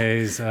new Yeah.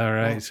 haze. All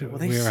right. Well, So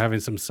well, we are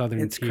having some southern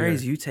It's tier.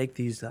 crazy. You take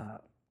these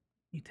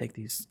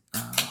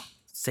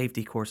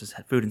safety courses,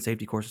 food and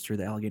safety courses through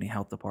the Allegheny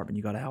Health Department.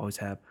 You got to always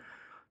have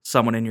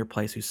someone in your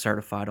place who's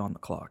certified on the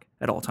clock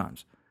at all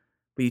times.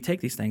 But you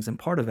take these things, and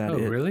part of that Oh,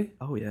 is really?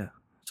 Oh yeah.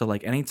 So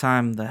like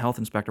anytime the health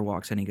inspector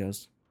walks in, he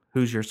goes,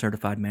 "Who's your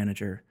certified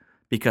manager?"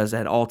 Because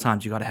at all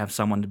times you got to have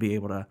someone to be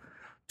able to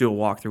do a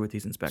walkthrough with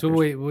these inspectors. So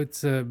wait,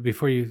 what's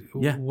before you?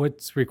 Yeah.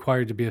 What's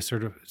required to be a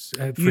for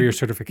You- your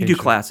certification? You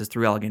do classes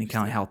through Allegheny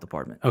County Health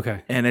Department.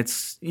 Okay. And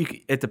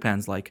it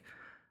depends. Like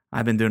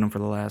I've been doing them for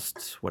the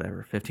last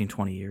 15,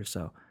 20 years.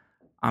 So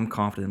I'm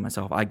confident in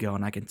myself. I go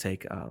and I can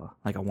take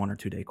like a 1 or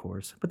 2 day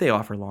course, but they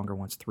offer longer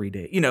ones, 3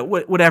 days.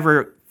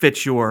 Whatever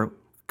fits your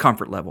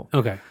comfort level.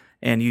 Okay.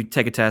 And you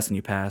take a test and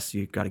you pass.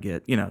 You got to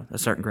get a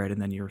certain grade, and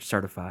then you're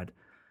certified.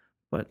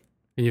 But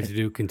And you have to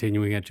do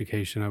continuing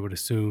education, I would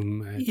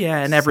assume. yeah,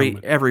 and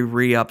every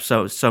re-up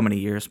so many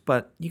years.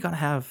 But you got to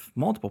have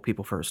multiple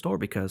people for a store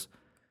because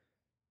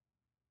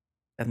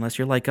unless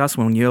you're like us,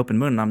 when you open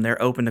Moon and I'm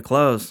there open to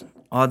close,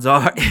 odds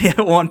are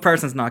one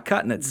person's not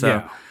cutting it. So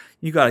Yeah.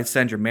 you got to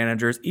send your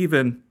managers,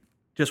 even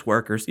just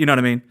workers, you know what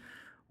I mean?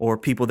 Or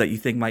people that you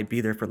think might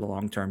be there for the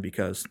long term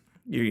because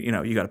you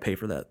got to pay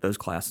for those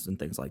classes and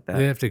things like that.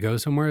 They have to go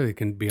somewhere. They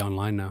can be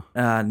online now.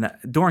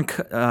 During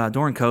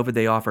COVID,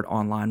 they offered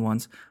online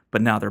ones,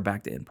 but now they're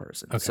back to in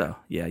person. Okay. So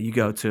yeah, you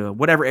go to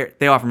whatever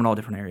they offer them in all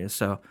different areas.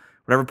 So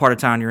whatever part of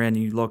town you're in,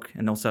 you look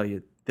and they'll tell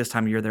you this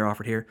time of year they're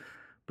offered here.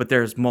 But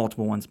there's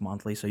multiple ones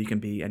monthly, so you can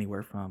be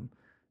anywhere from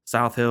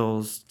South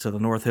Hills to the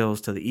North Hills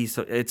to the East.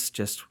 So it's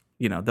just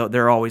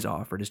they're always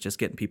offered. It's just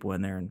getting people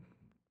in there and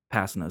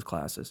passing those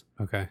classes.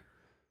 Okay.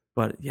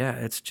 But yeah,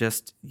 it's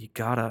just you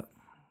gotta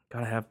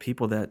have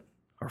people that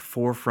are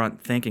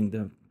forefront thinking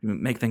to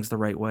make things the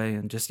right way,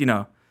 and just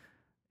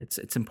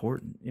it's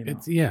important.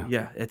 It's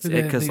It's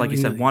because like you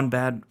said, one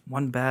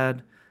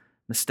bad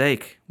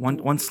mistake,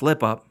 one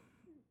slip up,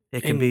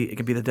 it can be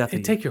the death of It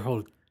you. take your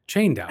whole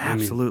chain down. I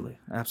mean,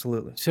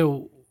 Absolutely.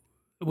 so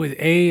with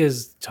A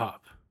is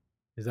top.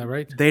 Is that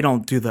right? They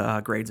don't do the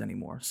grades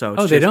anymore. So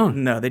Oh, they don't?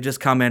 No, they just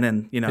come in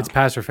and It's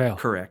pass or fail.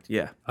 correct.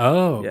 Yeah,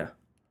 Oh. yeah.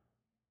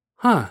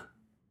 Huh.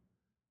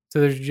 So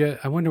there's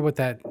just, I wonder what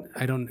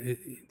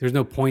there's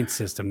no point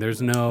system.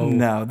 There's no.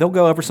 No, they'll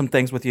go over some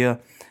things with you.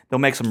 They'll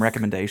make some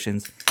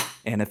recommendations,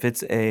 and if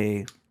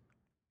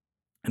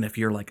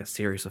you're like a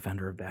serious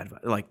offender of bad,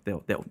 like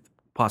they'll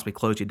possibly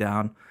close you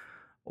down,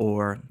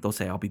 or they'll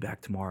say, "I'll be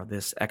back tomorrow.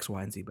 This X,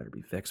 Y, and Z better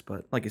be fixed."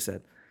 But like you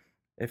said,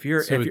 if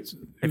you're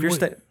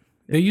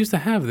They used to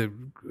have the.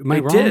 Am I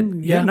they wrong?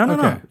 did, yeah, no,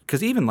 Okay.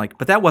 because even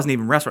but that wasn't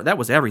even restaurant. That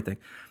was everything.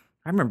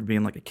 I remember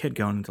being like a kid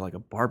going into like a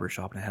barber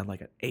shop and it had like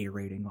an A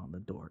rating on the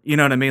door. You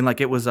know what I mean? Like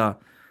it was I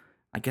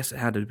guess it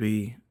had to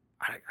be.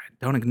 I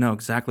don't know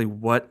exactly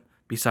what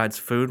besides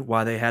food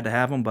why they had to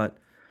have them, but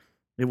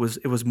it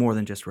was more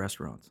than just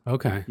restaurants.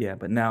 Okay. Yeah,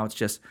 but now it's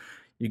just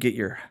you get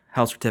your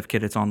health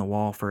certificate. It's on the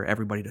wall for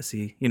everybody to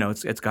see.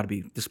 It's got to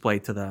be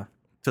displayed to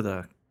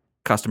the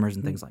customers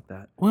and things like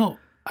that. Well,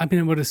 I mean,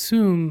 I would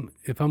assume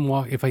if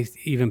I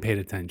even paid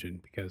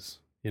attention, because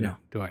Yeah.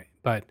 do I?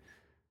 But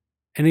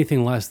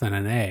anything less than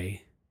an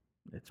A,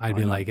 It's I'd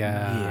be probably like,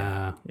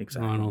 yeah,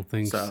 exactly. I don't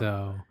think So,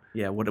 so.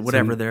 Yeah,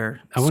 whatever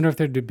they're. I wonder if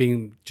they're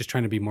just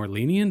trying to be more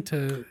lenient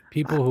to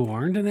people who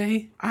aren't an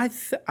A. I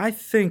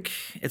think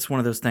it's one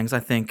of those things. I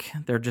think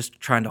they're just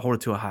trying to hold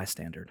it to a high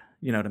standard.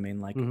 You know what I mean?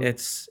 Like Mhm.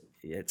 it's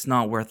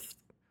not worth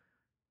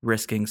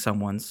risking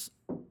someone's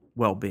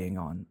well-being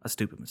on a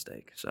stupid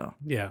mistake. So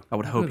Yeah. I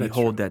would hope you that's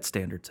hold true. that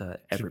standard to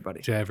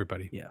everybody. To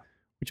everybody. Yeah.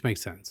 Which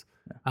makes sense.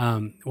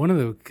 One of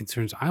the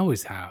concerns I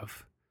always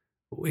have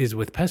is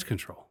with pest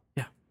control.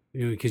 Yeah.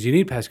 Because you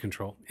need pest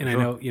control. And I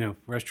Sure. know,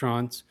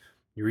 restaurants,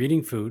 you're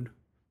eating food,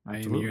 right,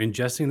 and Absolutely. you're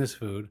ingesting this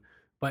food,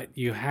 but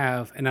you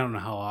have, and I don't know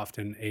how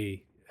often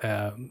a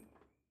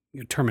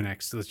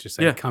Terminex, let's just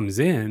say, Yeah. comes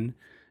in.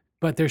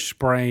 but they're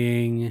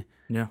spraying.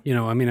 Yeah.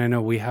 I mean, I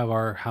know we have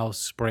our house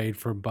sprayed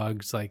for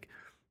bugs, like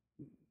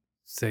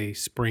say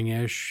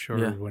springish or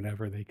Yeah.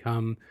 whenever they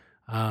come.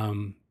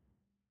 Um,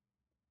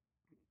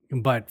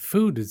 but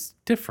food is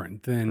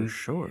different For than,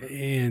 sure.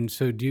 and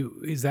so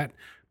is that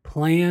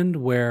planned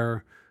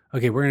where,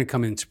 okay, we're going to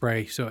come and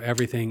spray. So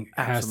everything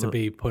has to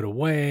Absolutely. be put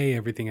away.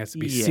 Everything has to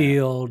be Yeah.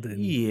 sealed.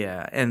 And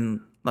Yeah.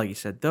 And like you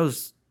said,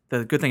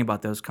 the good thing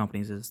about those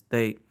companies is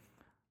they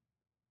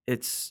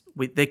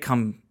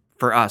come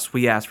for us.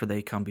 We ask for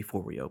they come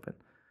before we open.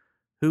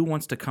 Who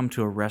wants to come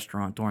to a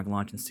restaurant during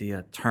lunch and see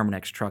a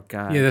Terminex truck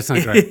yeah, guy? that's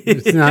not great.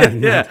 It's not,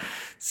 Yeah. not,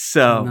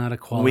 So not a we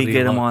quality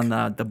get them look.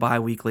 on the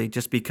biweekly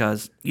just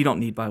because you don't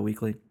need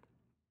biweekly.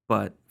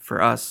 But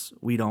for us,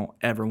 we don't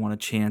ever want to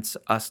chance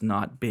us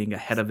not being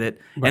ahead of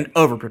it Right. and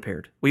over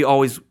prepared. We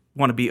always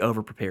want to be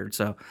over prepared.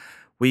 So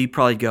we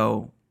probably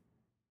go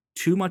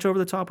too much over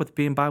the top with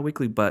being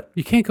biweekly, but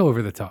You can't go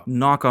over the top.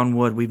 knock on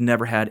wood, we've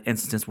never had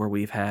instances where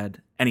we've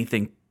had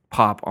anything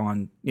pop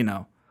on,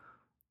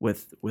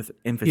 with Yeah,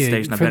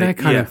 infestation of for any. that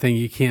kind Yeah. of thing,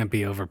 you can't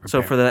be over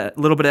So for prepared. that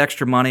little bit of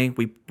extra money,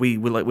 we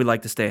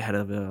like to stay ahead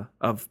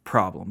of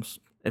problems,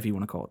 if you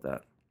want to call it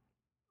that.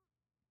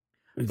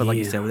 But like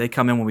you Yeah. said, they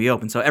come in when we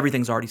open, so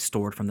everything's already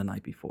stored from the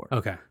night before.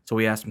 Okay. So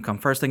we ask them come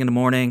first thing in the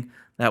morning.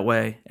 That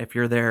way, if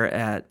you're there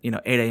at 8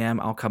 a.m.,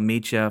 I'll come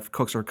meet you. If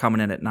cooks are coming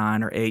in at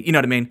 9 or 8, you know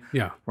what I mean.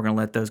 Yeah. We're gonna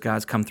let those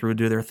guys come through,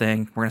 do their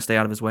thing. We're gonna stay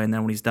out of his way, and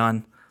then when he's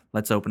done,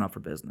 let's open up for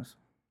business.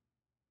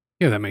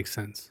 Yeah, that makes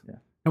sense. Yeah.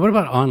 And what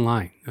about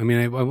online? I mean,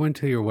 I went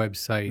to your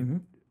website. Mm-hmm.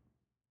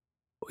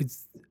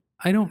 It's,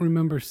 I don't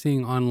remember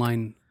seeing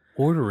online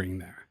ordering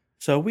there.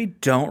 So we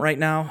don't right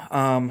now.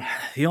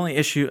 The only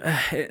issue,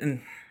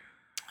 and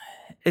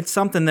it's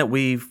something that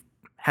we've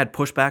had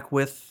pushback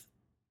with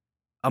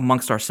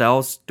amongst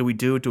ourselves. Do we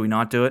do it? Do we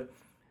not do it?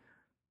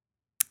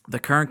 The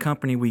current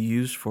company we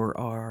use for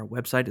our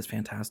website is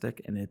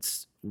fantastic, and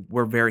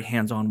we're very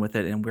hands-on with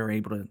it, and we're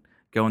able to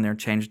go in there,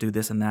 change, do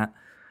this and that.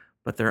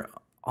 But their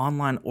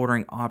online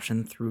ordering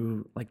option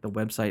through like the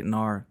website and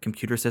our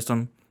computer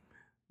system,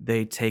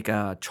 they take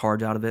a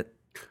charge out of it.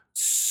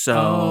 So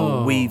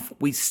Oh,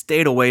 we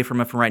stayed away from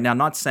it for right now.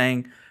 Not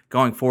saying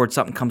going forward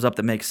something comes up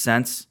that makes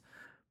sense,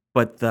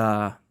 but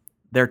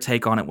their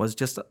take on it was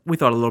just we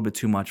thought a little bit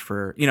too much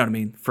for you know what I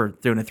mean for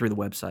doing it through the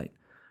website.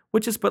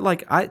 Which is, but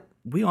like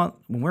when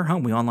we're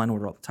home, we online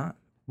order all the time.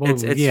 well,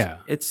 yeah.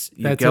 It's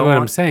you That's go what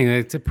on, I'm saying.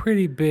 It's a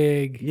pretty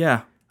big,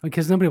 yeah,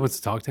 because nobody wants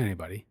to talk to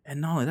anybody.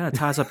 and not only that, it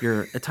ties up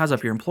your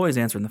employees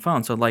answering the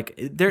phone. So like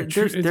there's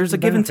a a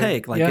give and benefit.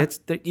 take. Like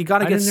Yeah. you got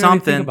to I get didn't really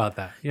think something. about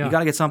that. You Yeah. got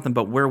to get something.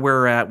 But where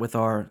we're at with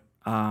our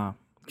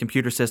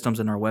computer systems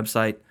and our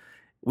website,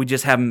 we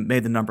just haven't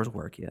made the numbers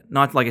work yet.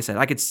 Not like I said,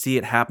 I could see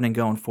it happening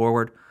going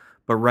forward.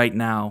 But right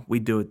now, we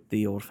do it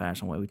the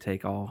old-fashioned way. We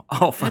take all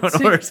phone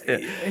orders.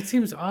 It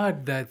seems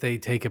odd that they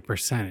take a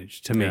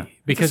percentage to Yeah. me It's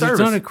a because it's not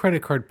service. a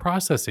credit card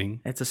processing,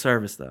 It's a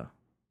service, though.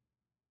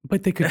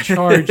 but they could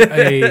charge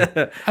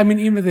I mean,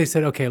 even if they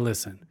said, okay,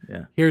 listen,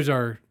 Yeah. here's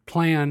our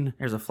plan.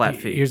 Here's a flat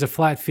fee. Here's a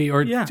flat fee,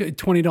 or Yeah.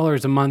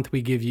 $20 a month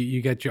we give you.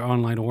 You get your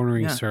online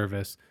ordering Yeah.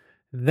 service.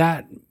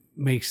 That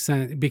makes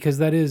sense because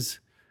that is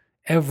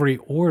every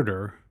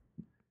order.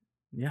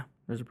 Yeah,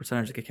 there's a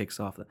percentage that kicks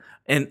off.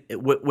 And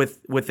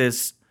with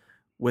this,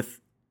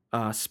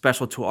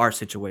 special to our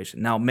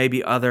situation. Now,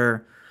 maybe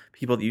other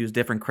people that use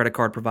different credit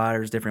card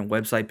providers, different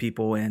website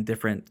people, and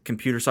different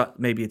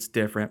maybe it's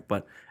different.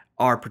 But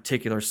our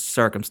particular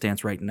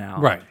circumstance right now,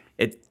 Right.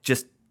 it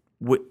just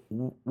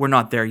we're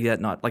not there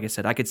yet. Not like I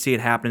said, I could see it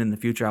happening in the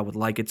future. I would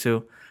like it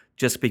to,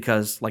 just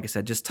because, like I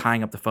said, just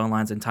tying up the phone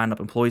lines and tying up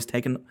employees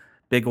taking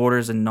big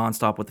orders and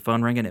nonstop with the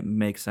phone ringing, it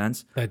makes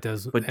sense. That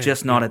does, But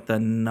just not at the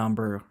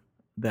number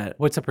that.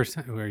 What's a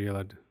percent? Where are you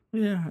allowed to?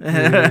 Yeah.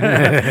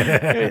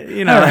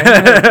 All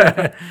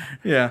right.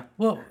 Yeah.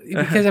 Well,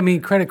 because I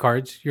mean, credit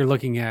cards, you're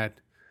looking at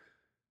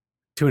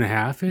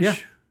 2.5 Yeah.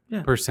 ish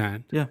Yeah.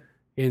 percent. Yeah.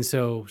 And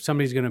so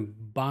somebody's going to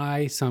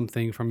buy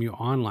something from you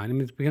online. I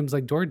mean, it becomes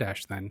like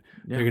DoorDash then.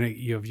 Yeah.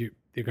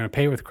 You're going to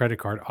pay with credit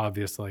card,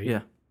 obviously.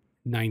 Yeah.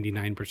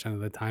 99% of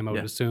the time, I would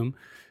Yeah. assume.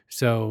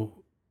 So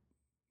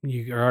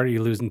you're already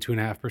losing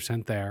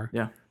 2.5% there.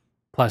 Yeah.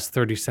 Plus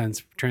 30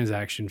 cents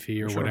transaction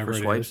fee or Sure, whatever for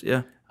it swipes. is.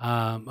 Yeah.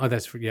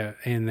 Yeah.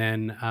 And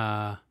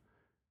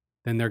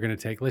then they're going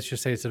to take, let's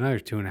just say it's another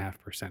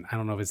 2.5%. I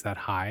don't know if it's that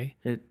high.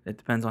 It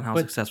depends on how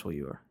But- successful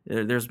you are.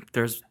 There's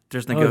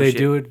negotiation. Oh, they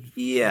do it.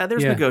 Yeah,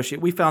 there's Yeah.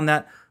 negotiate. We found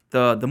that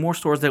the more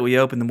stores that we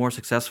opened, the more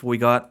successful we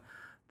got,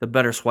 the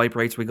better swipe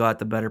rates we got,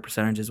 the better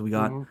percentages we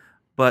got. Mhm.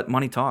 But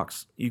money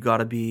talks. You got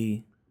to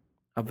be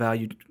a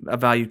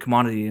valued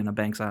commodity in a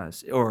bank's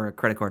eyes or a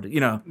credit card.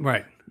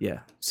 Right. Yeah.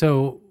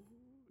 So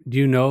do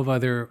you know of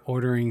other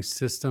ordering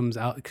systems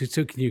out?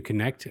 So can you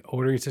connect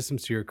ordering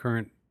systems to your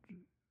current?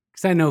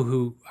 Because I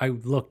know I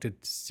looked to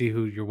see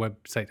who your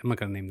website, I'm not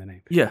going to name the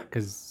name Yeah.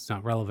 because it's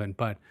not relevant,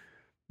 but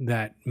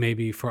that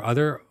maybe for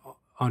other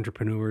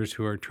entrepreneurs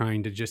who are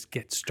trying to just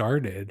get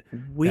started,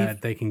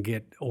 that they can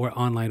get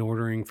online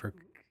ordering for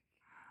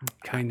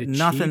kind of cheap.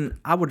 Nothing.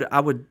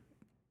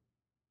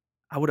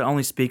 I would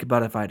only speak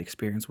about it if I had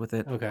experience with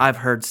it. Okay. I've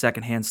heard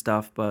secondhand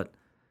stuff, but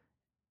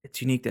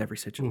it's unique to every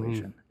Mhm.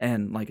 situation.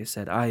 And like I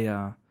said,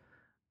 I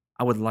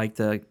would like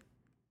to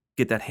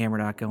get that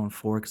hammered out going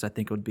forward because I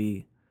think it would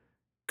be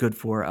good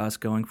for us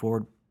going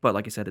forward. But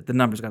like I said, the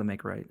numbers got to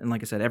make right. And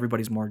like I said,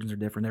 everybody's margins are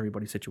different.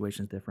 Everybody's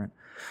situation is different.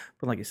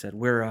 But like I said,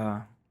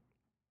 where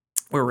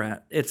we're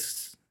at,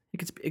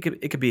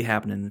 it could be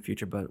happening in the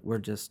future. But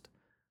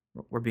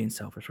we're being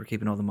selfish. We're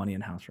keeping all the money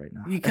in house right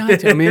now. You got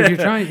to. I mean, if you're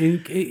trying,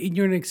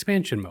 you're in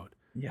expansion mode.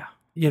 Yeah, I mean,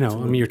 you're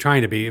absolutely.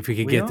 trying to be. If you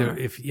could We get there, are.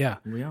 if yeah,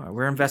 We are.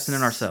 We're investing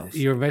in ourselves.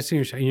 you're investing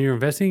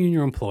in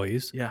your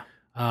employees. Yeah.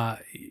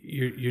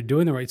 You're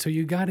doing the right. So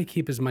you got to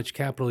keep as much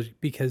capital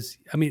because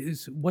I mean,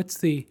 what's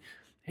the,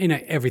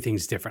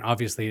 everything's different,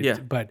 obviously. Yeah.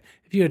 But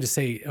if you had to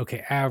say,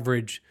 okay,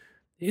 average,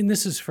 and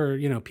this is for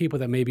people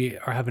that maybe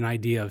have an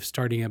idea of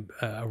starting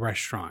a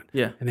restaurant,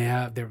 Yeah. and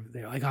they're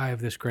like, I have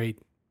this great,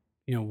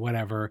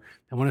 whatever.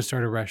 I want to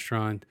start a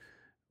restaurant.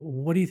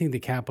 What do you think the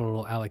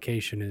capital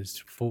allocation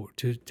is for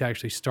to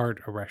actually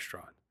start a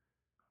restaurant?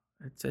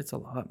 It's a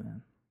lot,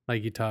 man.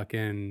 Like you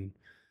talking,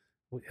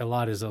 a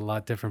lot is a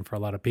lot different for a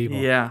lot of people.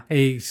 Yeah.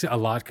 A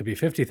lot could be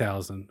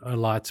 50,000. A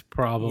lot's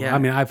probably. I Yeah.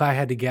 mean, if I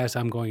had to guess,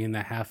 I'm going in the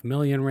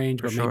 500,000 range,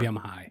 For but maybe sure. I'm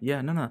high.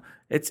 Yeah, no.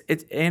 It's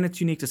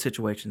unique to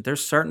situations.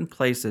 There's certain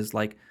places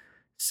like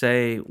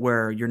say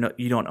where you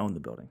don't own the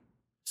building.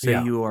 Say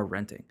Yeah. you are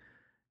renting.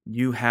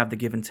 You have the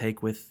give and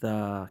take with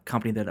the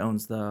company that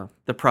owns the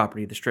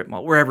property, the strip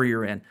mall, wherever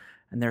you're in,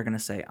 and they're gonna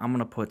say, I'm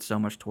gonna put so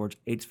much towards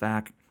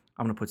HVAC.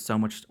 I'm gonna put so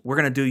much. We're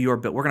gonna do your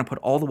bit. We're gonna put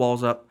all the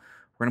walls up.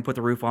 We're gonna put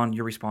the roof on.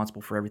 You're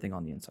responsible for everything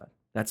on the inside.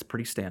 That's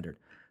pretty standard.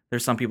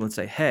 There's some people that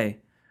say, hey,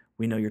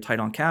 we know you're tight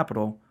on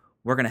capital.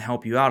 We're gonna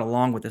help you out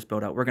along with this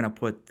build out. We're gonna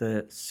put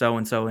the so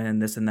and so in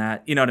this and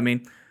that. You know what I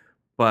mean?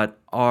 But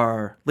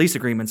our lease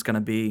agreement's going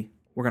to be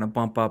we're going to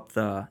bump up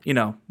the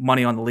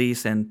money on the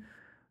lease, and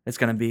it's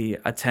going to be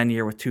a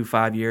 10-year with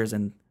 5 years,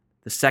 and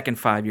the second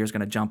 5 years is going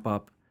to jump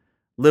up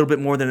a little bit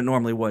more than it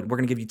normally would. We're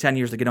going to give you 10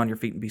 years to get on your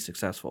feet and be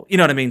successful. You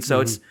know what I mean?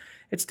 So Hmm.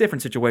 it's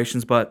different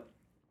situations, but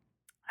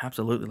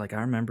absolutely, like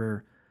I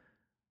remember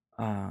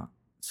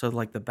so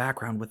like the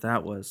background with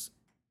that was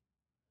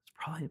it's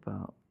probably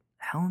about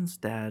Helen's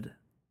dad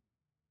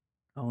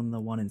owned the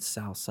one in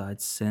Southside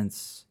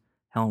since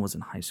Helen was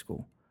in high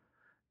school.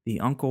 The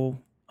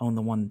uncle owned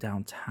the one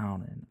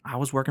downtown, and I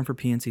was working for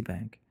PNC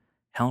Bank.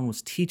 Helen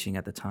was teaching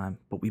at the time,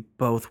 but we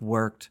both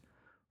worked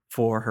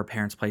for her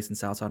parents' place in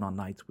Southside on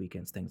nights,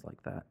 weekends, things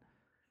like that.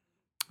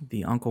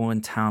 The uncle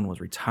in town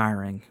was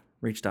retiring,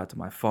 reached out to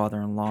my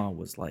father-in-law,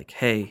 was like,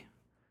 hey,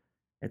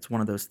 it's one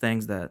of those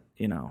things that,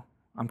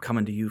 I'm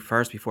coming to you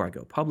first before I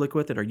go public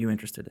with it. Are you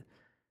interested?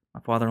 My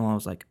father-in-law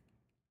was like,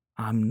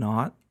 I'm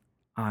not.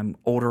 I'm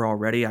older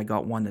already. I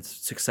got one that's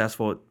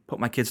successful, put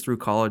my kids through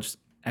college,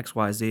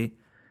 XYZ.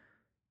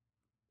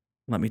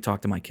 Let me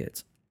talk to my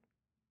kids.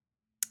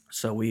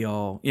 So we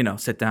all,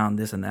 sit down,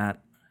 this and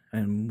that.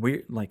 And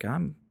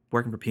I'm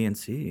working for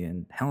PNC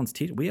and Helen's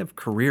teaching. We have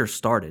careers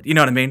started. You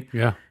know what I mean?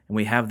 Yeah. And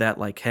we have that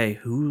like, hey,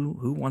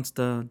 who wants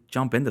to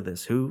jump into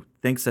this? Who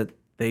thinks that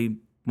they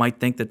might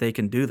think that they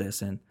can do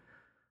this? And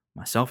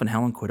myself and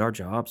Helen quit our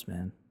jobs,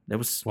 man.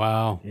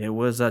 Wow. It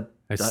was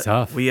That's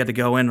tough. we had to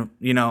go in,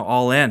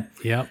 all in.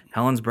 Yep.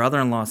 Helen's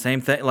brother-in-law,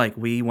 same thing. Like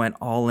we went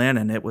all in,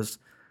 and it was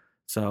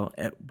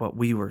but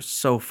we were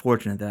so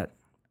fortunate that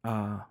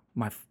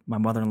my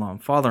mother-in-law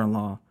and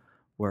father-in-law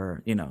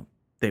were,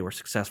 they were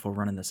successful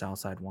running this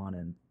outside one,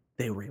 and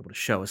they were able to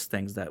show us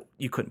things that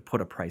you couldn't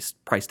put a price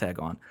tag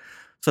on.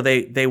 So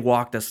they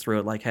walked us through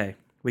it, like, hey,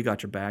 we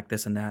got your back,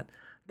 this and that.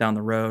 Down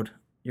the road,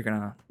 you're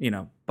gonna,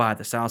 buy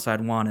the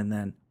Southside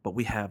one, but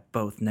we have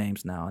both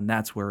names now, and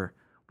that's where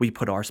we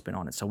put our spin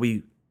on it. So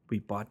we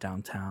bought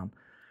downtown.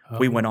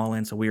 We went all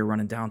in, so we were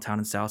running downtown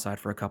and Southside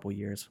for a couple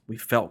years. We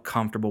felt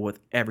comfortable with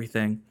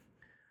everything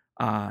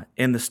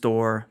in the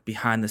store,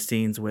 behind the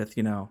scenes with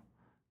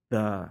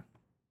the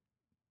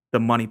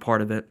money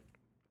part of it,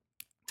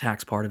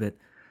 tax part of it.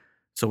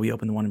 So we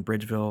opened the one in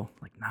Bridgeville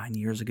like 9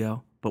 years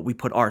ago, but we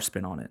put our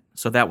spin on it.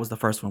 So that was the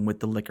first one with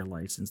the liquor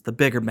license, the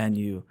bigger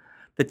menu,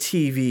 the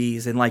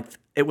TVs, and like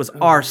it was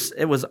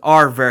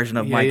our version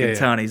of Yeah, Mike yeah, and yeah.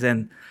 Tony's.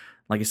 And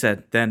like you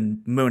said,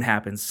 then Moon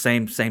happens,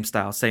 same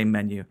style, same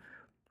menu.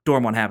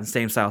 Dorm one happens,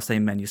 same style,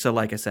 same menu. So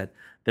like I said,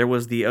 there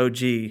was the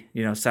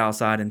OG,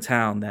 Southside in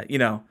town that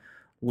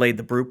laid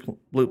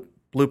the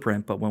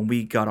blueprint. But when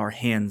we got our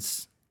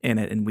hands in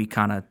it and we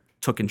kind of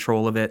took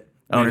control of it,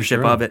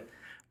 ownership sure. of it,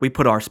 we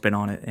put our spin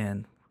on it.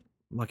 And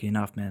lucky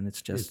enough, man,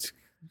 it's just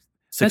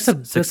That's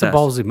a success.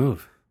 ballsy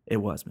move. It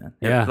was, man.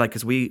 Yeah.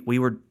 Because we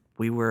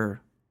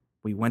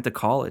went to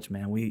college,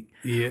 man. We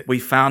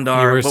found You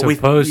our were what we-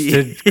 supposed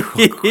to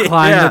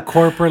climb Yeah. the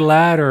corporate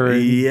ladder.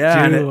 And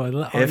Yeah, and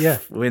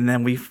and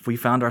then we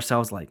found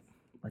ourselves like,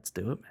 let's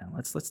do it, man.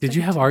 Let's. Did take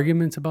you it have to-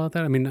 arguments about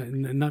that? I mean,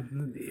 not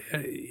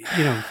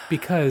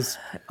because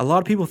A lot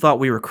of people thought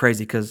we were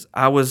crazy because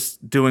I was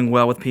doing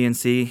well with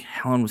PNC.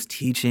 Helen was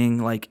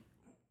teaching. Like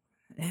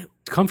it's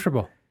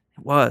comfortable.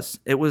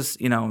 it was,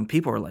 and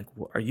people were like,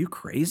 "Are you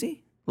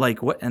crazy?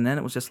 Like what?" And then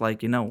it was just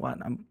like, you know what?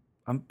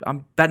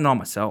 I'm betting on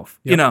myself.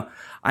 Yep.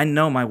 I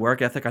know my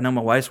work ethic. I know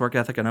my wife's work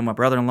ethic. I know my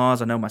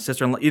brother-in-laws. I know my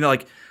sister-in-law.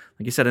 Like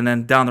you said, and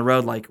then down the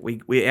road, like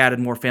we added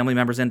more family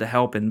members in to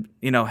help and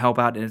help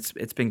out, and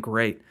it's been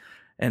great.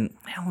 And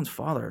Helen's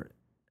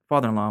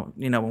father-in-law,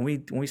 when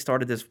we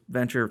started this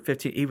venture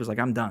 15, he was like,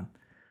 I'm done.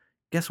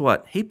 Guess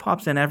what? He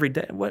pops in every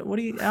day. What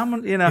do you? He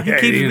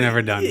keeps. You're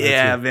never done.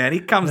 Yeah, man. He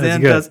comes That's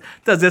in, good.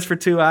 does this for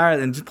 2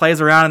 hours, and just plays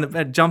around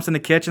and jumps in the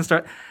kitchen.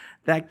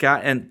 That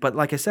guy. But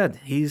like I said,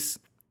 he's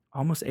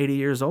almost 80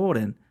 years old,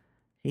 and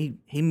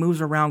he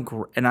moves around.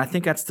 And I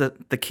think that's the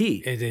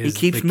key. It is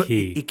the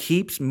key. He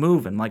keeps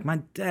moving. Like my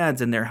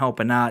dad's in there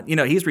helping out.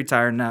 He's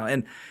retired now,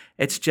 and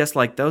it's just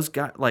like those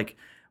guys. Like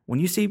when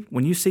you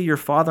see your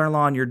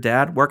father-in-law and your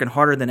dad working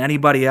harder than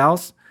anybody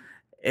else.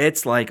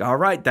 It's like, all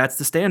right, that's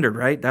the standard,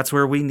 right? That's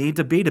where we need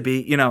to be.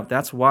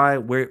 That's why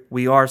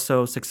we are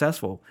so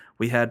successful.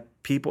 We had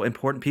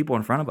important people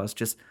in front of us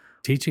just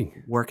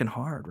Teaching. working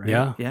hard, right?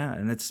 Yeah. Yeah,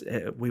 and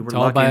we were It's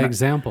all lucky by enough.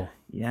 example.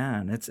 Yeah,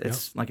 and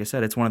it's like I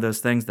said, it's one of those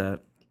things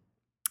that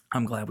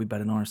I'm glad we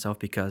betted on ourselves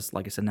because,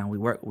 like I said, now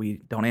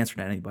we don't answer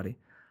to anybody.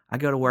 I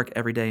go to work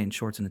every day in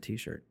shorts and a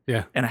t-shirt,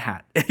 Yeah. and a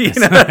hat.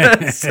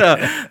 So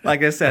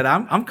like I said,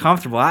 I'm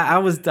comfortable. I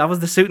was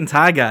the suit and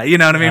tie guy. You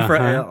know what I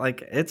mean?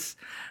 It's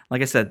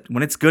like I said,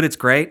 when it's good, it's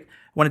great.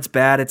 When it's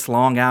bad, it's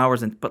long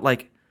hours. But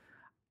like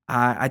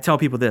I tell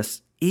people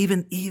this,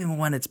 even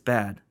when it's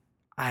bad,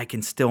 I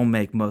can still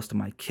make most of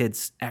my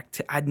kids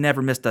I'd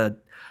never missed a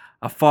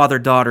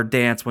father-daughter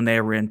dance when they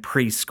were in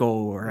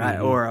preschool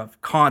or a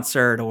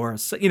concert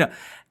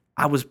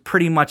I was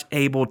pretty much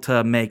able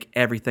to make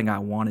everything I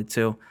wanted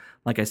to.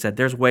 Like I said,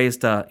 there's ways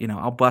to,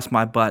 I'll bust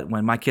my butt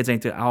when my kids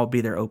ain't I'll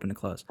be there open to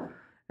close.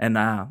 And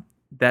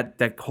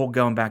that whole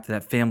going back to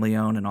that family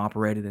owned and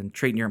operated and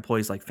treating your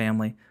employees like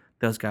family,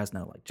 those guys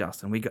know, like,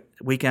 Justin,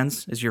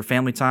 weekends is your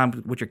family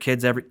time with your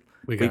kids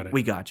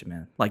We got you,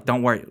 man. Like,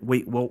 don't worry.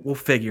 We'll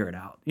figure it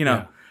out,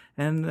 Yeah.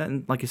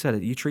 And like you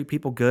said, you treat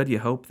people good. You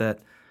hope that,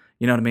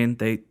 you know what I mean?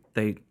 They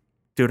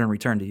do it in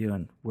return to you.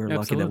 And we're lucky that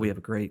Absolutely. we have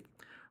a great,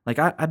 like,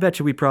 I bet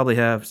you we probably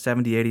have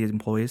 70, 80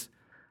 employees.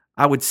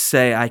 I would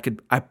say I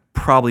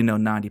probably know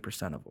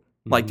 90% of them.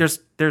 Like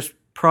there's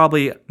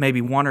probably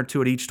maybe one or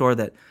two at each store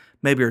that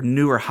maybe are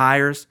newer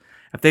hires.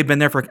 If they've been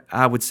there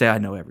I would say I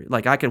know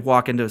like I could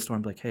walk into a store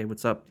and be like, hey,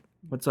 what's up?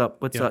 What's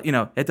up?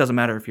 It doesn't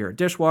matter if you're a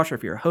dishwasher,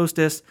 if you're a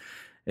hostess,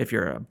 if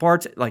you're a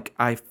bartender. Like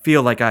I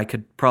feel like I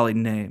could probably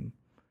name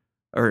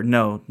or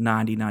know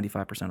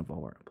 90-95% of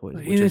all our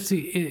employees.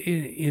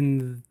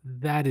 And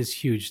that is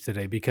huge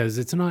today because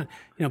it's not,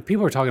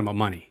 people are talking about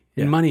money.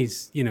 And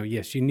money's,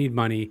 yes, you need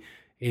money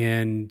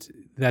and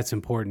that's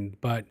important,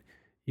 but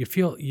you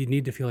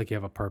need to feel like you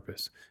have a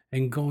purpose.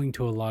 And going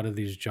to a lot of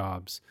these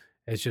jobs,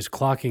 it's just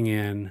clocking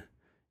in,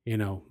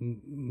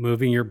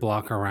 moving your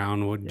block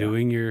around,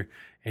 doing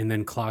and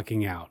then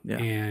clocking out. Yeah.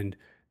 And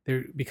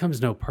there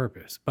becomes no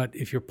purpose. But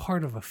if you're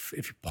part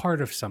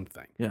of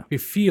something, Yeah.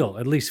 if you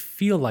at least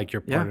feel like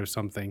you're part Yeah. of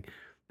something,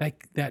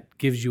 that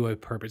gives you a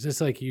purpose.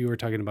 It's like you were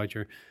talking about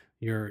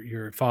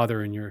your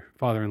father and your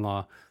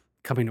father-in-law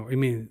coming over. I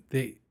mean,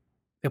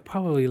 they'll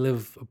probably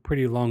live a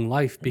pretty long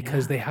life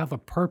because they have a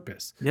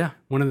purpose. Yeah.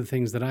 One of the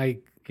things that I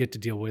get to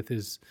deal with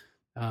is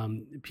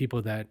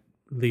people that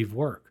leave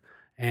work,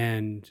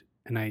 and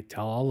I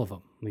tell all of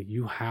them, like,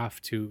 you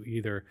have to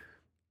either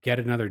get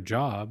another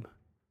job,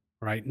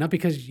 right? Not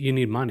because you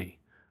need money,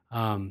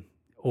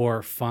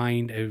 or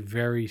find a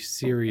very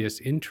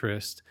serious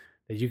interest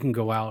that you can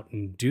go out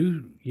and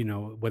do,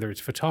 whether it's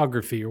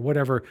photography or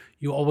whatever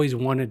you always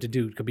wanted to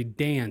do. It could be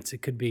dance.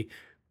 It could be,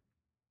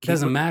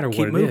 doesn't matter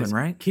what it moving, is.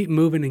 right? Keep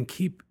moving and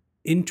keep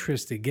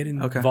interested, get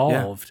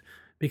involved.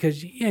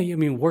 Because,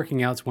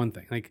 working out's one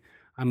thing. Like,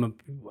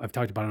 I've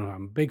talked about it,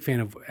 I'm a big fan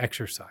of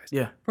exercise.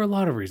 Yeah. For a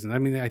lot of reasons. I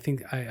mean, I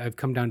think I've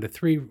come down to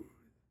three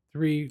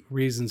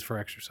reasons for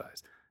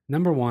exercise.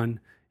 Number one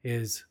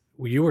is,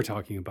 you were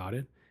talking about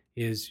it,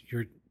 is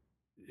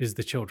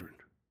the children,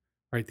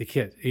 right? The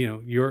kids.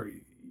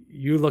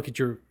 You look at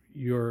your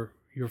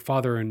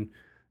father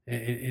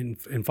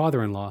and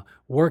father-in-law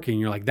working,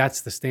 you're like,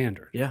 that's the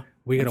standard. Yeah.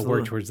 We got to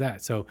work absolutely. towards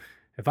that. So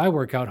if I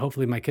work out,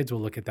 hopefully my kids will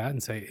look at that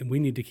and say, we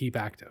need to keep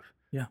active.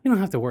 Yeah. You don't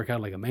have to work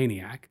out like a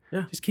maniac.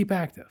 Yeah. Just keep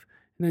active.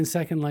 And then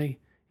secondly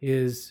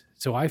is,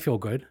 so I feel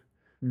good.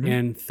 Mhm.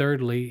 And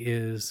thirdly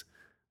is,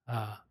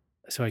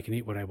 so I can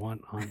eat what I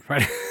want on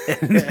Friday.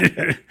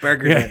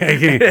 Burger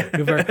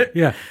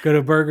Yeah, go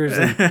to Burgers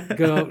and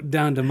go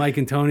down to Mike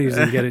and Tony's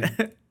and get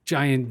a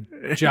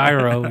giant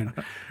gyro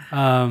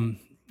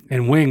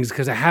and wings,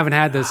 because I haven't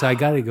had this. So I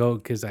got to go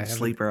because I haven't.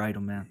 Sleeper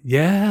item, man.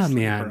 Yeah, Sleeper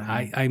man.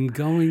 item. I'm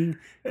going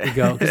to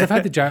go because I've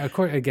had the gyro. Of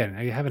course, again,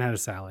 I haven't had a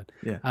salad.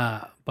 Yeah.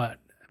 But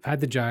I've had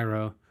the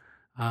gyro.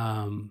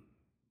 I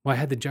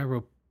had the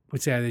gyro.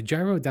 What's that? The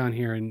gyro down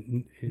here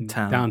in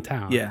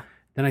downtown. Yeah.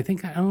 Then I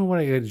think, I don't know what,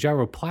 a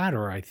gyro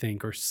platter, I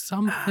think, or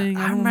something.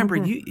 I don't remember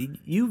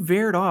you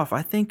veered off.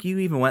 I think you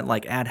even went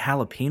like add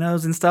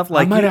jalapenos and stuff. I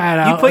Like might you,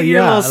 have you put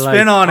your little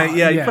spin on it.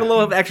 Yeah, you yeah. put a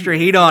little extra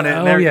heat on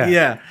it.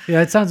 Yeah,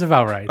 it sounds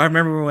about right. I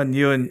remember when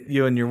you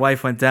and your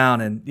wife went down,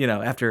 and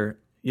after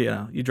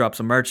you dropped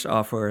some merch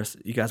off for us.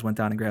 You guys went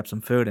down and grabbed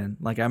some food, and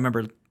like I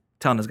remember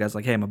telling those guys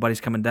like, "Hey, my buddy's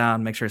coming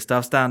down. Make sure his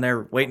stuff's down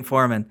there waiting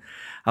for him." And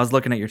I was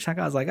looking at your check.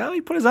 I was like, "Oh,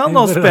 he put his own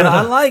little spin.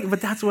 I like,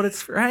 but that's what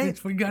it's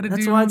right. We got to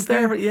That's do. why it's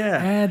there. Yeah,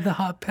 Add the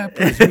hot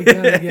peppers. We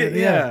gotta get,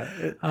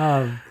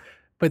 yeah.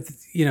 but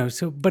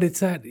but it's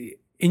that,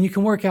 and you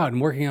can work out,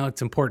 and working out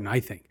it's important, I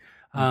think.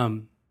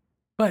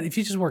 But if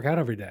you just work out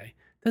every day,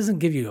 it doesn't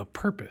give you a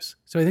purpose.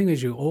 So I think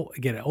as you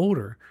get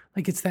older,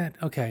 like it's that,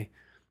 okay,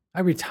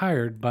 I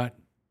retired, but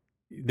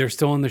they're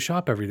still in the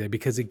shop every day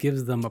because it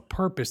gives them a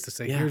purpose to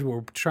say, Yeah. here's where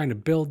we're trying to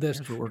build this,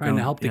 Here's where we're trying to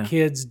going, help the yeah.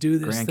 kids do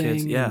this Grandkids,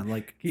 thing. yeah, and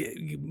like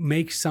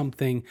make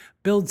something,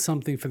 build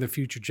something for the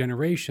future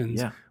generations,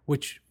 yeah.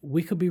 which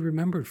we could be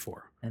remembered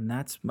for. And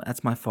that's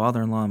my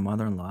father-in-law and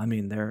mother-in-law. I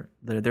mean, they're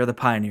the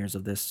pioneers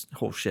of this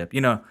whole ship,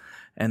 you know.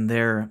 And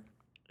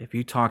if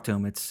you talk to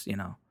them, it's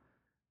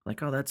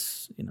like, oh,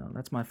 that's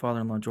my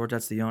father-in-law George.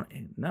 That's the owner.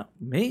 No,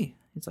 me.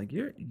 It's like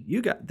your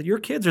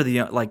kids are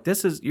like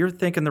you're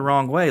thinking the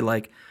wrong way.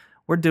 Like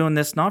we're doing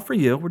this not for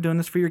you. We're doing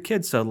this for your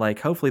kids. So like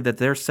hopefully that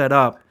they're set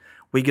up.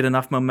 We get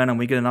enough momentum.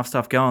 We get enough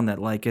stuff going that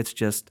like it's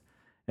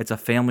a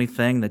family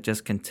thing that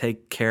just can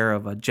take care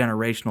of a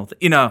generational thing.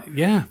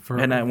 Yeah.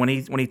 And when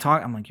he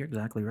talked, I'm like, you're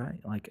exactly right.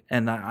 Like,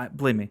 and I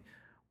believe me,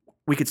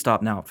 we could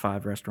stop now at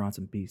 5 restaurants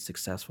and be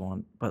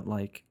successful. But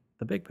like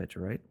the big picture,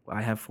 right?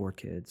 I have 4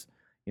 kids.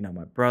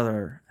 My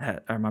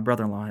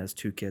brother-in-law has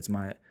 2 kids.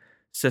 My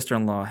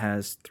sister-in-law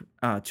has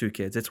 2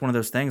 kids. It's one of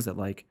those things that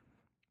like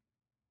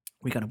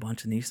we got a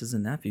bunch of nieces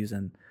and nephews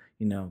and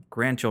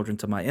grandchildren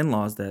to my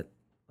in-laws that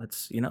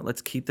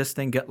let's keep this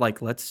thing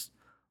let's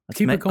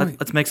keep it going.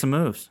 Let's make some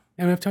moves.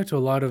 And I've talked to a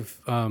lot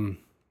of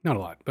not a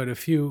lot, but a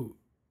few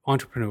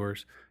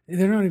entrepreneurs.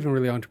 They're not even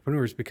really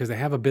entrepreneurs because they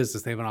have a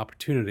business, they have an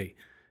opportunity,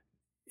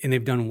 and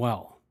they've done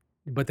well,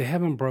 but they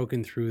haven't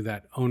broken through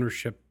that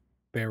ownership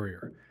barrier.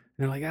 And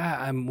they're like,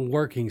 I'm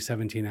working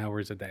 17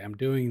 hours a day. I'm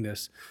doing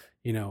this,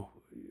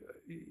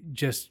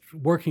 just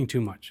working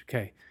too much.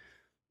 Okay.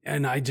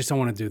 And I just don't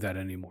want to do that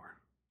anymore.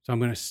 So I'm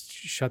going to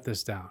shut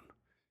this down.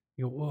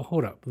 Well,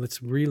 hold up. Let's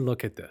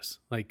relook at this.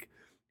 Like,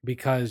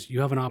 because you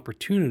have an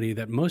opportunity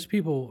that most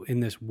people in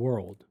this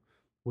world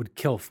would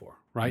kill for,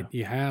 right?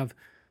 Yeah.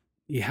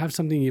 You have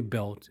something you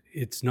built.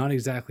 It's not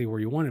exactly where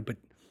you want it, but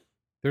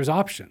there's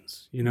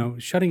options,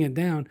 shutting it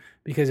down,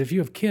 because if you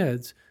have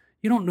kids,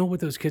 you don't know what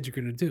those kids are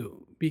going to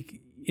do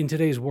in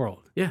today's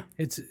world. Yeah.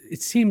 It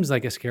seems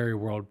like a scary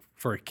world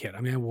for a kid.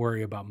 I mean, I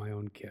worry about my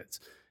own kids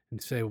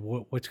and say,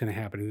 what's going to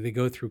happen? Do they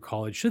go through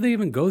college? Should they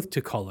even go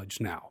to college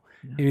now?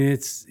 Yeah. I mean,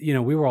 it's,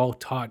 we were all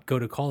taught go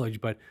to college,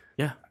 but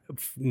yeah,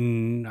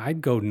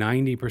 I'd go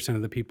 90%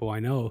 of the people I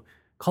know,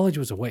 college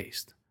was a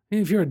waste. I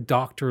mean, if you're a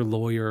doctor,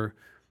 lawyer,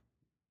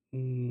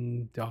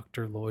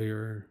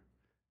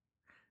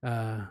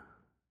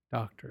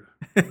 doctor,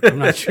 I'm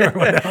not sure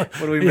what else.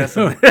 What are we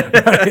missing?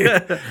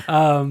 Right.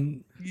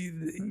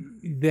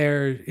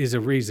 There is a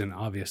reason,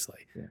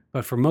 obviously. Yeah.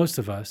 But for most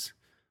of us,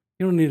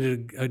 you don't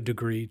need a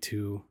degree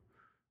to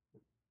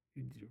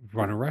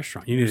run a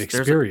restaurant. You need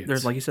experience.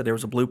 There's like you said, there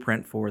was a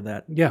blueprint for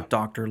that. Yeah.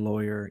 Doctor,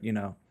 lawyer,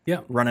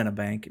 yeah, running a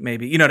bank,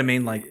 maybe. You know what I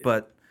mean? Like,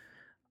 but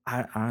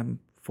I'm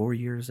 4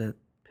 years at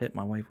Pitt.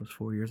 My wife was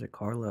 4 years at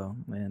Carlo,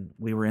 and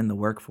we were in the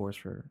workforce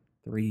for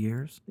 3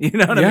 years. You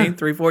know what I mean?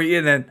 3, 4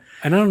 years. And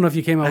I don't know if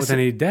you came out with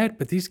any debt,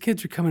 but these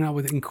kids are coming out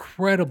with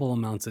incredible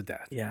amounts of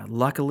debt. Yeah.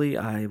 Luckily,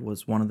 I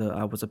was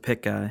a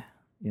Pitt guy,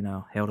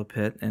 hailed to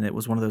Pitt. And it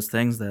was one of those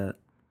things that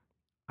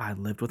I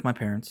lived with my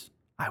parents.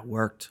 I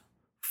worked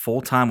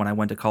full time when I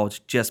went to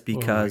college just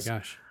because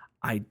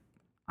I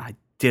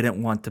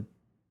didn't want to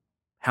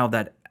have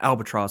that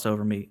albatross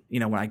over me,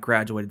 when I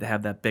graduated, to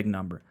have that big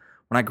number.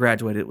 When I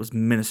graduated, it was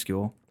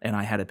minuscule, and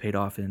I had it paid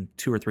off in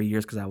 2 or 3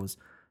 years because I was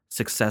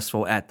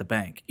successful at the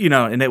bank,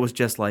 and it was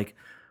just like,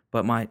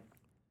 but my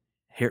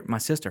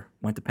sister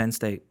went to Penn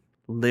State,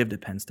 lived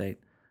at Penn State.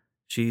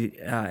 She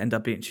ended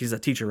up she's a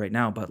teacher right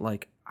now, but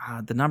like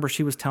the number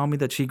she was telling me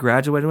that she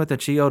graduated with,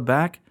 that she owed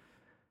back,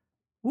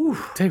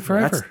 take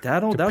forever.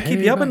 That'll keep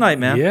you up at night,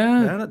 man.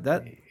 Yeah.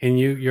 And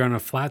you're on a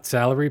flat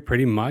salary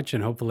pretty much,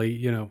 and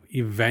hopefully,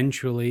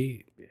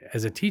 eventually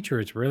as a teacher,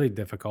 it's really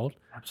difficult.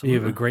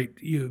 Absolutely.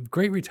 You have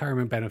great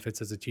retirement benefits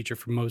as a teacher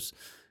for most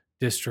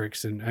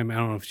districts, and I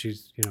don't know if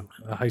she's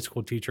a high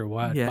school teacher or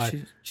what. Yeah,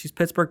 she's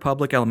Pittsburgh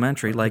Public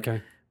Elementary,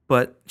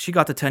 but she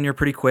got to tenure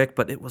pretty quick.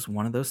 But it was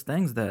one of those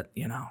things that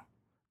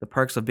the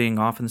perks of being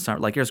off in the summer,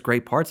 like there's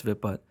great parts of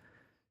it, but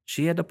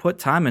she had to put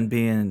time in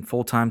being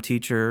full-time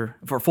teacher,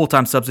 for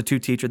full-time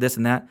substitute teacher, this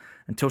and that,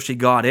 until she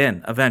got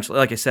in eventually,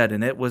 like I said,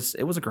 and it was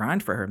a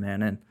grind for her,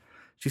 man, and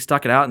she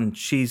stuck it out, and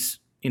she's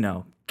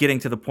getting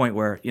to the point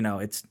where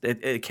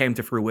it came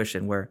to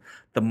fruition where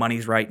the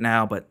money's right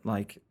now, but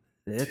like.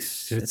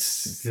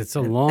 It's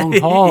a long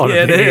haul.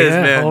 Yeah, it is,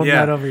 man. Hold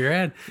that over your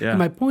head. Yeah. And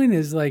my point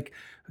is like,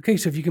 okay,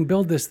 so if you can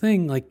build this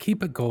thing, like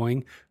keep it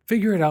going,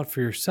 figure it out for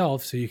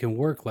yourself so you can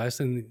work less.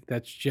 And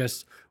that's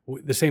just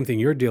the same thing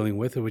you're dealing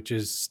with, which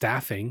is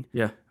staffing,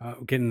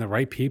 getting the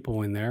right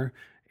people in there.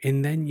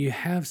 And then you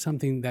have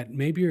something that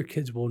maybe your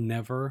kids will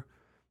never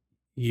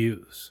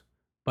use.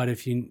 But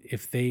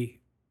if they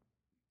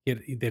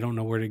don't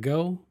know where to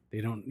go,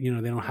 they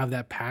don't have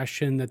that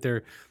passion that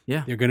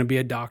Yeah, they're going to be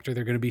a doctor,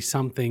 they're going to be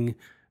something,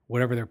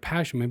 whatever their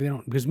passion. Maybe they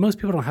don't, because most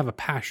people don't have a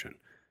passion.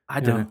 I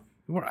You know, didn't.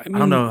 I I don't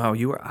mean, know how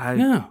you were.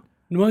 no,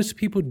 most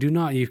people do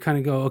not. You kind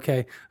of go,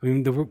 okay. I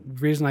mean, the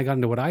reason I got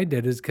into what I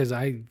did is because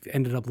I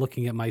ended up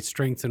looking at my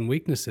strengths and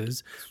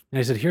weaknesses, and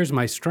I said, "Here's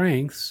my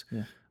strengths."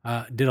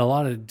 Yeah, Did a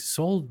lot of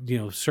soul,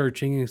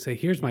 searching, and say,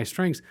 "Here's my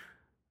strengths."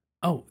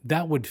 Oh,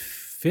 that would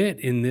fit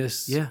in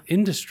this yeah,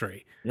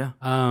 industry. yeah.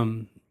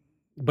 Um,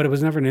 but it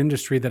was never an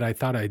industry that I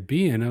thought I'd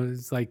be in. It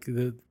was like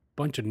the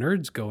bunch of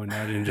nerds go in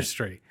that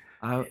industry.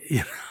 I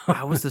You I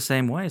know? was the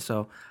same way.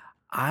 So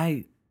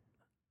I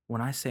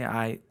when I say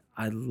I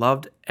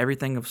loved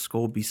everything of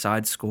school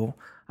besides school.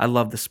 I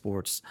love the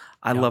sports.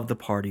 I Yeah. love the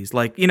parties.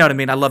 Like, you know what I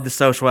mean? I love the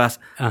social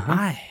aspect.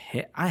 Uh-huh.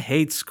 I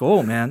hate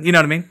school, man. You know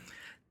what I mean?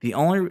 The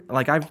only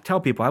like I tell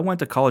people I went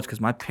to college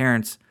because my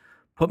parents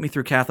put me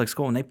through Catholic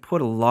school and they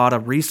put a lot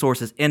of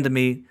resources into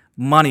me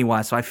money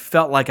wise. So I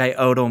felt like I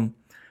owed them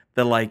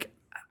the like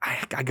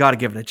I got to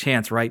give it a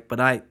chance, right? But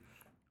I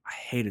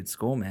hated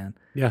school, man.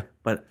 Yeah.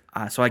 But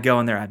so I go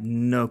in there, I have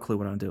no clue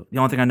what I'm gonna do. The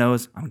only thing I know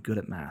is I'm good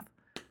at math.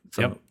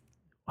 Yep. So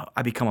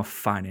I become a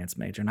finance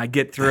major and I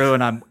get through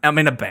and I'm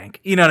in a bank.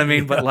 You know what I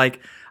mean? But Yeah. like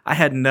I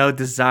had no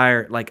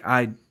desire. Like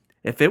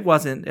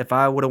if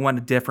I would have went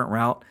a different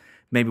route,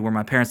 maybe where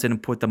my parents didn't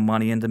put the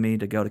money into me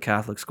to go to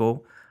Catholic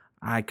school,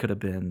 I could have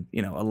been,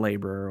 a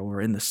laborer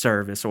or in the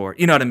service or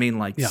you know what I mean?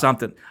 Like Yeah.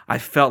 something. I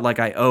felt like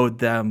I owed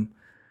them.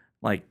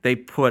 Like they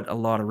put a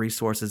lot of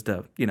resources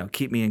to,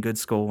 keep me in good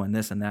school and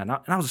this and that. And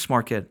I was a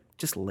smart kid,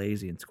 just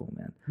lazy in school,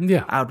 man.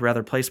 Yeah. I would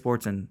rather play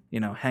sports and,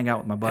 hang out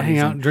with my Hang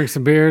buddies out and drink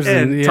some beers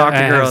and and yeah, talk to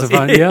have some girls.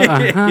 fun. Yeah.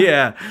 Uh-huh.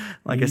 Yeah.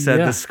 Like I said,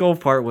 Yeah. the school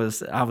part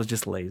was I was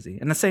just lazy.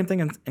 And the same thing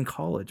in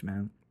college,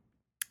 man.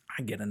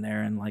 I get in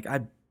there and like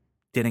I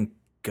didn't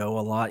go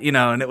a lot,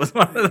 and it was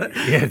one of Yeah.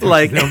 the There's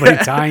like nobody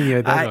tying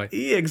you that way.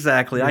 yeah,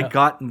 exactly. I Yeah.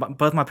 got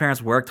both my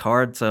parents worked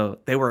hard, so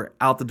they were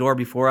out the door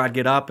before I'd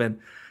get up and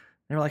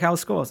they were like, "How was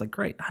school?" I was like,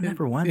 "Great." I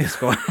never went to Yeah.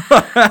 school.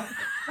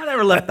 I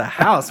never left the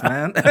house,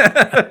 man.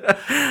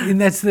 And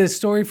that's the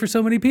story for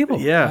so many people.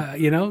 Yeah.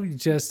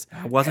 Just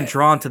I wasn't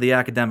drawn to the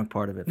academic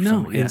part of it. For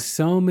some no, reason. and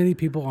so many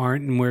people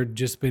aren't, and we're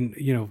just been,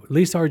 at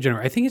least our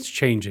generation. I think it's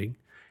changing,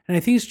 and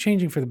I think it's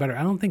changing for the better.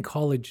 I don't think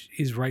college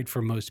is right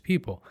for most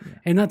people,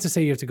 and not to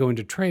say you have to go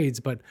into trades,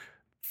 but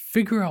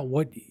figure out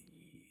what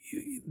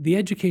the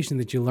education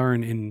that you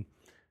learn in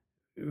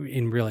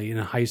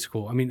a high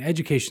school. I mean,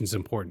 education is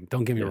important.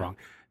 Don't get me Yeah. wrong.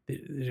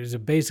 There's a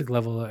basic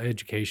level of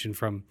education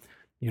from,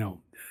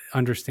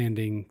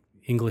 understanding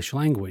English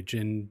language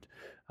and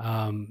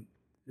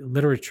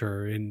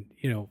literature and,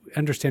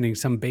 understanding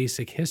some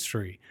basic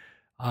history.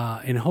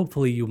 And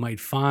hopefully you might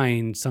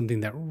find something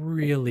that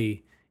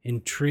really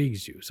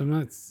intrigues you. So I'm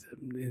not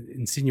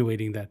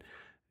insinuating that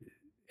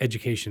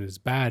education is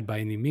bad by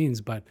any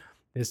means, but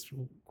this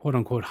quote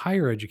unquote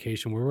higher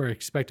education where we're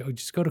expected, oh,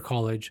 just go to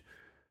college.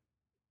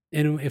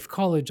 And if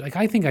college, like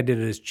I think I did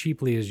it as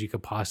cheaply as you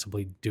could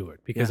possibly do it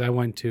because Yeah.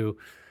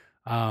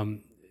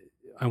 um,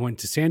 I went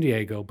to San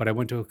Diego, but I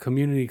went to a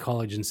community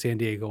college in San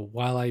Diego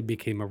while I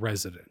became a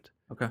resident.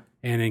 Okay.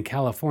 And in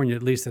California,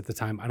 at least at the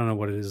time, I don't know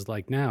what it is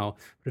like now,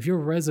 but if you're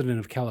a resident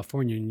of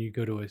California and you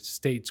go to a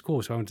state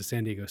school, so I went to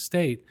San Diego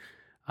State,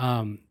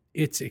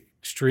 it's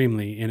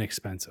extremely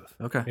inexpensive.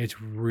 Okay. It's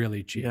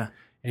really cheap. Yeah.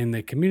 And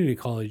the community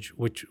college,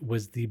 which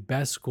was the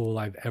best school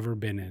I've ever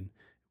been in,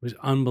 was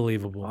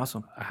unbelievable.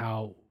 Awesome.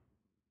 How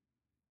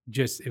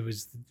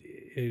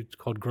it's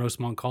called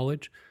Grossmont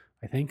College,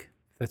 I think.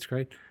 That's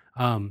great.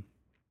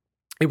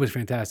 It was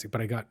fantastic,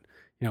 but I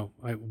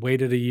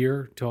waited a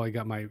year till I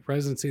got my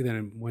residency, then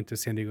I went to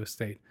San Diego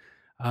State.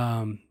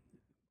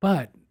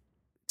 But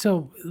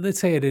so let's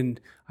say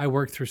I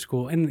worked through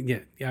school and yeah,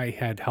 I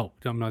had help.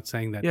 I'm not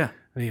saying that, Yeah.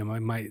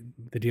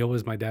 the deal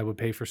was my dad would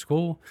pay for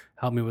school,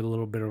 help me with a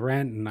little bit of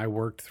rent, and I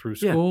worked through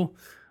Yeah. school.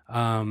 But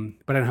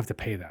I don't have to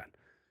pay that.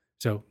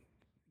 So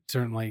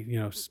certainly,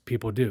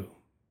 people do.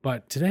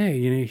 But today,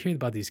 you hear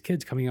about these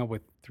kids coming out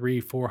with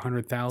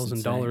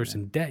 $300,000-$400,000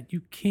 man. in debt.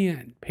 You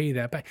can't pay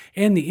that back.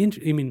 And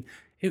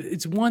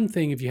it's one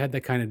thing if you had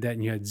that kind of debt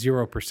and you had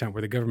 0%,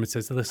 where the government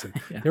says, "Listen,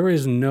 Yeah. there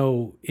is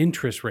no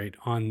interest rate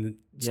on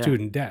Yeah.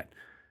 student debt."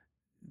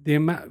 The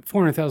amount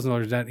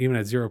 $400,000 debt, even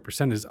at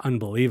 0%, is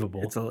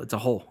unbelievable. It's a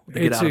hole to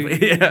get It's out of a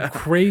it. Yeah.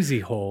 crazy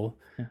hole.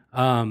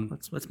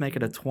 Let's make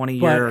it a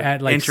 20-year But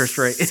at like interest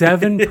rate.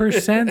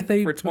 7%,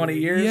 For 20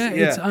 years? Yeah,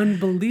 it's Yeah.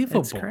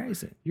 unbelievable. It's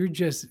crazy.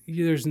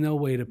 There's no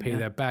way to pay Yeah.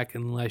 that back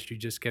unless you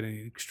just get an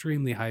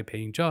extremely high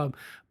paying job.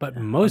 But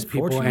most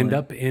people end unfortunately.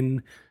 up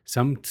in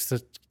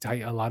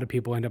a lot of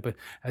people end up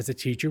as a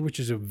teacher, which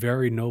is a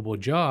very noble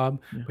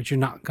job, Yeah. but you're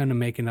not going to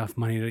make enough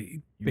money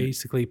to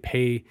basically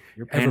pay.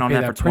 You're paying on pay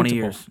that for 20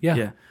 principal. years.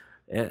 Yeah.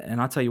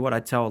 And I'll tell you what, I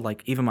tell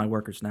like even my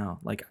workers now,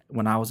 like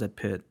when I was at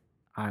Pitt,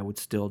 I would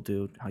still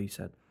do how you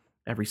said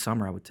every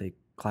summer I would take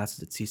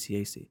classes at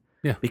CCAC.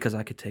 Yeah. Because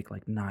I could take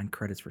like 9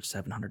 credits for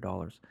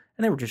 $700.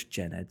 And they were just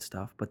gen ed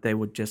stuff, but they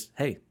would just,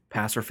 hey,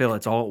 pass or fail.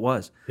 It's all it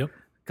was. Yep.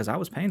 because I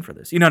was paying for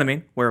this. You know what I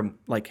mean? Where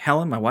like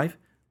Helen, my wife,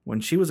 when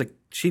she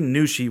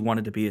knew she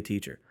wanted to be a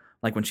teacher.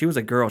 Like when she was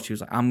a girl, she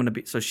was like, I'm gonna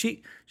be. So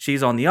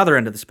she's on the other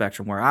end of the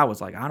spectrum where I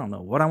was like, I don't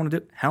know what I want to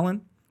do.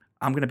 Helen,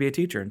 I'm gonna be a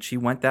teacher, and she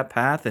went that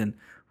path and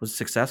was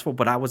successful.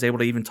 But I was able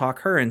to even talk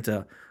her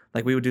into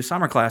like we would do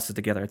summer classes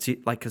together. It's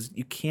like because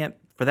you can't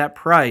for that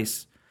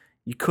price,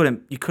 you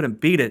couldn't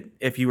beat it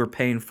if you were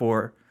paying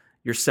for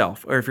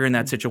yourself or if you're in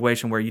that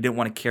situation where you didn't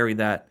want to carry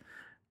that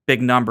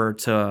big number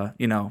to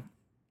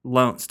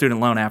student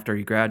loan after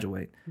you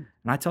graduate. And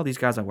I tell these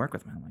guys I work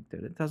with, man, I'm like,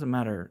 dude, it doesn't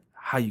matter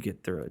how you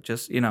get through it.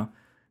 Just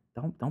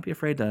don't be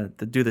afraid to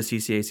do the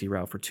CCAC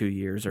route for 2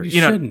 years or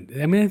You shouldn't.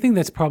 I mean, I think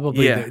that's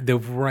probably Yeah. the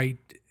right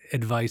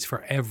advice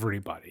for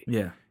everybody.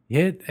 yeah.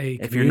 Hit a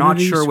If you're not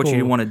community sure what you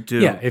school. want to do,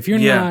 Yeah, if you're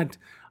yeah. not,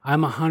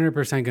 I'm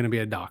 100% going to be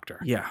a doctor.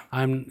 Yeah.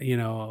 I'm,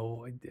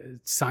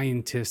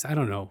 scientist. I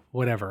don't know,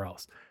 whatever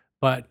else.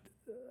 But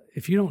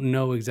if you don't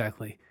know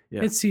exactly,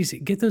 Yeah. it's easy.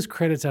 Get those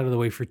credits out of the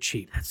way for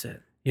cheap. That's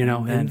it.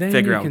 And then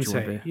figure you out can what you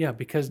want to say, be. yeah,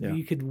 because Yeah.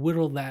 you could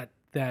whittle that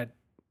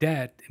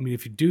debt. I mean,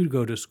 if you do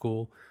go to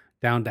school,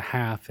 down to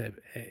half,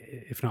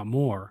 if not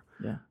more.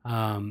 Yeah.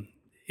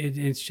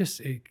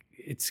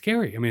 It's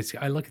scary. I mean,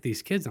 I look at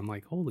these kids. I'm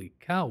like, holy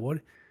cow! What?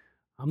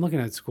 I'm looking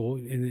at school,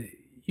 and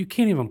you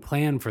can't even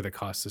plan for the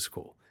cost of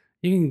school.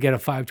 You can get a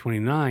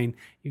 529.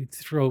 You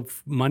throw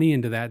money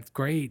into that.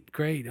 Great.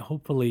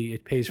 Hopefully,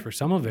 it pays for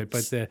some of it.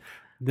 But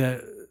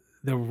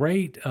the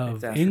rate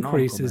of It's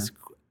increase astronomical, is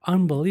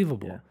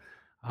unbelievable.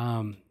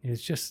 Yeah.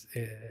 It's just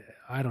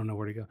I don't know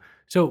where to go.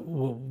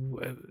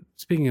 So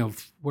speaking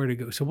of where to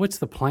go, so what's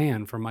the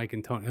plan for Mike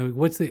and Tony?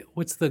 What's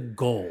the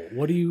goal?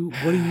 What do you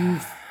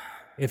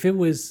if it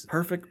was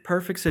Perfect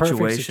situation.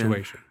 perfect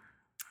situation?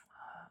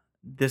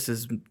 This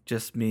is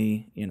just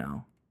me,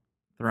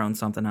 throwing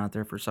something out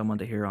there for someone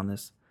to hear on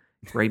this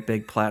great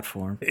big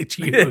platform. It's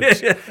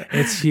huge.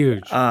 It's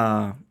huge.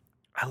 I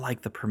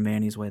like the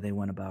Permanis way they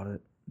went about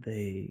it.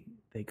 They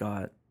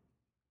got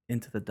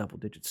into the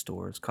double-digit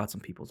stores, caught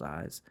some people's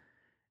eyes,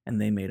 and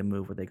they made a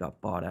move where they got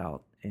bought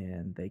out,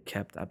 and they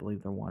kept, I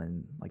believe, their one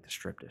in like the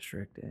Strip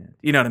District, and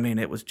you know what I mean.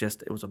 It was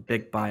a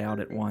big buyout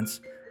at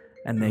once,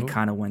 and they Oh.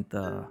 kind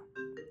of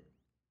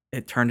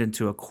it turned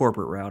into a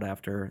corporate route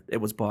after it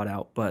was bought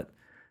out, but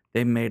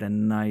they made a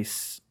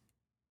nice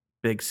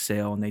big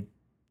sale, and they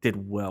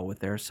did well with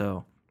there.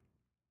 So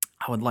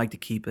I would like to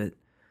keep it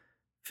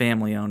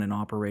family owned and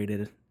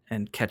operated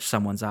and catch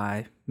someone's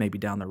eye maybe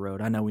down the road.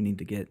 I know we need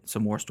to get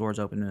some more stores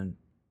open and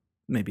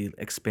maybe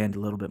expand a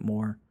little bit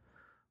more.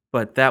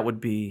 But that would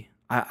be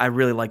I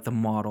really like the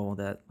model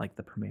that like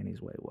the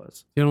Permanis way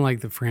was. You don't like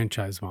the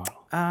franchise model?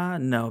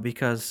 No,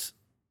 because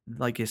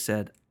like you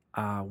said,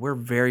 we're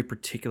very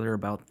particular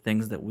about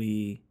things that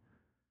we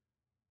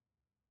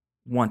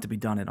want to be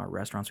done in our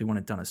restaurants. We want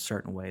it done a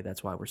certain way.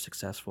 That's why we're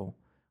successful.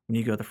 When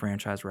you go the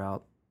franchise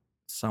route,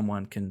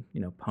 someone can,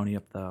 pony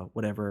up the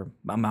whatever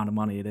amount of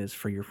money it is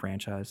for your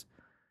franchise.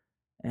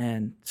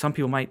 And some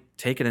people might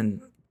take it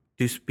and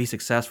be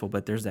successful,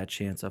 but there's that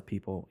chance of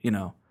people,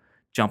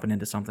 jumping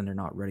into something they're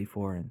not ready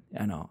for.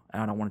 And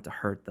I don't want it to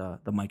hurt the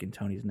Mike and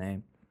Tony's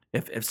name.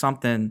 If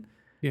something,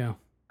 Yeah.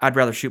 I'd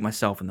rather shoot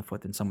myself in the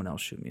foot than someone else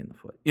shoot me in the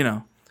foot.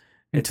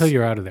 Until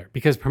you're out of there,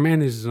 because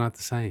Permanis is not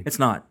the same. It's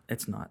not.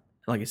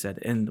 Like I said,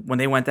 and when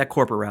they went that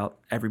corporate route,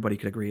 everybody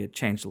could agree it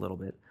changed a little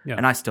bit. Yeah.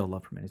 And I still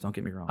love Permanis. Don't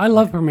get me wrong. I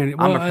love Permanis.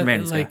 I'm Well, a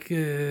Permanis guy. like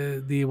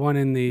the one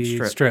in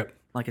the strip.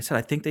 Like I said,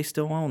 I think they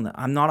still own that.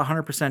 I'm not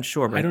 100%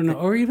 sure, but I don't know,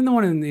 or even the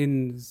one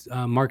in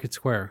Market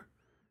Square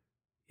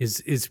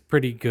is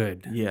pretty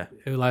good. Yeah,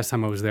 Last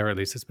time I was there, at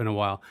least it's been a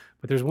while.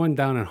 But there's one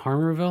down in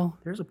Harmerville.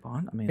 there's a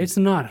bond. I mean, It's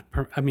not.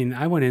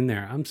 I went in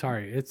there. I'm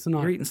sorry, it's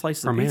not. you're eating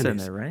slices of pizza in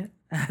Permanis. there, right?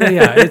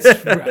 Yeah, it's.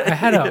 I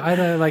had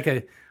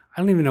a I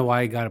don't even know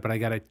why I got it, but I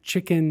got a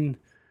chicken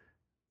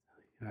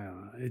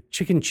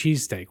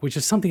cheesesteak, which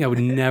is something I would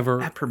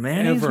never At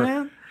Permanis, ever.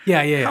 man.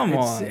 Yeah. Come it's,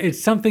 on.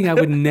 It's something I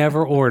would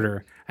never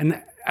order,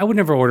 and I would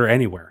never order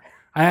anywhere.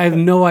 I have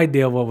no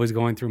idea what was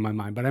going through my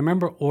mind, but I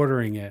remember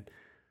ordering it,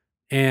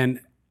 and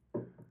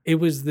it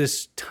was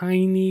this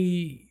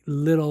tiny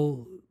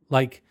little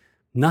like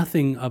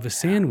nothing of a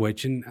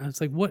sandwich, and I was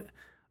like, "What?"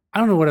 I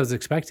don't know what I was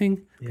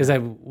expecting because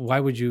why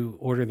would you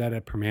order that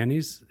at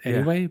Permanis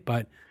anyway?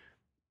 But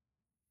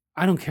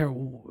I don't care.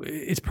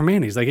 It's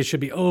Permanis. Like it should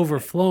be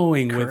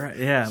overflowing Correct.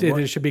 with. Yeah,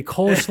 There should be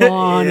coleslaw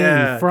on it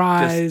Yeah, and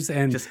fries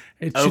and just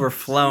it should-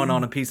 overflowing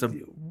on a piece of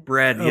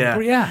bread. Yeah.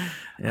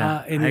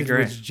 Yeah, And I it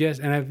agree. was just,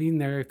 and I've been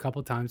there a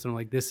couple times, and I'm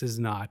like, this is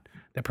not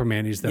the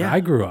Permanis that Yeah. I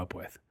grew up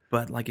with.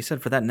 But like you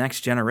said, for that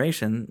next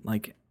generation,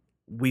 like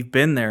we've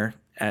been there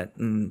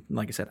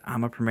like I said,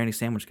 I'm a Permani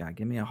sandwich guy.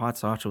 Give me a hot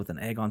sausage with an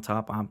egg on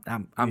top.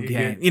 I'm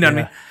game. You know what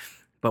I mean?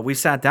 But we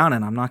sat down,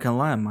 and I'm not gonna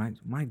lie,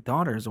 my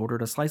daughter's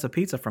ordered a slice of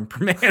pizza from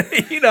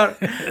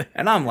Permani,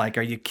 and I'm like,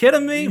 are you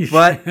kidding me?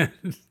 But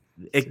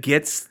it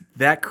gets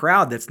that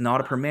crowd that's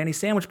not a Permani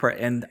sandwich part,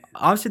 and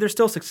obviously they're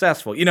still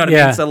successfll. You know what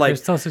I mean? So they're like,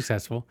 still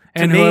successful.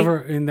 to And me,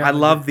 whoever in there, I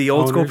love the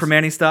old school owners-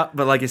 Permani stuff,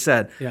 but like you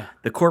said, Yeah.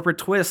 the corporate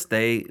twist,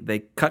 they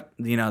cut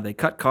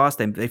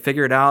costs, they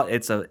figure it out.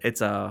 It's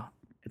a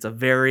it's a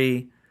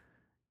very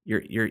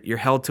you're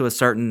held to a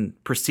certain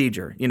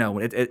procedure.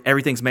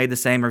 Everything's made the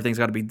same. Everything's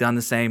got to be done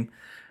the same.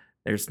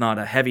 There's not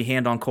a heavy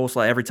hand on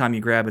coleslaw. Every time you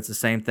grab, it's the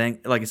same thing.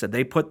 Like I said,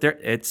 they put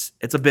it's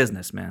a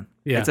business, man.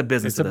 Yeah, It's a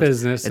business. it's a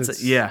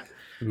business. Yeah.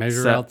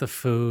 Measure So, out the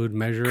food,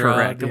 measure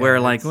correct. out. Where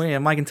like, well, yeah,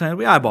 Mike and Tony,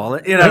 we eyeball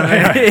it. You know what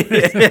I mean?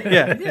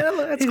 Yeah,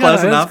 that's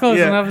close enough. That's close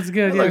yeah. enough. It's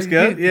good. That looks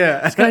good.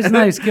 Yeah. This guy's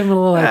nice. Give him a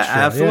little extra.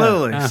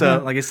 Absolutely. Yeah.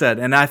 So, like I said,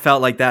 and I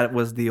felt like that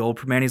was the old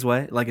Primanti's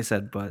way. Like I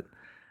said, but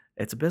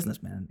it's a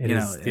business, man. It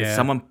is, yeah.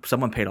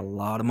 Someone paid a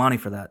lot of money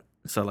for that.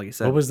 So, like you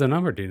said, What was the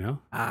number? Do you know?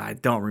 I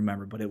don't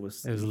remember, but it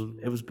was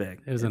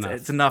big. It was enough.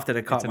 It's enough that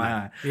it caught my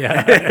eye.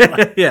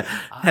 Yeah. Yeah,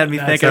 had me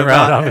That's thinking a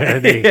route about. I'm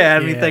gonna take.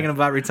 Had me Yeah. thinking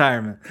about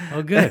retirement.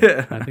 Oh, good.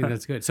 I think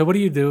that's good. So, what do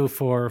you do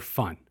for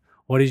fun?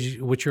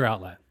 What's your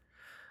outlet?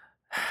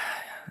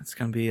 It's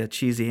gonna be a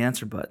cheesy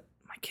answer, but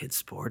my kids'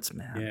 sports,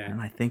 man. Yeah.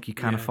 And I think you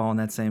kind of Yeah. fall in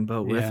that same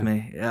boat Yeah. with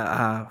me.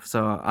 Yeah.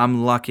 So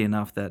I'm lucky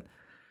enough that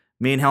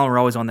me and Helen were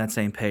always on that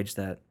same page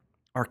that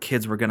our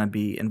kids were gonna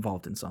be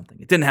involved in something.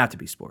 It didn't have to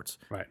be sports.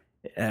 Right.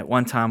 At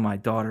one time, my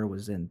daughter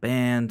was in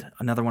band.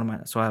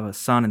 So I have a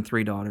son and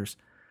 3 daughters.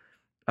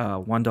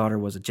 One daughter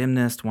was a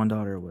gymnast. One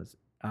daughter was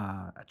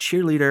a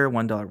cheerleader.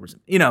 One daughter was,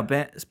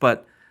 band,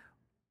 but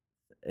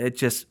it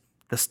just,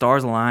 the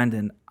stars aligned,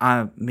 and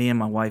me and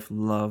my wife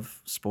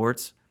love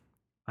sports.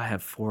 I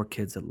have 4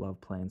 kids that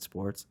love playing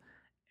sports,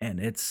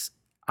 and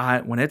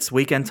when it's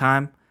weekend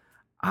time,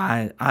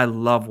 I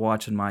love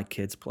watching my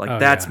kids play. Like,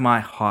 that's yeah. my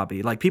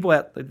hobby. Like,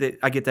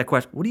 I get that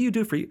question, what do you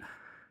do for you?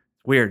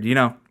 Weird,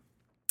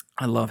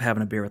 I love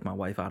having a beer with my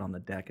wife out on the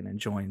deck and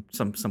enjoying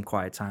some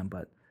quiet time,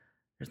 but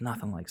there's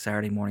nothing like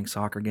Saturday morning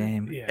soccer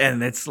game. Yeah.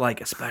 And it's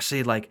like,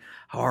 especially like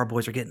how our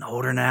boys are getting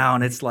older now,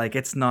 and it's like,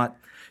 it's not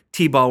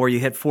T-ball where you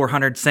hit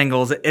 400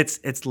 singles. It's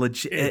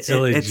legit. It's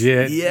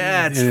legit.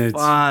 It's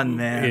fun,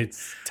 man.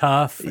 It's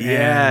tough.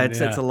 Yeah, and,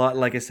 it's a lot.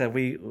 Like I said,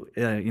 we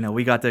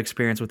got the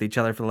experience with each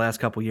other for the last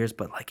couple of years,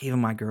 but like even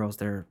my girls,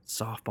 they're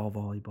softball,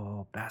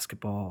 volleyball,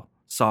 basketball,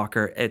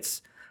 soccer.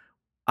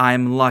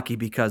 I'm lucky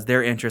because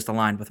their interests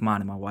aligned with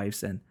mine and my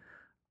wife's, and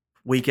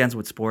weekends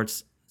with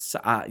sports. So,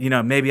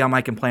 maybe I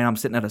might complain I'm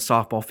sitting at a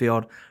softball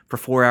field for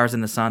 4 hours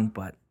in the sun,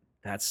 but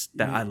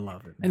I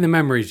love it, man. And the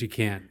memories you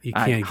can't give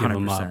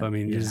them up. 100%, I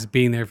mean, yeah. just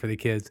being there for the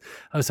kids.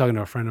 I was talking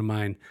to a friend of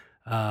mine,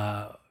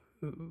 Brian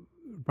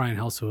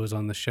Helso, was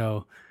on the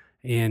show,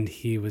 and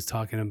he was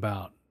talking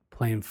about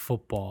playing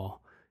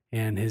football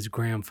and his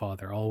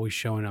grandfather always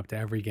showing up to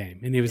every game.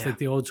 And he was like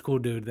the old school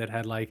dude that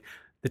had like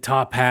the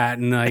top hat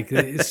and like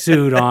the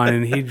suit on,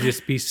 and he'd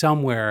just be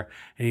somewhere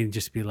and he'd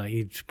just be like,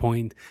 he'd just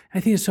point. I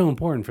think it's so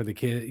important for the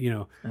kid,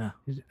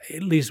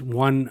 at least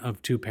one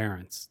of 2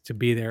 parents to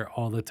be there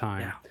all the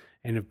time. Yeah.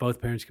 And if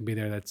both parents can be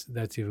there,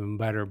 that's even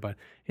better. But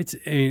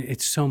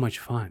it's so much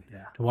fun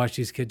to watch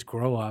these kids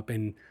grow up.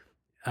 And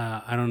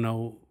I don't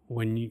know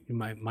when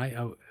I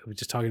was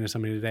just talking to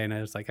somebody today, and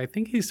I was like, I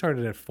think he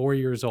started at 4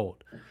 years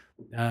old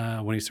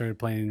when he started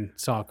playing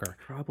soccer.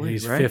 Probably, and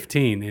he's right?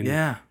 15. And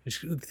Yeah.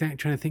 just trying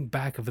to think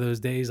back of those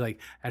days, like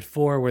at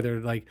 4, where they're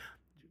like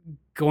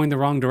going the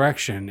wrong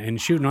direction and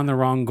shooting on the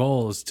wrong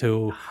goals,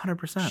 to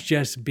 100%.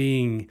 just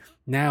being,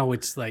 now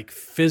it's like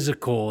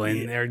physical,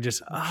 and they're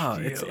just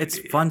It's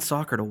fun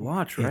soccer to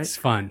watch, right? It's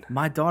fun.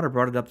 My daughter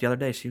brought it up the other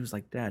day. She was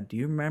like, "Dad, do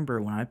you remember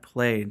when I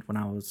played when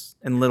I was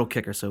in Little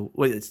Kicker? So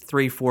it's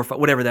 3, 4, 5,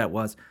 whatever that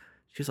was."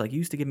 She was like, "You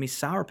used to give me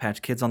Sour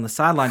Patch Kids on the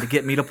sideline to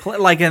get me to play."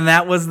 Like, and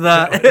that was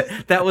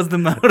the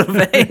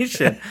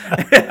motivation.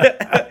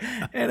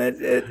 And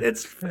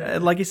it's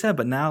like you said,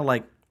 but now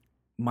like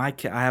I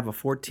have a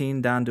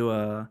 14 down to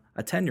a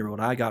 10-year-old.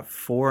 I got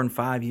 4 and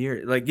 5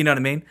 years. Like, you know what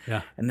I mean?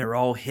 Yeah. And they're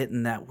all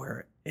hitting that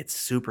where it's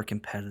super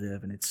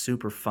competitive and it's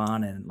super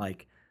fun, and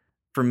like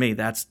for me,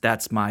 that's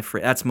my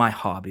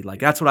hobby. Like,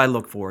 that's what I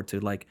look forward to.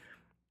 Like,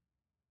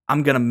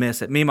 I'm gonna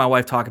miss it. Me and my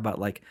wife talk about,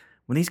 like,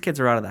 when these kids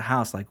are out of the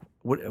house, like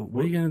What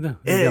are you gonna do?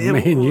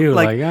 Me and you,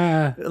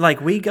 like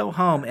we go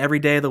home every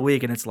day of the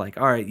week, and it's like,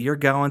 all right, you're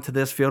going to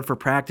this field for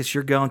practice.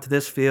 You're going to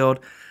this field.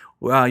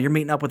 You're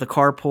meeting up with a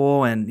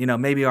carpool, and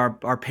maybe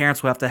our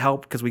parents will have to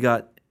help because we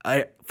got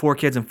 4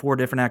 kids in 4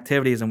 different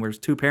activities, and we're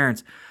 2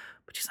 parents.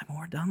 But she's like, when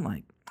we're done,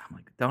 like, I'm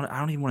like, I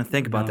don't even want to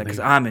think about that because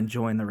I'm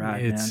enjoying the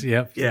ride, man.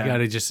 Yep. Yeah. You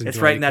gotta just enjoy it's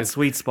right it, in that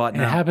sweet spot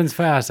now. It happens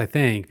fast, I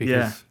think. Because,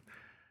 Yeah.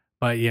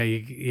 But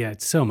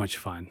it's so much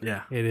fun.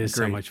 Yeah, It is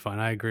so agreed. much fun.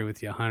 I agree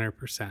with you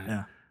 100%.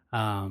 Yeah.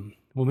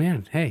 Well,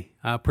 man, hey,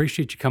 I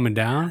appreciate you coming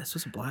down. This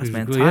was a blast,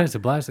 man. Yeah, it's a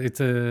blast.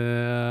 It's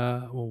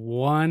a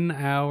 1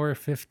 hour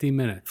 50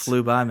 minutes.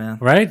 Flew by, man.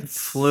 Right?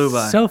 Flew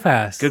by. So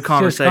fast. Good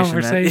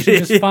conversation, Just man.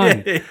 conversation, just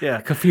fun. Yeah.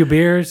 Like a few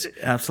beers.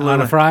 Absolutely.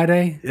 On a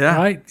Friday. Yeah,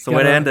 Right? it's the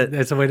way to end it.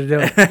 That's the way to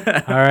do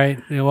it. All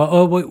right. Yeah,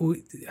 well,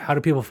 how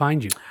do people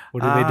find you?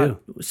 What do they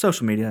do?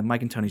 Social media,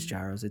 Mike and Tony's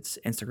Gyros. It's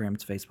Instagram,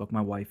 it's Facebook. My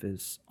wife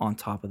is on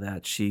top of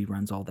that. She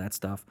runs all that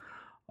stuff.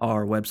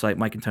 Our website,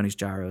 Mike and Tony's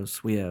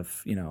Gyros. We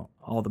have,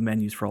 all the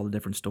menus for all the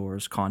different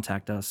stores.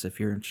 Contact us if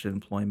you're interested in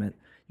employment.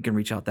 You can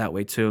reach out that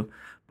way too.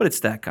 But it's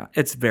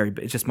it's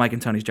just Mike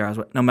and Tony's Gyros.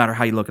 No matter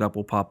how you look it up,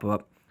 will pop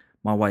up.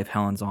 My wife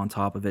Helen's on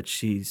top of it.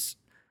 She's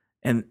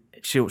and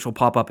she'll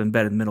pop up in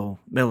bed in the middle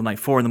of the night,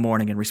 4 in the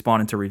morning, and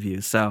responding to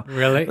reviews. So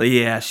Really?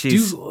 yeah,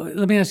 she's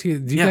Let me ask you,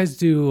 do you yeah. guys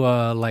do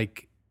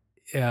like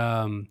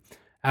um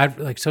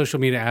like social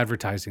media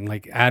advertising,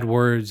 like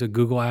AdWords,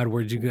 Google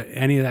AdWords, you got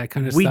any of that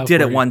kind of We stuff did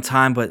where at one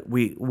time, but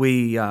we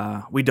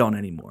don't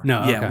anymore.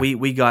 No, Yeah, okay.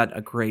 we got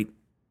a great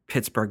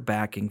Pittsburgh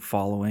backing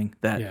following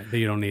that. Yeah, that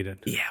you don't need it.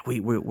 Yeah,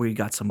 we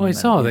got some Well, I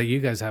momentum. saw Yeah. that you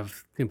guys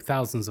have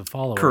thousands of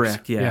followers.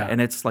 Correct. Yeah. Yeah.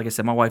 And it's like I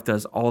said, my wife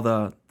does all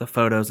the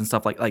photos and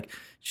stuff like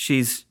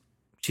she's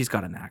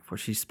got a knack for it.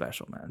 She's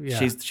special, man. Yeah.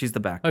 She's the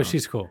backbone. Oh,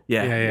 she's cool.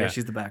 Yeah, Yeah.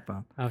 she's the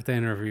backbone. I'll have to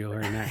interview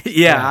her next.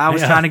 Yeah, I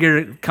was trying to get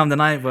her to come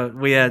tonight, but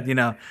we had,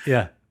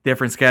 Yeah.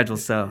 different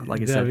schedules. So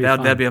like I said, be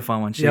that'd fun. be a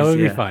fun one. Yeah, it would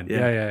be Yeah, fun.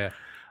 Yeah.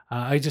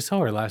 I just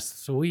saw her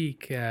last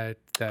week at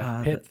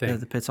that Pitt thing.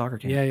 The Pitt soccer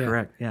game. Yeah.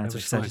 Correct. Yeah, That that's what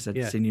was she said. fun. She said,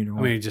 Yeah. seeing you in your I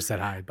home. mean, you just said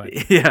hi, but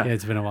Yeah.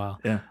 it's been a while.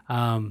 Yeah.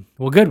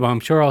 Well, good. Well,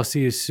 I'm sure I'll see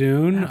you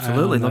soon.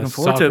 Absolutely. on the Looking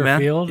forward to it, soccer man.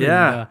 Field,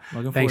 Yeah. and,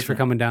 Looking thanks forward for to it.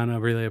 coming down. I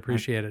really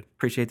appreciate it.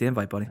 Appreciate the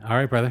invite, buddy. All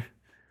right, brother.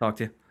 Talk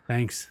to you.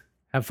 Thanks.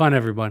 Have fun,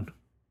 everyone.